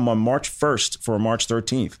Mitch album on March 1st for March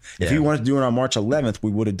 13th. If he wanted to do it on March 11th, we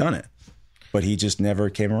would have done it. But he just never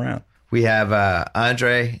came around. We have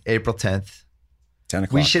Andre, April 10th. 10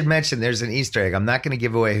 o'clock. We should mention there's an Easter egg. I'm not going to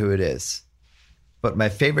give away who it is. But my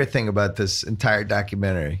favorite thing about this entire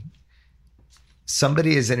documentary,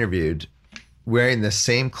 somebody is interviewed wearing the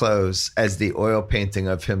same clothes as the oil painting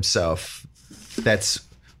of himself that's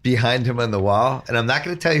behind him on the wall. And I'm not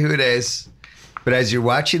going to tell you who it is, but as you're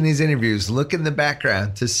watching these interviews, look in the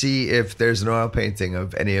background to see if there's an oil painting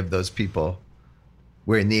of any of those people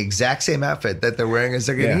wearing the exact same outfit that they're wearing as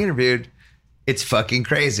they're getting interviewed. It's fucking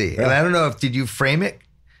crazy. Yeah. And I don't know did you frame it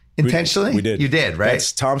intentionally? We did. You did, right?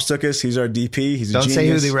 That's Tom Stukas. He's our DP. He's a Don't genius. say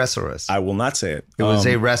who the wrestler was. I will not say it. It was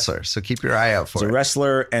a wrestler, so keep your eye out for it. It's a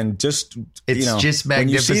wrestler, and just just magnificent. When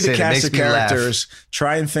you see the cast of characters, laugh.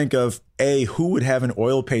 try and think of A, who would have an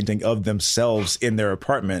oil painting of themselves in their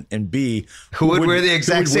apartment, and B, who would wear the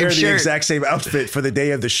exact same shirt, the exact same outfit for the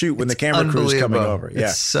day of the shoot when the camera crew's coming over. Yeah,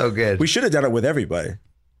 it's so good. We should have done it with everybody.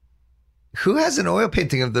 Who has an oil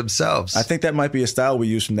painting of themselves? I think that might be a style we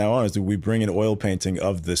use from now on, is that we bring an oil painting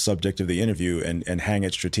of the subject of the interview and hang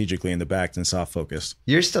it strategically in the back in soft focus.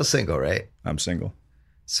 You're still single, right? I'm single.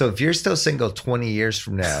 So if you're still single 20 years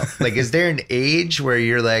from now, like, is there an age where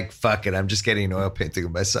you're like, fuck it, I'm just getting an oil painting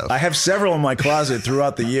of myself? I have several in my closet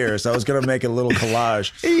throughout the years. I was going to make a little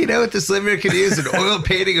collage. Hey, you know what this listener could use? An oil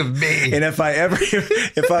painting of me. And if I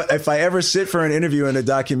ever sit for an interview in a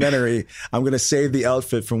documentary, I'm going to save the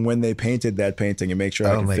outfit from when they painted that painting and make sure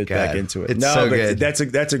I can fit back into it. It's so good. That's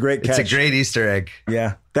a great catch. It's a great Easter egg.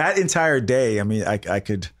 Yeah. That entire day, I mean, I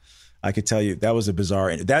could tell you that was a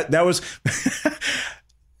bizarre, that was,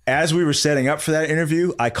 as we were setting up for that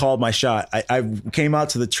interview, I called my shot. I came out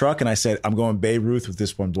to the truck and I said, I'm going Babe Ruth with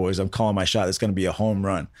this one, boys. I'm calling my shot. It's going to be a home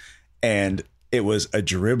run. And it was a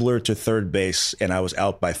dribbler to third base, and I was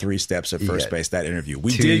out by 3 steps at first base that interview.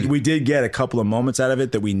 We did get a couple of moments out of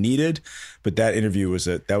it that we needed, but that interview was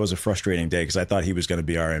a frustrating day because I thought he was going to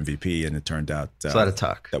be our MVP, and it turned out it's a lot of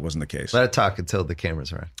talk. That wasn't the case. A lot of talk until the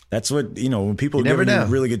cameras are on. That's what, when people give you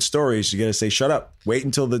really good stories, you got to say, shut up, wait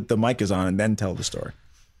until the mic is on, and then tell the story.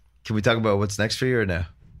 Can we talk about what's next for you or no?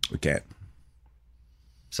 We can't.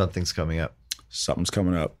 Something's coming up. Something's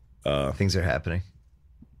coming up. Things are happening.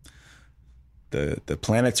 The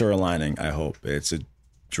planets are aligning, I hope. It's a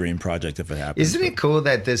dream project if it happens. Isn't it cool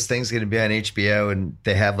that this thing's going to be on HBO and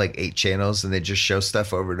they have like 8 channels and they just show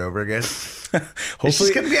stuff over and over again? Hopefully, it's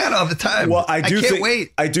just going to be on all the time. Well, I can't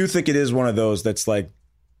wait. I do think it is one of those that's like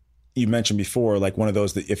you mentioned before, like one of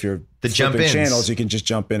those that if you're flipping channels, you can just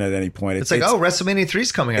jump in at any point. It's like, WrestleMania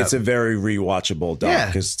 3's coming up. It's a very rewatchable doc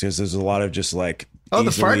because there's a lot of just like the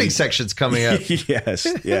farting section's coming up.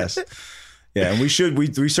 Yes. Yeah, and we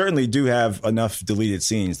certainly do have enough deleted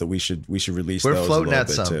scenes that we should release those a little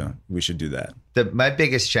bit too. We should do that. My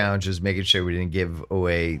biggest challenge was making sure we didn't give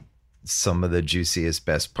away some of the juiciest,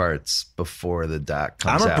 best parts before the doc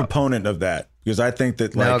comes out. I'm a proponent of that because I think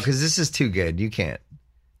that no, because this is too good. You can't.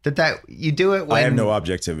 That you do it when I have no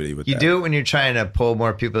objectivity with that. You do it when you're trying to pull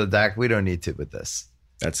more people to the doc. We don't need to with this.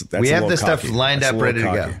 That's we have this stuff lined up, ready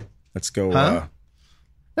to go. Let's go.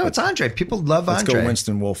 No, it's Andre. People love Andre. Let's go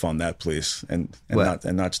Winston Wolf on that, please, and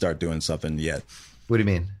not start doing something yet. What do you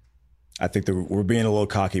mean? I think that we're being a little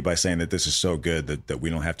cocky by saying that this is so good that we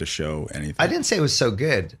don't have to show anything. I didn't say it was so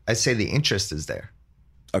good. I say the interest is there.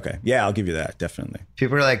 Okay, yeah, I'll give you that definitely.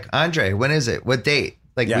 People are like, Andre, when is it? What date?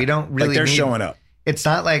 Like we don't really. Like they're showing up. It's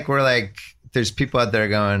not like we're like. There's people out there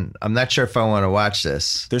going, I'm not sure if I want to watch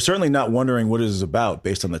this. They're certainly not wondering what it is about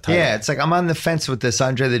based on the title. Yeah, it's like I'm on the fence with this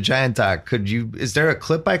Andre the Giant doc. Is there a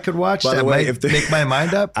clip I could watch By that the way, might make my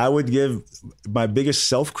mind up? I would give my biggest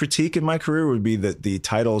self-critique in my career would be the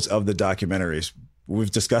titles of the documentaries.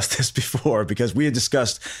 We've discussed this before because we had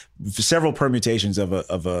discussed several permutations of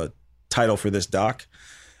a title for this doc.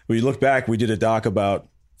 When you look back, we did a doc about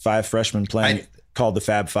 5 freshmen playing called the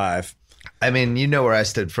Fab Five. I mean, you know where I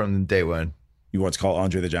stood from day one. You want to call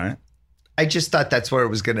Andre the Giant? I just thought that's where it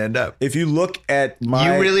was going to end up. If you look at you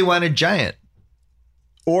really wanted Giant.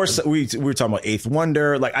 Or we were talking about Eighth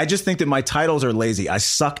Wonder. Like, I just think that my titles are lazy. I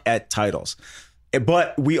suck at titles.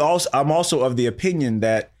 But I'm also of the opinion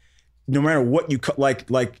that no matter what you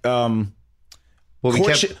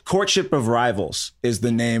Courtship of Rivals is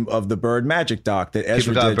the name of the Bird Magic doc that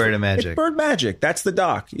Ezra did. Bird of Magic. It's Bird Magic. That's the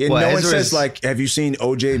doc. And no one says like, have you seen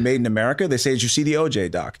OJ Made in America? They say, did you see the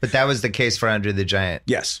OJ doc? But that was the case for Andre the Giant.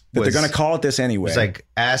 Yes. But they're going to call it this anyway. It's like,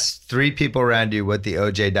 ask 3 people around you what the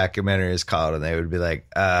OJ documentary is called, and they would be like,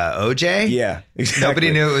 OJ? Yeah, exactly.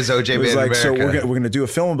 Nobody knew it was OJ Made in America. So we're going to do a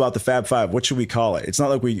film about the Fab Five. What should we call it? It's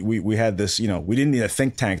not like we had this, we didn't need a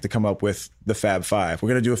think tank to come up with the Fab Five. We're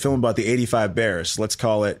going to do a film about the 85 Bears. Let's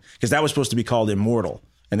call it, because that was supposed to be called Immortal.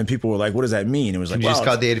 And then people were like, what does that mean? It was like, you just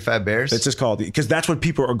called the 85 Bears? It's just called, because that's what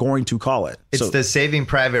people are going to call it. It's the Saving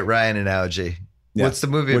Private Ryan analogy. Yeah. What's the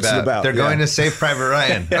movie What's about? It about? They're going to save Private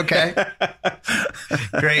Ryan. Okay.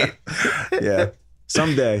 Great. Yeah.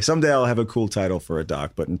 Someday I'll have a cool title for a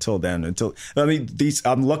doc, but until then,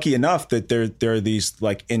 I'm lucky enough that there are these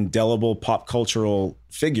like indelible pop cultural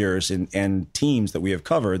figures and teams that we have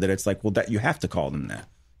covered that it's like, well, that you have to call them that,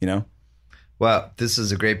 Well, this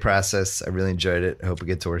is a great process. I really enjoyed it. I hope we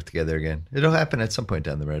get to work together again. It'll happen at some point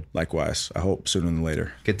down the road. Likewise. I hope sooner than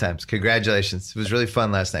later. Good times. Congratulations. It was really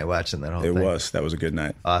fun last night watching that whole thing. It was. That was a good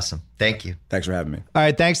night. Awesome. Thank you. Thanks for having me. All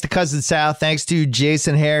right. Thanks to Cousin Sal. Thanks to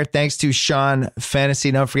Jason Hehir. Thanks to Sean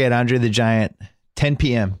Fennessey. Don't forget Andre the Giant, 10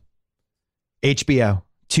 p.m. HBO,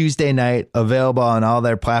 Tuesday night, available on all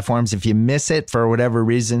their platforms. If you miss it for whatever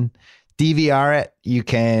reason, DVR it. You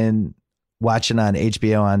can watch it on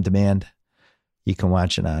HBO On Demand. You can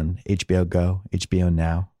watch it on HBO Go, HBO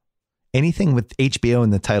Now. Anything with HBO in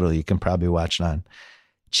the title, you can probably watch it on.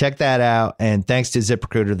 Check that out. And thanks to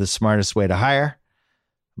ZipRecruiter, the smartest way to hire.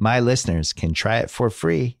 My listeners can try it for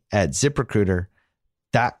free at ZipRecruiter.com.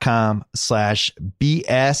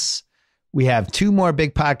 ringer.com/BS. We have 2 more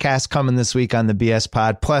big podcasts coming this week on the BS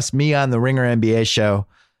pod, plus me on the Ringer NBA show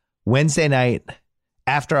Wednesday night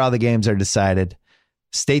after all the games are decided.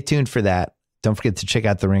 Stay tuned for that. Don't forget to check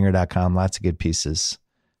out theringer.com. Lots of good pieces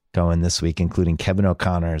going this week, including Kevin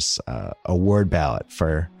O'Connor's award ballot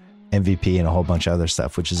for MVP and a whole bunch of other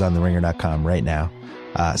stuff, which is on theringer.com right now.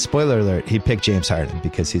 Spoiler alert, he picked James Harden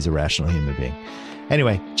because he's a rational human being.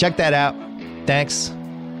 Anyway, check that out. Thanks.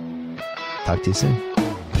 Talk to you soon.